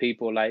phenomenon of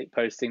people like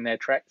posting their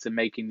tracks and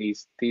making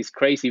these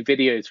crazy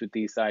videos with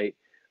these like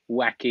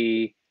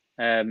wacky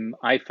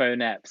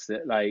iPhone apps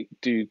that like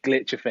do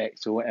glitch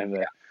effects or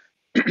whatever.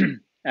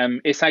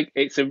 It's like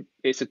it's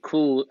a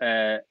cool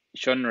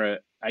genre,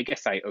 I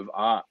guess, like of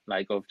art,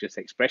 like of just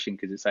expression,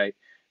 because it's like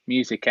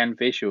music and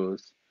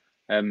visuals.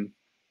 Um,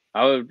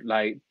 I would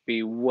like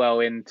be well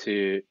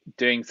into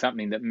doing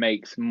something that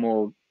makes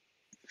more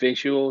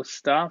visual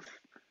stuff.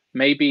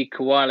 Maybe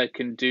Koala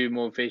can do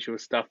more visual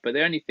stuff, but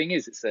the only thing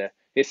is,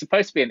 it's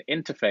supposed to be an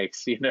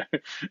interface, you know.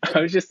 I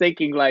was just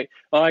thinking like,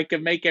 oh, I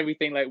can make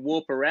everything like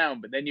warp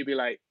around, but then you'd be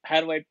like, how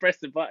do I press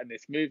the button?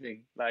 It's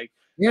moving, like,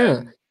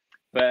 Yeah.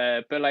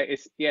 but like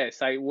it's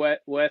like worth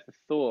a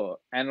thought,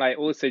 and like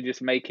also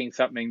just making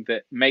something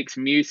that makes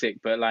music,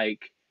 but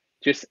like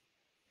just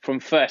from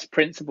first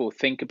principle,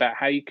 think about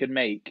how you could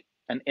make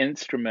an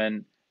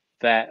instrument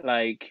that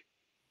like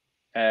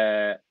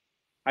uh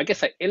I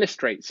guess like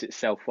illustrates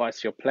itself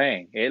whilst you're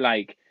playing. It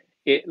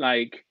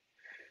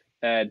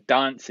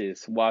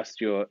dances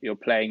whilst you're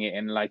playing it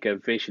in like a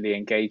visually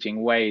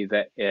engaging way.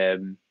 That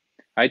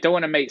I don't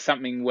want to make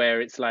something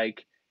where it's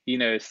like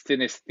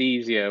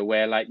synesthesia,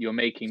 where like you're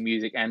making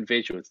music and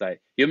visuals.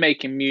 Like you're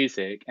making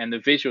music and the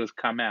visuals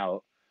come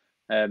out,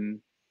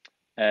 um,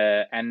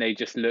 and they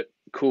just look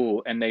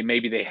cool, and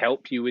maybe they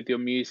help you with your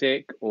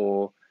music,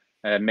 or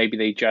maybe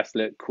they just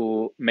look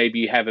cool. Maybe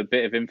you have a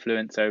bit of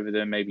influence over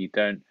them, maybe you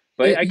don't.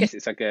 But I guess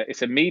it's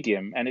a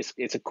medium, and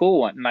it's a cool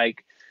one.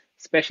 Like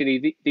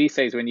especially these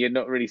days when you're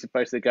not really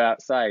supposed to go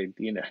outside,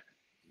 you know.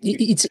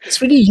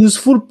 It's really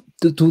useful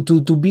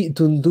to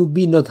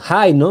be not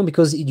hide, no,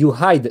 because you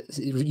hide.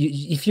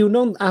 If you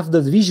don't have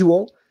the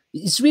visual,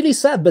 it's really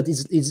sad, but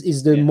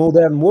it's the Yeah,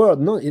 modern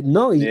world, no.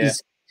 No, yeah,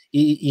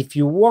 if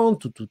you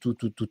want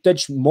to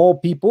touch more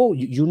people,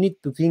 you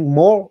need to think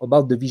more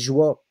about the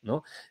visual,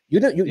 no. You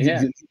know,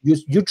 yeah,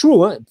 you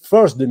true, huh?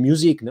 First the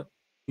music, no,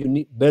 you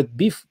need, but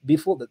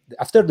before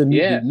after the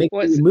yeah. making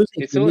Well, the music,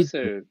 it's you need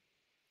to, also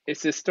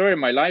it's the story of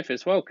my life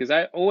as well, because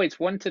I always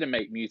wanted to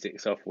make music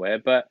software,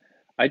 but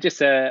I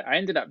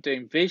ended up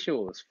doing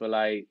visuals for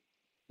like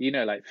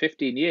like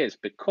 15 years,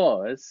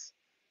 because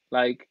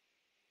like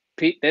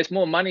there's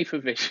more money for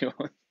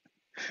visuals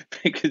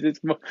because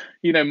it's more,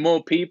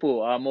 more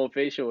people are more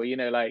visual,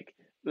 like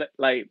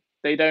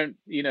they don't,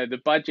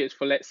 the budgets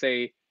for, let's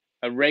say,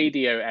 a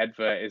radio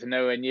advert is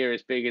nowhere near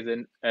as big as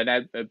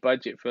a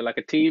budget for like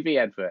a TV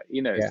advert.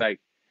 It's yeah. like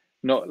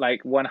not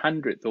like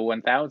 100th or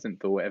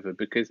 1000th or whatever,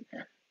 because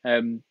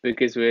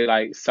we're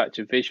like such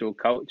a visual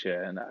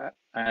culture,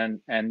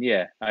 and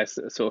yeah,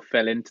 sort of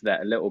fell into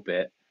that a little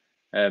bit.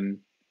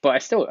 But I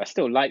still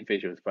like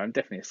visuals, but I'm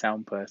definitely a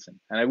sound person,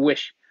 and I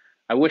wish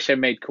I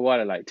made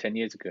Koala like 10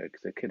 years ago,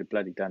 because I could have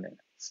bloody done it.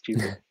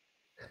 Stupid.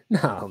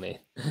 No, man,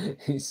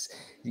 it's,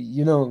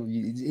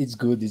 it's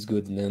good. It's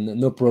good.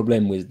 No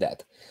problem with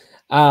that.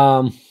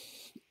 Um,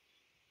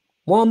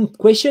 one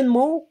question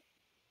more?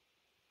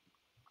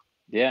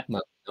 Yeah,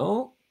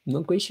 No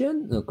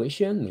question. No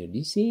question.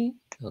 Maybe see.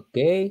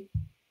 Okay.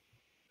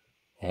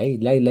 Hey,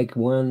 like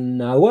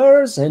 1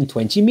 hours and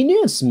 20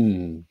 minutes. it's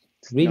not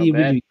Really, bad.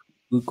 really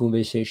good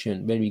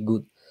conversation. Very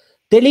good.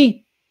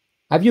 Telly,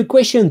 have you a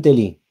question,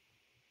 Telly?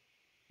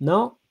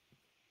 No.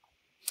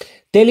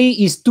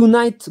 Telly is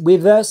tonight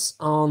with us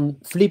on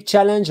Flip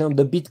Challenge, on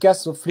the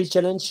Bitcast of Flip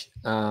Challenge.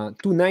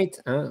 Tonight,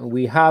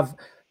 we have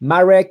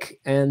Marek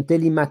and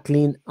Telly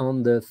McLean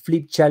on the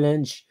Flip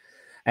Challenge.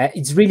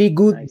 It's really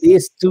good, Nice.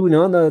 this too,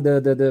 no?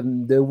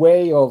 The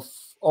way of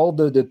all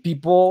the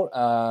people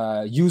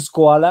use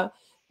Koala.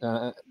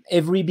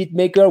 Every beat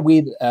maker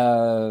with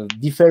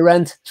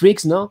different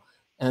tricks, no?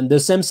 And the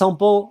same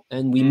sample,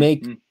 and we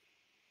make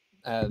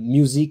Mm-hmm.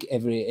 music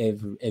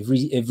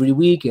every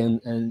week, and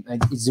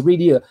it's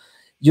really a,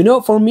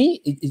 for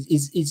me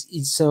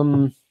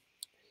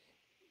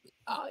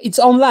it's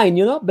online,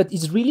 but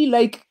it's really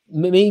like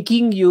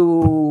making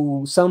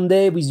you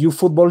Sunday with your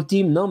football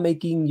team, no,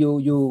 making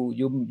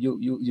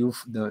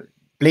the,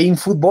 playing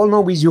football,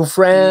 no, with your Mm.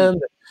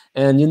 friend,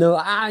 and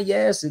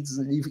yes, it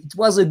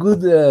was a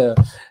good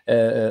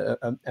a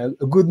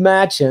good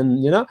match,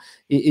 and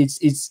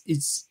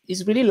it's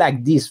really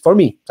like this for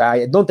me.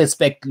 I don't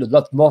expect a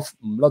lot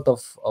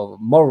of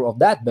more of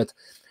that, but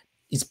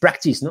it's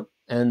practice, no,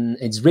 and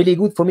it's really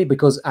good for me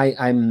because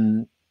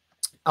I'm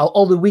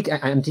all the week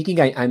I'm thinking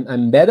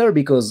I'm better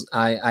because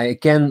I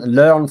can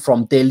learn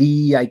from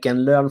Telly, I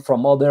can learn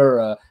from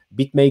other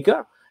beat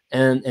maker,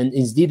 and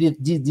indeed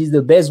this is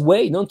the best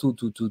way, no,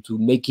 to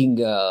making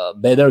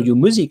better your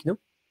music, no.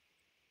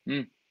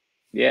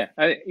 Yeah,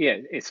 yeah,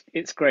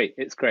 it's great.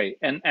 It's great.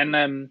 And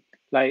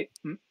like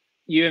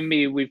you and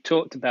me, we've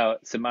talked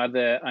about some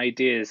other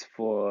ideas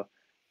for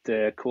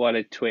the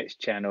Koala Twitch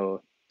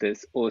channel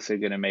that's also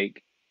going to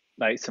make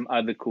like some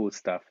other cool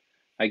stuff.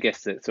 I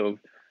guess that sort of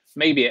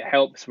maybe it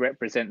helps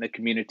represent the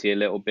community a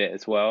little bit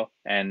as well,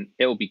 and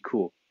it'll be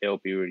cool. It'll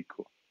be really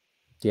cool.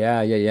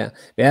 Yeah.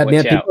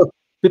 Watch out.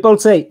 People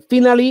say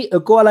finally a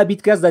Koala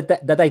Bitcast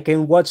that I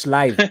can watch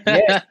live.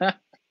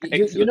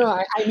 Yes, you know,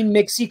 Excellent. I'm in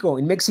Mexico.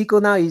 In Mexico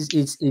now is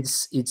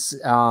it's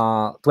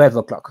 12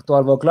 o'clock.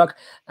 12 o'clock.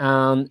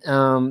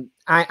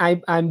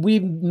 I we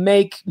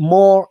make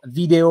more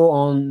video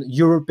on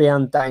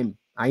European time.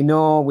 I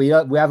know we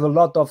have a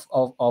lot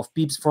of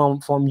peeps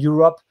from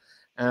Europe,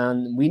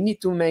 and we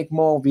need to make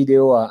more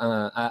video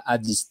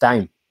at this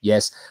time.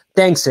 Yes,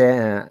 thanks,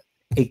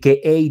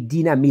 aka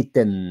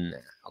Dynamiten.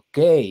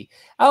 Okay.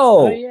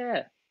 Oh Oh,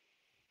 yeah.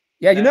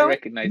 yeah, No, I you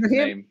recognize know the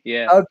him. name.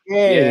 Yeah.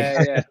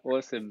 Okay. Yeah.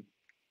 Awesome.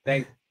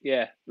 Thanks.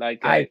 Yeah,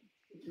 like I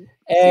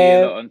I see you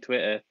a uh, lot on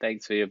Twitter.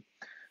 Thanks for your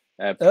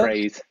okay.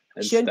 praise and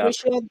Question, stuff.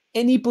 question.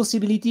 Any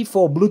possibility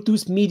for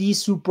Bluetooth MIDI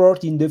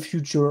support in the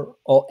future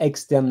or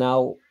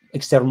external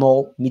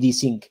MIDI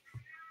sync?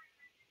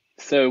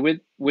 So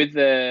with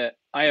the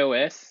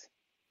iOS,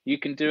 you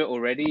can do it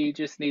already. You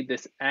just need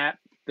this app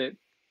that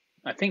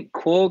I think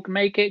Korg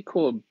make it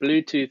called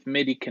Bluetooth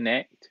MIDI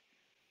Connect.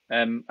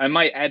 I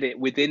might add it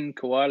within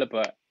Koala,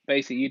 but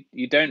basically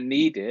you don't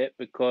need it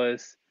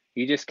because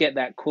you just get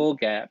that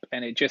Korg app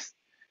and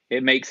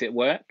it makes it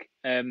work.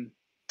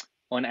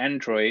 On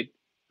Android,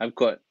 I've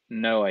got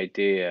no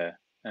idea.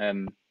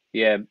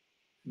 Yeah,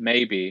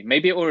 maybe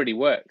it already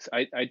works.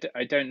 I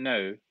don't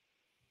know.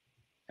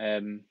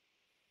 Um,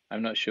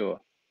 I'm not sure,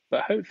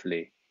 but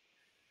hopefully.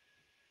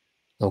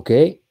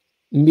 Okay.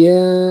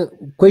 Yeah.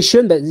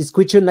 Question, that is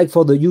question like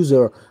for the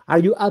user. Are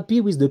you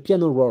happy with the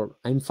piano roll?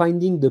 I'm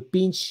finding the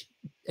pinch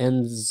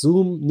and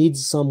zoom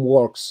needs some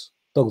works.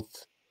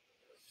 Thought.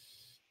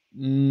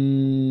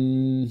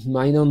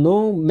 I don't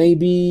know.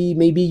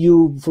 Maybe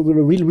you for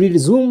a real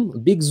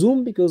zoom, big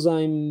zoom, because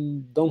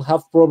I'm don't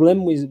have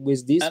problem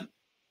with this. Um,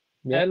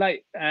 Yeah.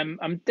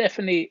 I'm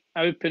definitely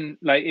open.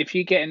 Like, if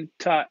you get in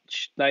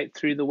touch, like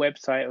through the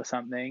website or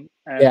something,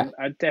 Yeah.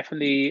 I'm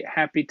definitely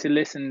happy to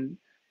listen.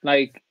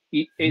 Like,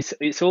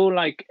 it's all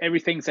like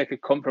everything's like a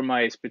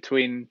compromise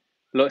between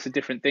lots of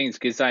different things.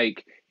 Because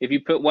like, if you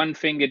put one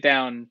finger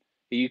down,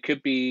 you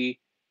could be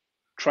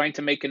trying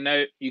to make a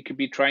note, you could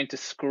be trying to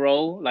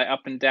scroll like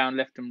up and down,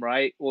 left and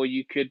right, or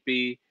you could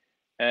be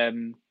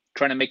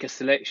trying to make a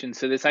selection.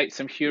 So there's like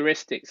some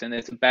heuristics and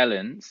there's a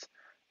balance.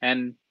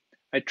 And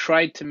I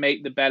tried to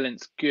make the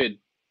balance good,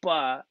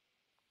 but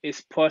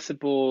it's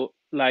possible,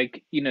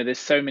 like, there's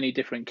so many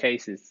different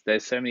cases,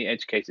 there's so many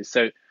edge cases.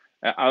 So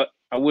I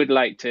would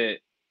like to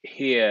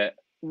hear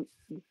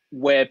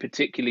where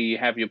particularly you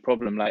have your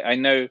problem. Like, I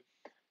know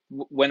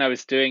when I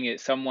was doing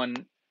it,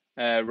 someone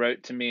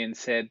wrote to me and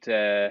said,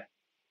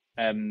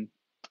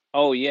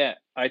 oh yeah,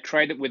 I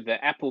tried it with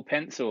the Apple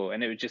Pencil,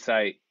 and it was just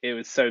like it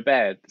was so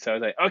bad. So I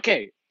was like,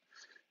 okay.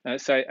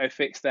 So I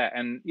fixed that,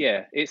 and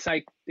yeah, it's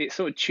like it's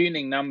sort of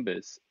tuning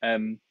numbers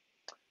most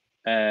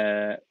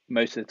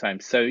of the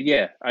time. So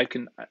yeah, I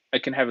can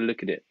have a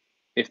look at it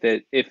if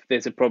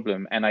there's a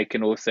problem, and I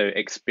can also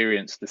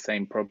experience the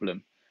same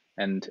problem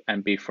and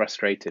be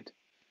frustrated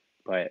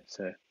by it.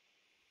 So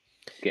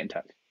get in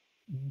touch.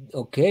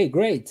 Okay,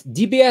 great.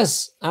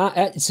 DBS,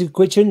 it's a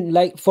question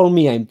like for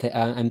me.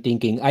 I'm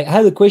thinking. I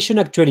had a question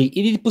actually.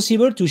 Is it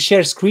possible to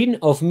share screen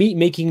of me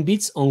making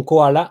beats on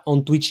Koala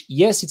on Twitch?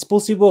 Yes, it's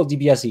possible,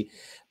 DBS,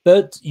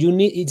 but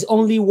it's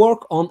only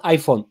work on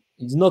iPhone.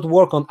 It's not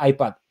work on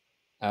iPad.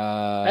 I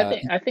Uh,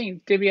 think I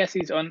think DBS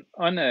is on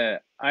a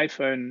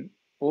iPhone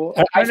or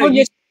no iPhone, you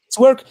yes, it's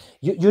work.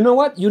 You know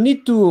what? You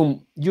need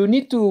to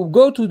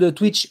go to the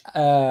Twitch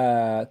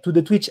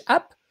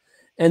app,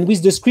 and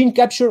with the screen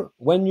capture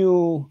when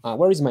you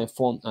where is my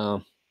phone?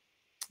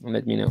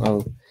 Let me know.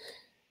 Oh,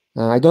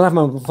 I don't have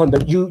my phone,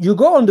 but you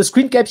go on the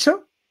screen capture.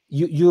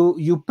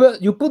 You put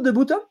the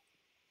button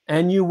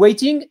and you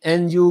waiting,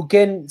 and you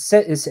can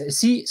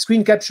see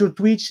screen capture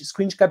Twitch,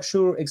 screen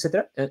capture,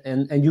 etc.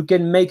 And you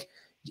can make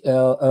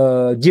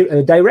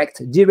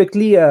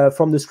directly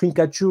from the screen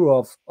capture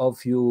of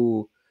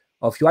your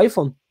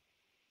iPhone.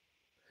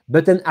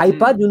 But an mm,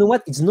 iPad, you know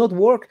what? It's not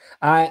work.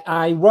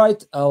 I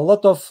write a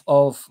lot of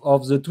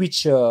the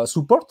Twitch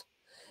support,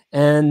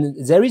 and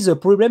there is a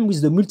problem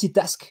with the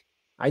multitask.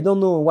 I don't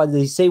know what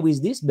they say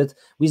with this, but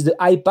with the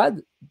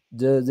iPad,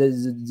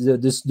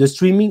 the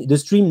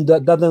stream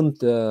doesn't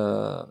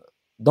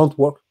don't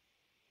work.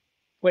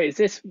 wait, is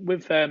this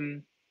with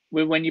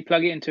when you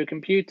plug it into a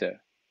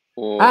computer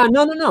or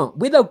No,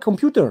 without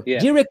computer, yeah.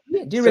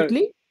 directly So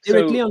directly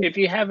directly so on. if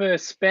you have a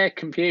spare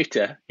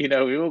computer,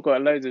 we've all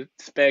got loads of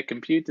spare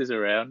computers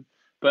around,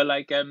 but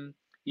like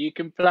you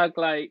can plug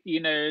like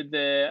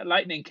the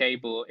lightning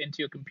cable into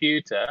your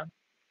computer.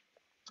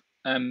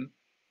 Um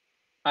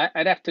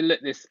I'd have to look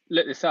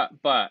this up,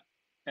 but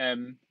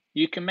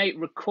you can make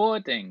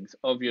recordings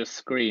of your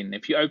screen.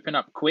 If you open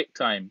up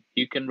QuickTime,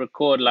 you can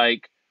record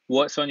like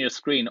what's on your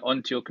screen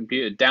onto your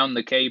computer down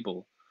the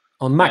cable.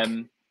 On Mac.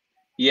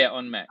 Yeah,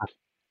 on Mac.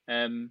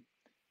 And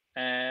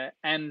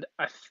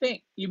I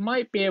think you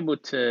might be able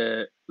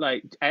to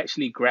like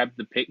actually grab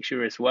the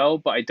picture as well,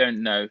 but I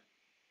don't know.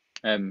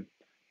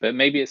 But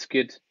maybe it's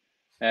good,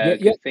 Yeah,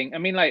 yeah, good thing. I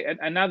mean, like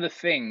another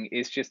thing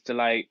is just to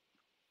like,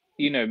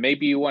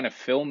 maybe you want to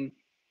film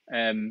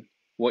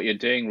what you're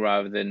doing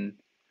rather than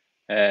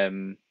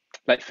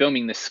like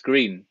filming the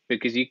screen,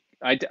 because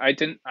I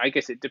didn't, I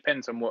guess it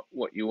depends on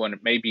what you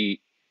want.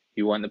 Maybe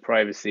you want the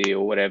privacy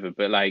or whatever,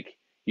 but like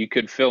you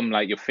could film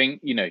like your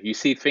you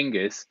see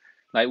fingers.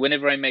 Like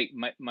whenever I make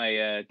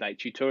my like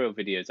tutorial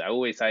videos, I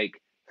always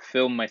like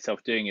film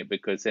myself doing it,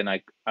 because then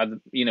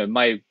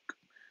my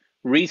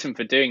reason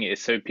for doing it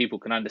is so people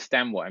can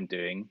understand what I'm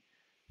doing.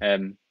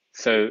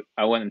 So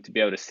I want them to be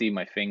able to see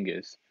my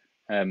fingers.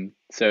 And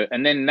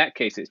then in that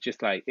case, it's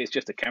just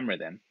a camera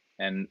then,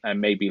 and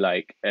maybe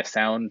like a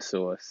sound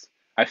source.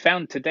 I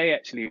found today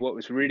actually what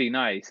was really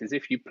nice is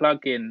if you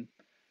plug in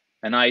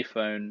an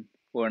iPhone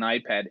or an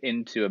iPad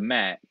into a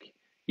Mac,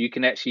 you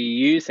can actually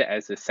use it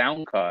as a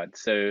sound card.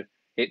 So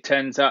it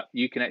turns up,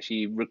 you can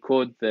actually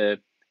record the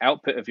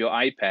output of your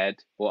iPad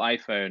or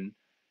iPhone,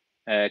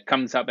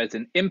 comes up as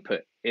an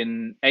input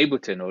in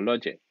Ableton or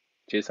Logic,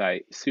 which is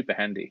like super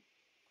handy.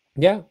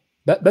 yeah.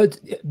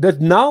 But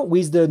now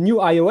with the new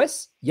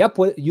iOS, yep,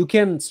 well, you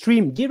can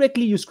stream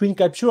directly your screen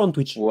capture on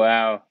Twitch.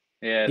 Wow.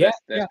 Yeah, Yeah,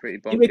 that's yeah. pretty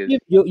bonkers. Directly,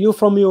 you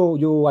from your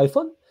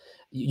iPhone.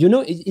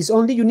 It's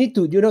only you need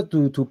to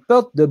to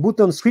put the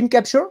button screen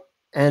capture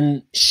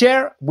and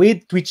share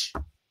with Twitch,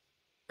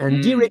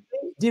 and Mm,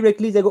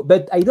 directly they go.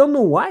 But I don't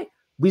know why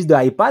with the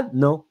iPad,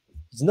 no,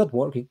 it's not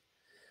working.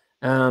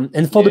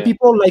 And for the yeah,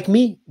 people like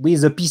me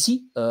with a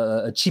PC,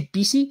 a cheap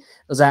PC,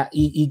 that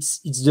it's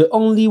the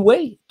only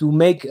way to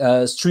make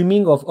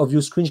streaming of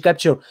your screen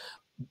capture,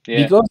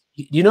 yeah, because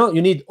you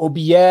need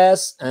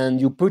OBS,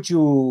 and you put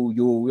you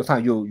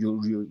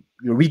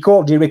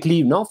record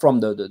directly, no, from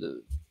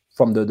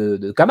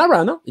the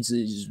camera, no, it's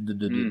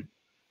mm,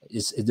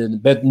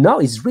 but now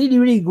it's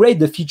really great,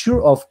 the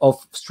feature of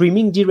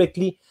streaming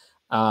directly,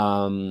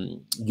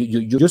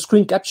 your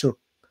screen capture.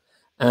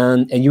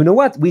 And you know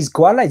what, with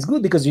Koala it's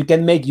good because you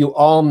can make your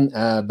own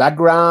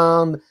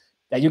background,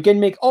 that you can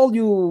make all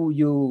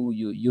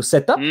you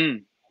set up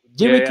mm,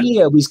 yeah, yeah,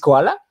 directly with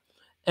Koala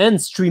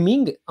and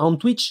streaming on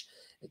Twitch.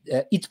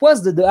 It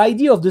was the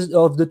idea of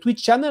the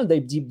Twitch channel,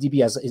 the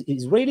DBS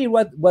is really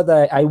what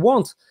I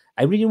want.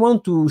 I really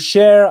want to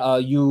share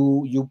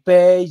you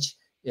page,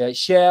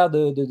 share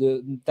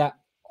that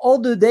all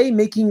the day,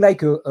 making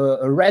like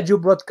a radio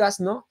broadcast,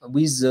 no,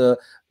 with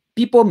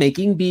people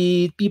making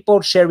beat,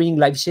 people sharing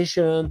live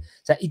session.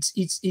 So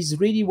it's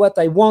really what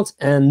I want.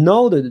 And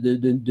now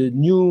the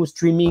new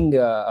streaming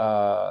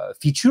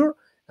feature,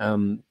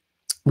 um,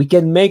 we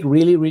can make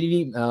really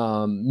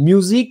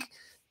music,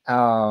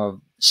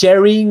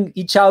 sharing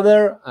each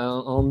other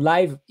on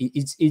live.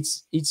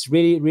 It's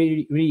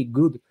really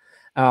good.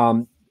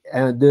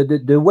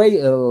 The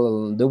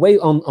way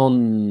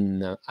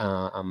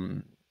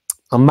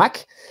on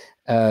Mac,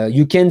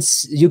 you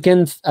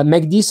can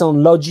make this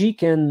on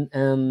Logic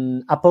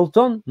and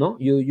Appleton. No,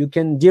 you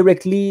can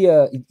directly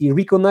it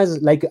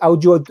recognize like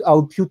audio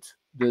output,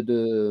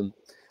 the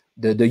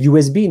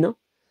USB, no.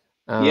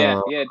 yeah,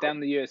 uh, yeah. Down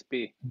the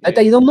USB. but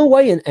Yeah. I don't know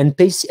why, and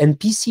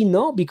PC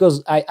no,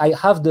 because I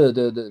have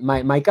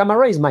my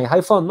camera is my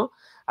iPhone, no.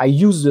 I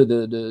use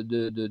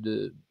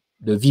the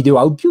video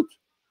output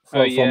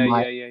Oh from yeah,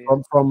 my yeah, yeah,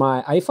 yeah, from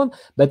my iPhone,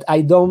 but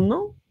I don't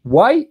know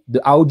why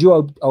the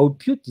audio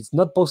output is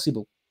not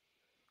possible.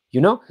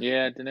 You know,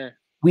 yeah. I don't know.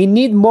 we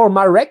need more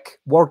Marek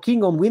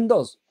working on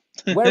Windows.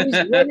 Where is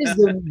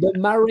the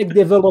Marek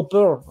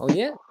developer? Oh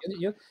yeah,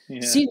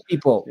 Yeah, see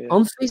people yeah,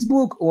 on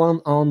Facebook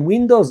or on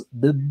Windows,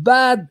 the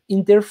bad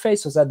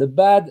interface, or that the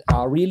bad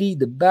are really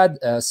the bad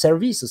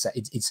service. So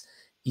it's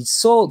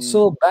mm,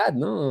 so bad.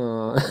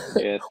 No,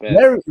 yeah. It's bad.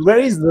 It's where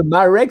bad. is the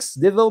Marek's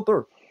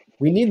developer?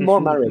 We need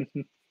more Marek.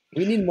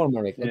 We need more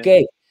Marek. Yeah.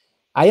 Okay.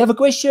 I have a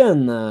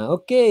question.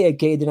 Okay,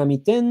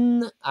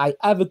 Dynamiten. I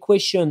have a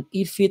question.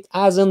 If it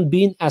hasn't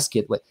been asked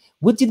yet,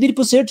 would it be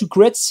possible to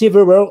create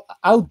several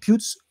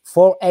outputs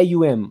for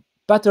AUM?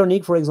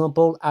 Patterning, for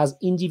example, as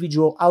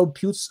individual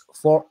outputs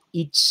for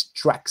each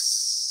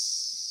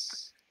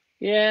tracks.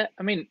 Yeah.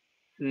 I mean,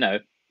 no,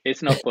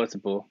 it's not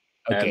possible.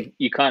 Okay,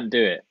 You can't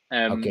do it.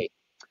 okay.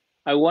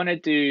 I want to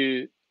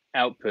do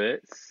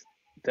outputs.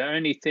 The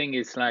only thing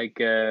is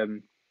like,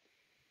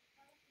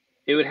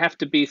 it would have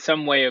to be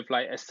some way of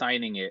like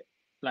assigning it.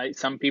 Like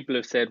some people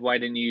have said, why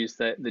didn't you use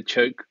the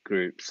choke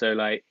group? So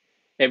like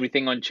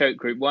everything on choke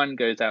group one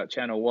goes out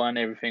channel one,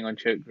 everything on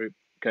choke group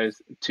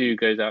goes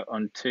out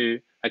on two.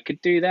 I could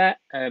do that.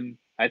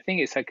 I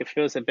think it's like it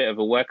feels a bit of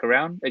a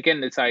workaround.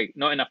 Again, it's like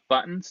not enough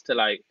buttons to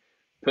like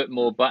put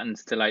more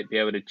buttons to like be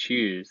able to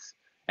choose.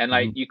 And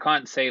like Mhm. you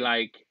can't say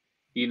like,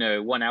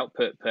 one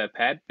output per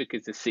pad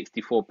because there's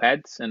 64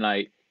 pads, and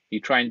like you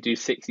try and do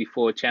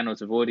 64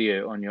 channels of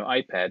audio on your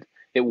iPad,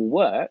 it will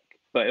work,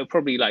 but it'll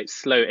probably like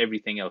slow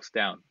everything else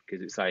down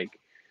because it's like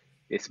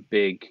it's a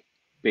big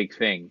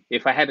thing.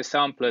 If I had a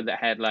sampler that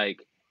had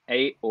like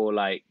 8 or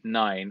like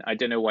 9, I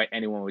don't know why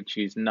anyone would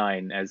choose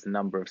 9 as the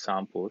number of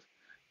samples,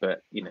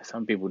 but you know,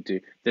 some people do.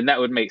 Then that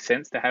would make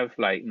sense to have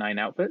like 9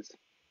 outputs.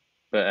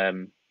 But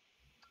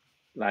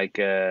like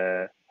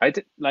I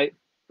did like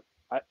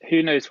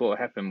who knows what will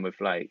happen with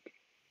like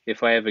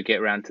if I ever get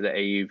around to the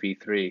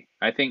AUV3.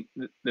 I think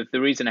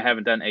the reason I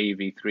haven't done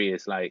AUV3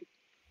 is like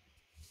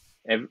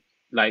ev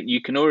like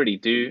you can already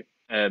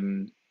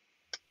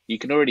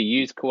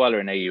use Koala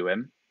and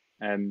AUM.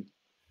 Um,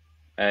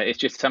 it's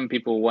just some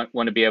people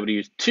want to be able to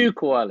use two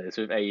koalas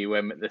with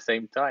AUM at the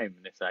same time,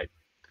 and it's like,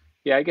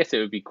 yeah, I guess it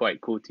would be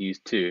quite cool to use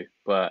two,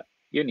 but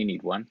you only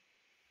need one.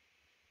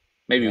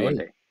 Maybe one Right.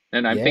 day.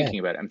 No, no, I'm Yeah. thinking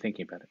about it. I'm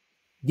thinking about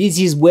This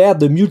is where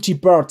the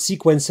multi-part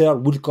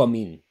sequencer would come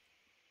in.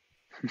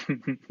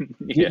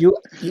 it. You,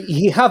 Yeah,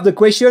 you have the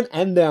question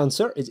and the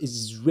answer.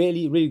 It's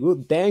really really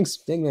good. Thanks,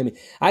 Rémi.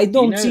 I you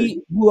don't know,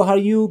 see who are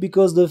you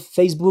because the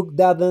Facebook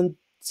doesn't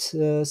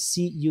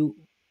see you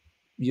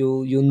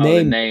all the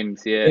name.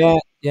 names. Yeah,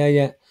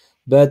 Yeah.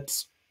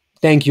 But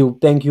thank you,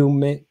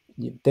 man.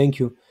 Thank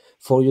you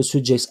for your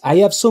suggestions. I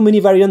have so many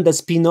variants that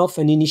spin off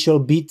an initial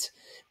beat,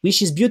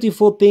 which is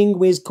beautiful thing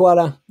with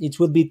Koala. It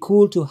would be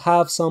cool to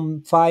have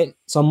some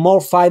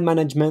more file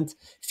management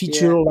yeah,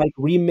 feature like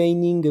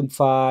remaining a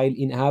file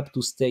in app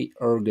to stay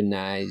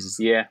organized.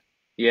 yeah,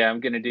 yeah. I'm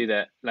gonna do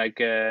that. Like,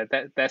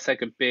 that's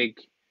like a big,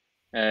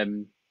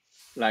 um,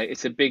 like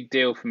it's a big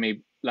deal for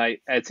me.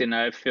 Like, as in,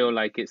 I feel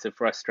like it's a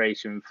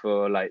frustration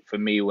for like for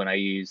me when I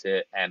use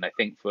it, and I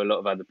think for a lot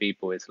of other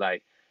people, it's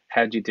like,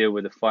 how do you deal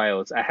with the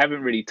files? I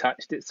haven't really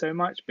touched it so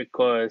much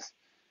because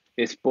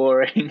it's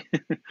boring.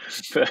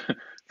 but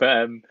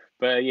but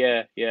but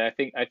yeah, I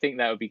think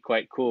that would be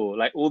quite cool.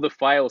 Like all the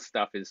file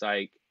stuff is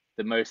like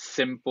the most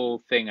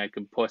simple thing I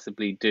could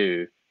possibly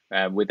do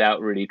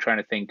without really trying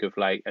to think of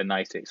like a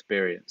nice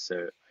experience.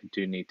 So I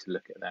do need to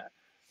look at that.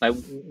 Like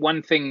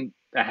one thing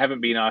I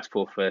haven't been asked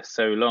for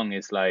so long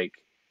is like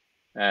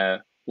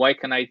why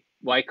can't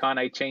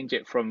I change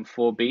it from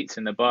 4 beats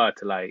in the bar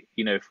to like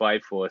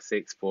 5/4,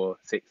 6/4,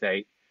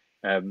 6/8?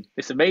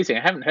 It's amazing.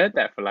 I haven't heard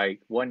that for like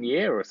 1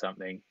 year or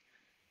something.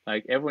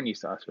 Like everyone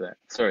used to ask for that.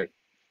 Sorry.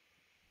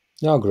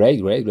 Oh, great.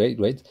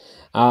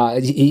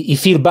 He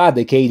feel bad,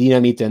 okay,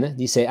 Dynamite. Eh?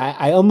 He say,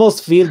 I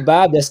almost feel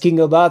bad asking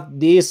about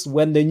this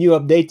when the new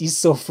update is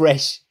so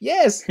fresh.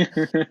 Yes,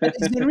 that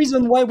is the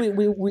reason why we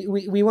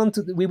want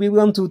we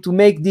want to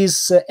make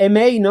this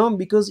MA, no,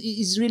 because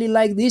it's really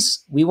like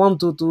this. We want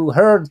to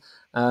hear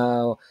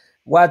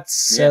what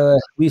Yeah,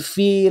 we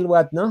feel,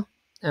 what no.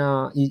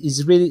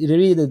 It's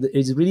really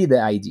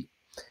the idea.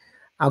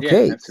 yeah,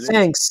 Okay, absolutely.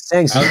 thanks.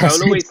 I'll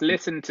Yes, always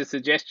listen to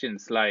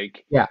suggestions.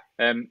 Like, yeah.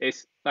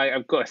 it's like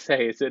I've got to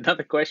say, it's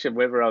another question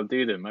whether I'll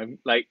do them. I'm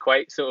like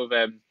quite sort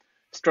of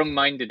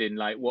strong-minded in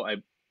like what I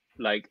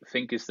like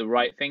think is the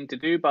right thing to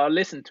do, but I'll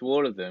listen to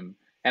all of them,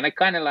 and I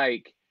kind of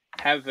like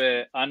have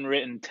a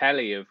unwritten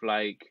tally of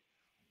like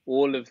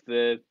all of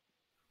the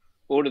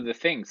all of the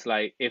things.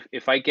 Like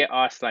if I get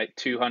asked like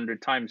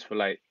 200 times for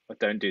like, oh,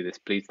 don't do this,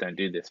 please don't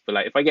do this. But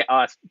like if I get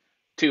asked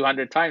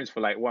 200 times for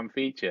like one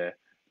feature,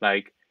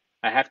 like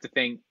I have to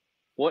think,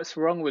 what's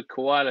wrong with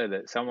Koala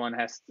that someone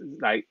has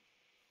like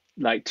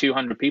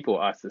 200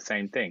 people ask the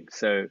same thing.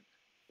 So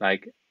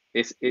like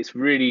it's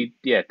really,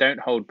 yeah, don't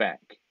hold back.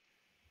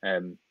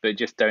 But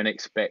just don't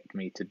expect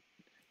me to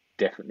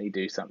definitely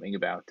do something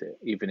about it,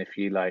 even if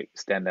you like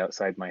stand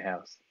outside my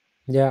house.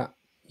 Yeah,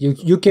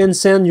 you can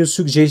send your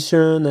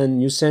suggestion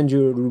and you send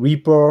your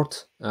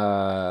report.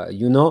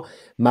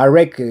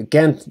 Marek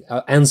can't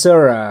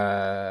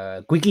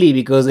answer quickly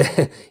because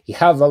he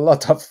have a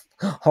lot of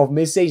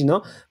message,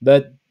 no.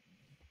 But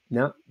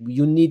no,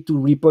 you need to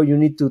report. You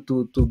need to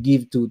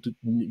give to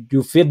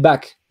your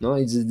feedback. No,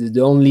 it's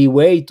the only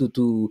way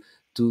to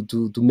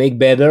make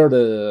better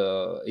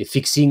the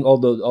fixing all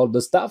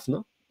the stuff.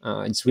 No,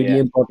 it's really Yeah,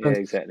 important.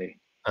 exactly.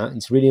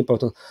 It's really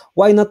important.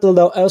 Why not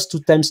allow us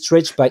to time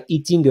stretch by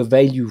eating a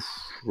value?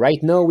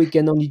 Right now, we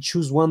can only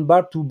choose 1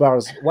 bar, 2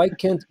 bars. Why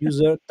can't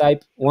user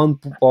type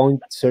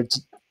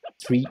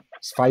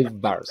 1.335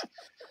 bars?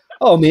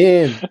 Oh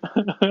man!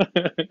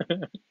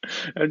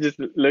 I'm just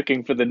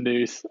looking for the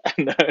news.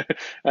 No.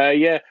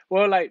 Yeah,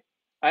 well, like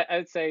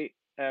I'd say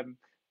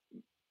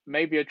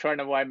maybe you're trying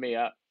to wind me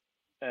up,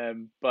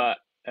 but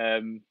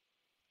um,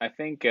 I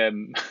think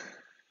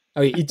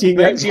Oh, eating.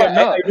 maybe you're I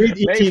not. read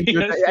Maybe eating, but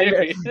you're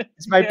serious.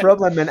 it's my Yeah,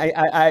 problem, man.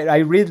 I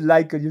read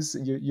like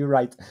you're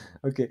right.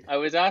 Okay. I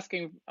was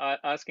asking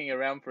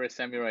around for a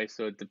samurai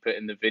sword to put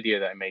in the video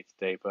that I made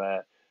today,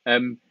 but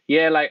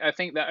yeah, like I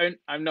think that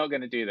I'm not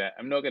gonna do that.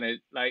 I'm not gonna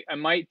like I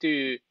might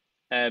do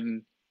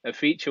a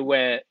feature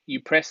where you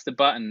press the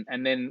button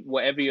and then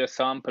whatever your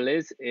sample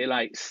is, it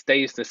like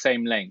stays the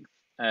same length.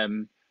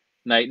 Um,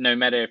 like no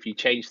matter if you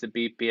change the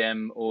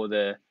BPM or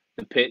the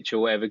pitch or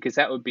whatever, because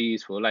that would be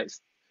useful. Like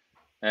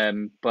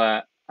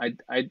but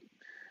I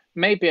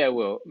maybe I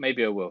will.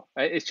 Maybe I will.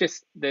 It's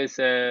just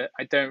I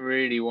don't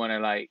really want to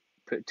like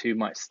put too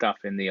much stuff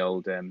in the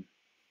old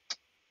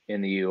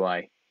in the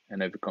UI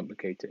and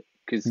overcomplicate it,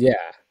 because Yeah.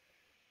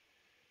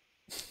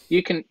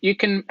 you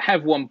can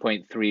have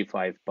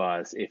 1.35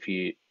 bars if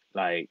you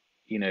like,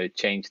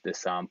 change the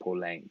sample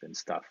length and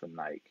stuff, and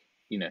like,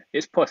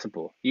 it's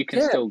possible. You can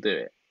Yeah. still do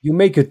it. You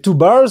make a 2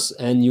 bars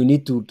and you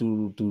need to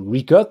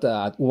recut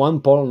at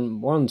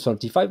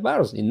 1.135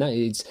 bars.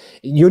 It's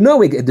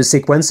the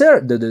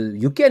sequencer.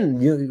 You can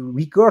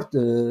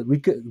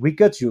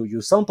recut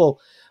your sample,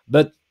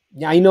 but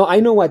yeah, I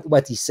know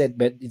what he said,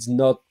 but it's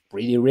not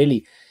pretty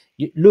really.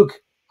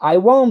 Look, I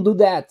won't do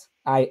that.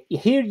 I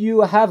hear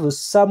you have a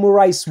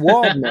samurai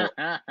sword now.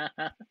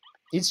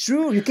 It's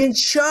true. You can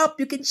chop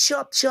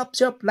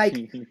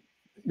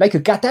like a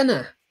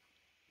katana.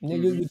 No,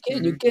 you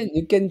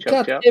can Chop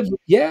cut chop. every,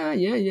 yeah.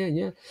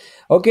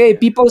 Okay, Yeah.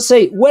 people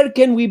say, where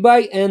can we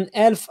buy an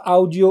elf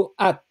audio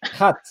hat?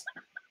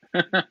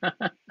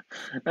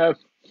 Um,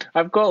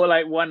 I've got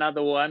like one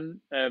other one.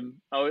 I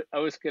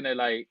was gonna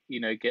like,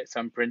 get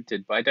some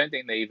printed, but I don't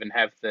think they even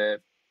have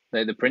the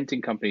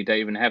printing company don't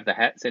even have the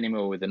hats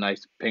anymore with a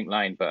nice pink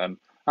line. But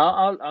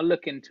I'll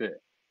look into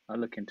it. I'll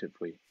look into it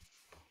for you.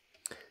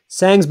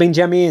 Thanks,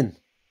 Benjamin.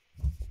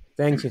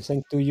 Thank you.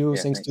 Thanks to you.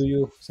 Yeah, Thanks to thanks.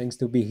 you. Thanks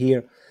to be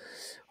here.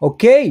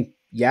 Okay.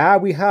 Yeah,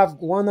 we have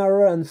 1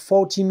 hour and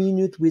 40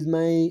 minutes with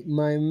my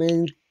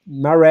man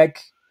Marek.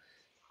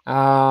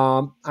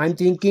 I'm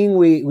thinking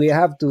we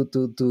have to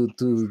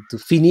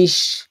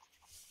finish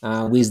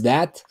with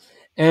that.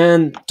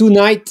 And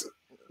tonight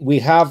we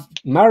have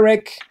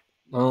Marek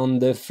on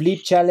the flip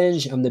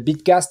challenge, on the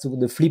Bitcast,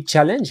 the flip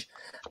challenge.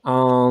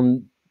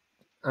 Um,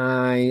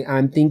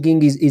 I'm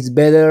thinking it's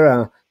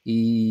better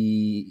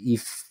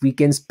if we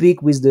can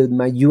speak with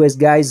my US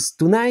guys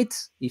tonight.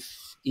 If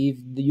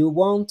you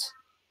want,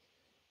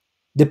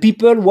 the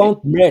people Okay.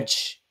 want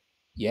merch.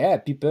 Yeah,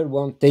 people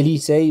want. Telly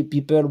say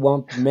people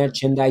want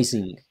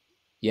merchandising.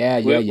 Yeah,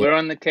 yeah, We're yeah. we're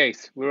on the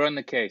case. We're on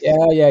the case.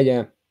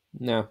 Yeah.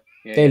 No,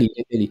 Yeah, tell yeah.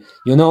 you, tell you.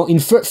 In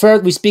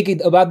first we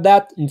speak about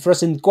that in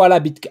first in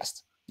Koala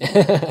Bitcast.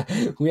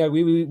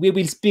 We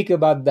will speak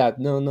about that.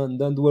 No, no,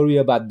 don't worry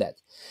about that.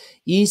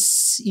 He's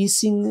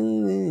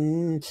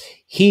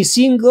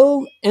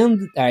single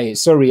and I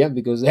sorry,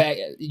 because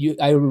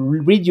I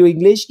read your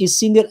English. Is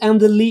single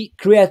handedly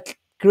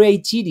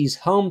created his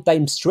home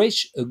time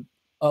stretch.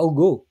 I'll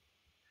go.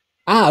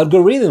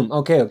 Algorithm.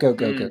 Okay.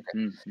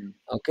 Mm.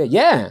 Okay,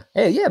 yeah.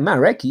 Hey, yeah,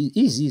 Marek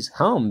is his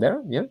home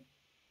there. Yeah.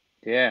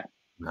 Yeah.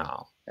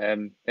 No.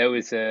 There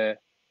was a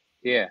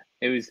Yeah,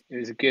 it was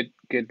a good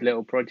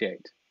little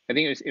project. I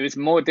think it was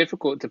more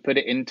difficult to put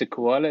it into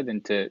Koala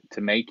than to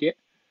make it.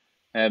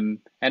 And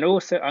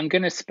also I'm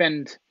gonna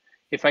spend,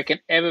 if I can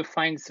ever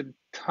find some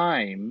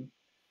time,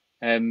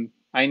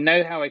 I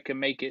know how I can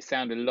make it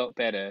sound a lot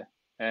better.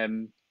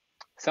 Um,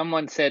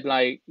 Someone said,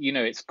 like,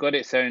 it's got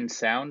its own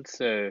sound,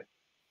 so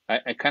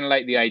I kind of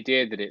like the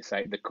idea that it's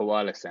like the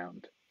koala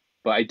sound,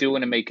 but I do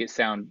want to make it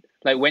sound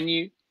like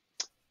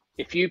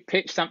if you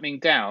pitch something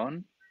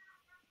down,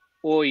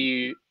 or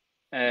you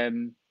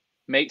um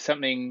make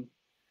something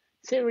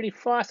say really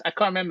fast. I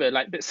can't remember.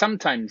 Like, but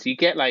sometimes you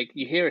get like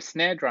you hear a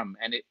snare drum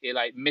and it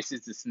like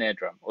misses the snare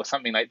drum or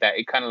something like that.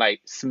 It kind of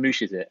like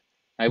smooshes it.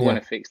 I want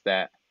Yeah. to fix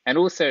that. And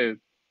also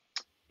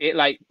it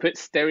like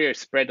puts stereo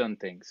spread on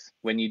things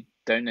when you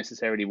don't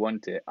necessarily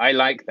want it. I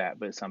like that,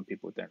 but some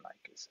people don't like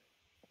it. So,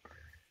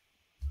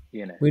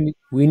 you know.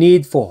 We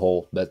need for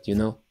all, but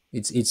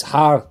it's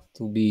hard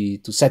to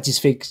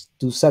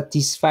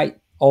satisfy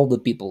all the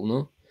people.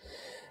 No.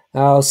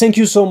 Thank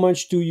you so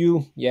much to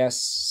you.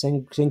 Yes,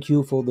 thank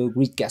you for the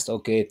great.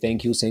 Okay,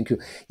 thank you.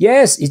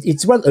 Yes,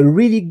 it's what a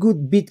really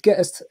good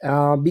bitcast,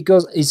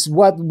 because it's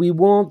what we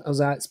want. As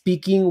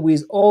speaking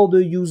with all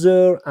the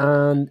user,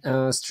 and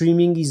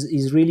streaming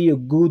is really a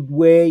good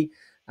way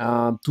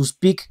to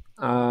speak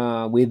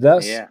with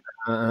us. Yeah.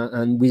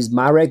 And with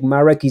Marek.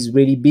 Marek is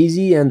really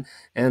busy, and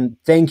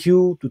thank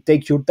you to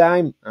take your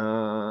time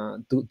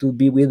to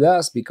be with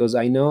us, because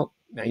I know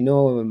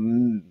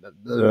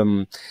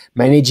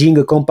managing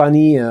a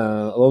company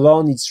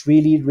alone, it's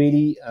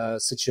really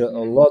such a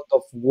Mm. lot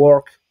of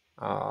work,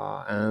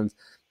 and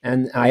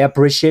I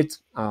appreciate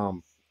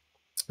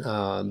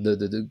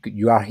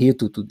you are here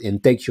to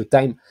and take your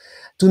time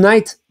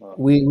tonight. Well,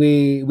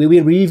 We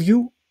will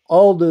review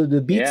all the yeah.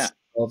 beats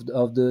of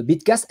the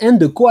bitcast and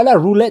the koala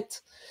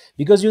roulette,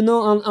 because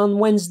on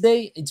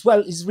Wednesday it's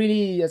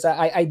really, as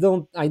I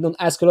don't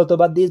ask a lot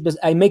about this, but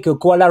I make a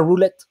koala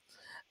roulette.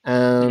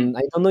 Mm. And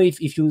I don't know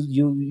if you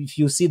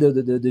see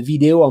the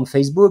video on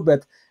Facebook,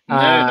 but No,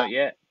 uh, not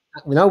yet.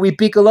 we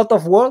pick a lot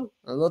of word,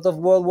 and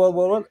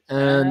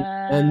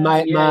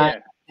my Yeah, my yeah.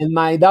 and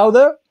my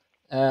daughter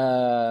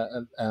uh,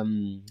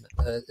 um,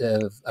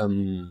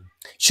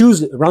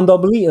 choose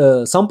randomly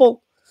a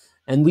sample,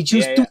 and we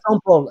choose Yeah, two yeah.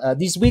 sample.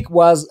 This week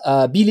was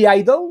Billy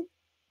Idol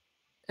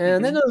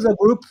and Hmm. another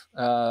group.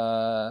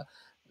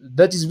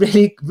 That is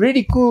really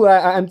cool.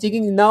 I'm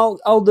thinking now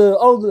all the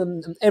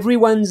every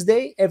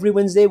Wednesday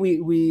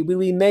we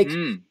will make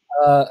Mm.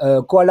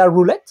 a koala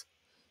roulette.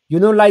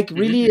 Like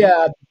really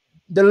Hmm.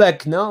 the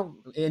luck, no,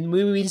 and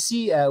we will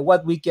see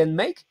what we can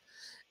make.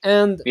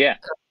 and Yeah.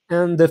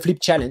 and the flip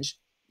challenge.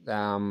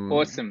 Um,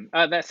 Awesome.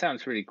 That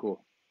sounds really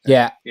cool.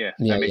 yeah, Yeah,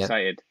 yeah, I'm yeah.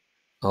 excited.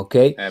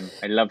 Okay.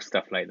 I love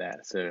stuff like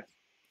that. So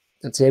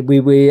That's it. We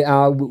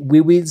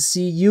will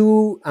see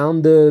you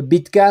on the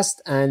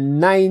Bitcast at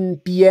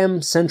 9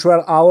 p.m.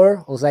 Central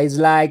Hour. So it's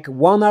like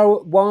 1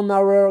 hour, 1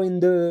 hour in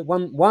the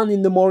one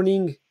in the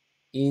morning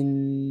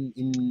in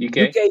UK,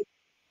 UK.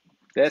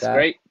 that's So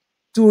great.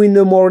 2 in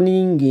the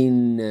morning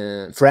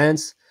in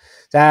France.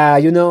 So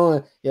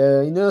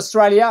in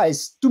Australia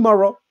it's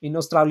tomorrow in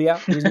Australia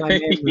with my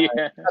name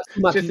Yeah, just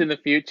Tatsumaki. in the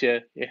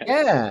future. Yeah,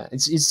 Yeah,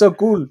 it's so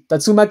cool.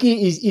 Tatsumaki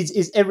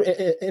is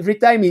every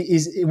time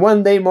is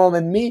 1 day more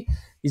than me.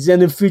 Is in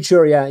the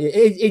future. Yeah,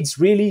 it's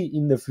really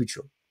in the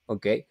future.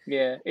 Okay.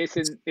 yeah. It's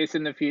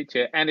in the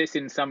future, and it's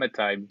in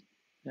summertime.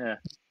 Yeah.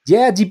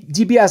 Yeah,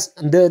 DBS.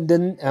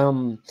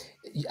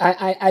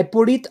 I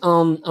put it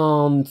on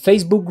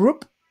Facebook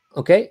group.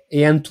 Okay,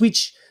 and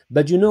Twitch.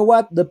 But you know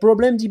what? The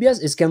problem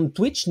DBS is can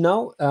Twitch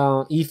now.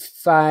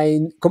 If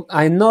I'm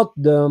not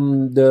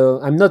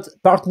I'm not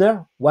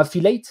partner or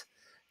affiliate,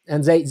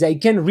 and they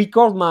can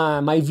record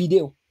my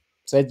video.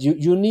 So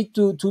you need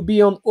to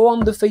be on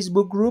the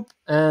Facebook group,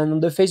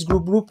 and the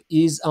Facebook group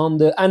is on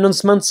the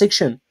announcement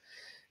section.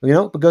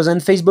 Because then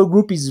Facebook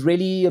group is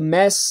really a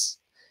mess.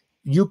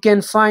 You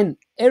can find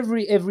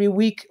every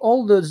week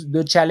all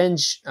the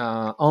challenge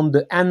on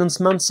the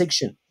announcement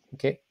section.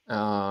 Okay,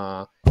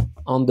 on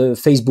the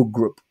Facebook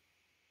group.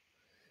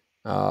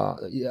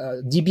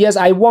 DBS,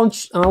 I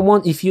want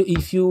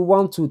if you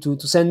want to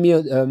send me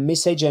a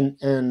message,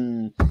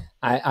 and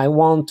I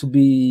want to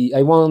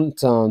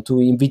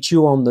invite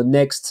you on the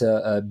next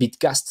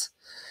Bitcast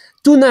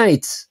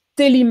tonight.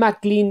 Telly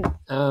McLean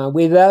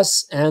with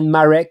us, and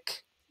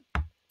Marek.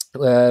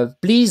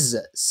 Please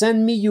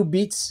send me your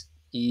beats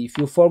if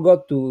you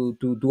forgot to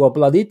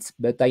upload it,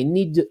 but I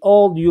need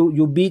all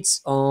your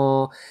beats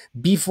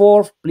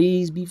before,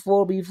 please,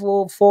 before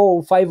 4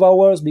 or 5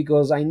 hours,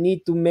 because I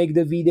need to make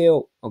the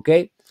video.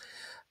 Okay.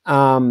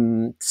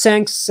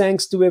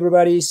 Thanks to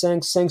everybody.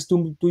 Thanks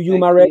to you, Thank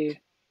Marek. you.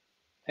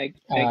 Thank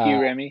uh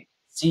you, Remy,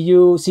 see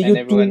you and to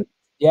everyone.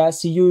 yeah,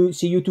 see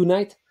you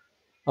tonight.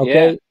 Yeah.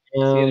 Okay. See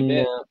you in a And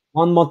bit.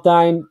 one more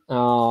time,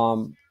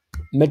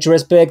 much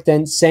respect,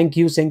 and thank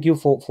you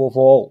for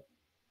all.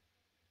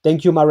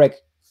 Thank you, Marek.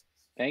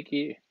 Thank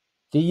you.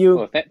 See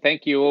Well, you.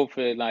 thank you all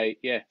for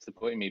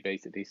supporting me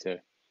basically. So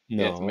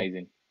yeah, it's No,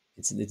 amazing.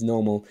 it's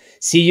normal.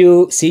 See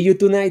you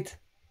tonight.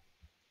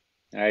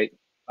 All right.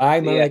 Bye,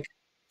 See ya. Marek.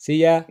 See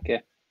ya.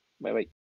 Okay. Bye bye.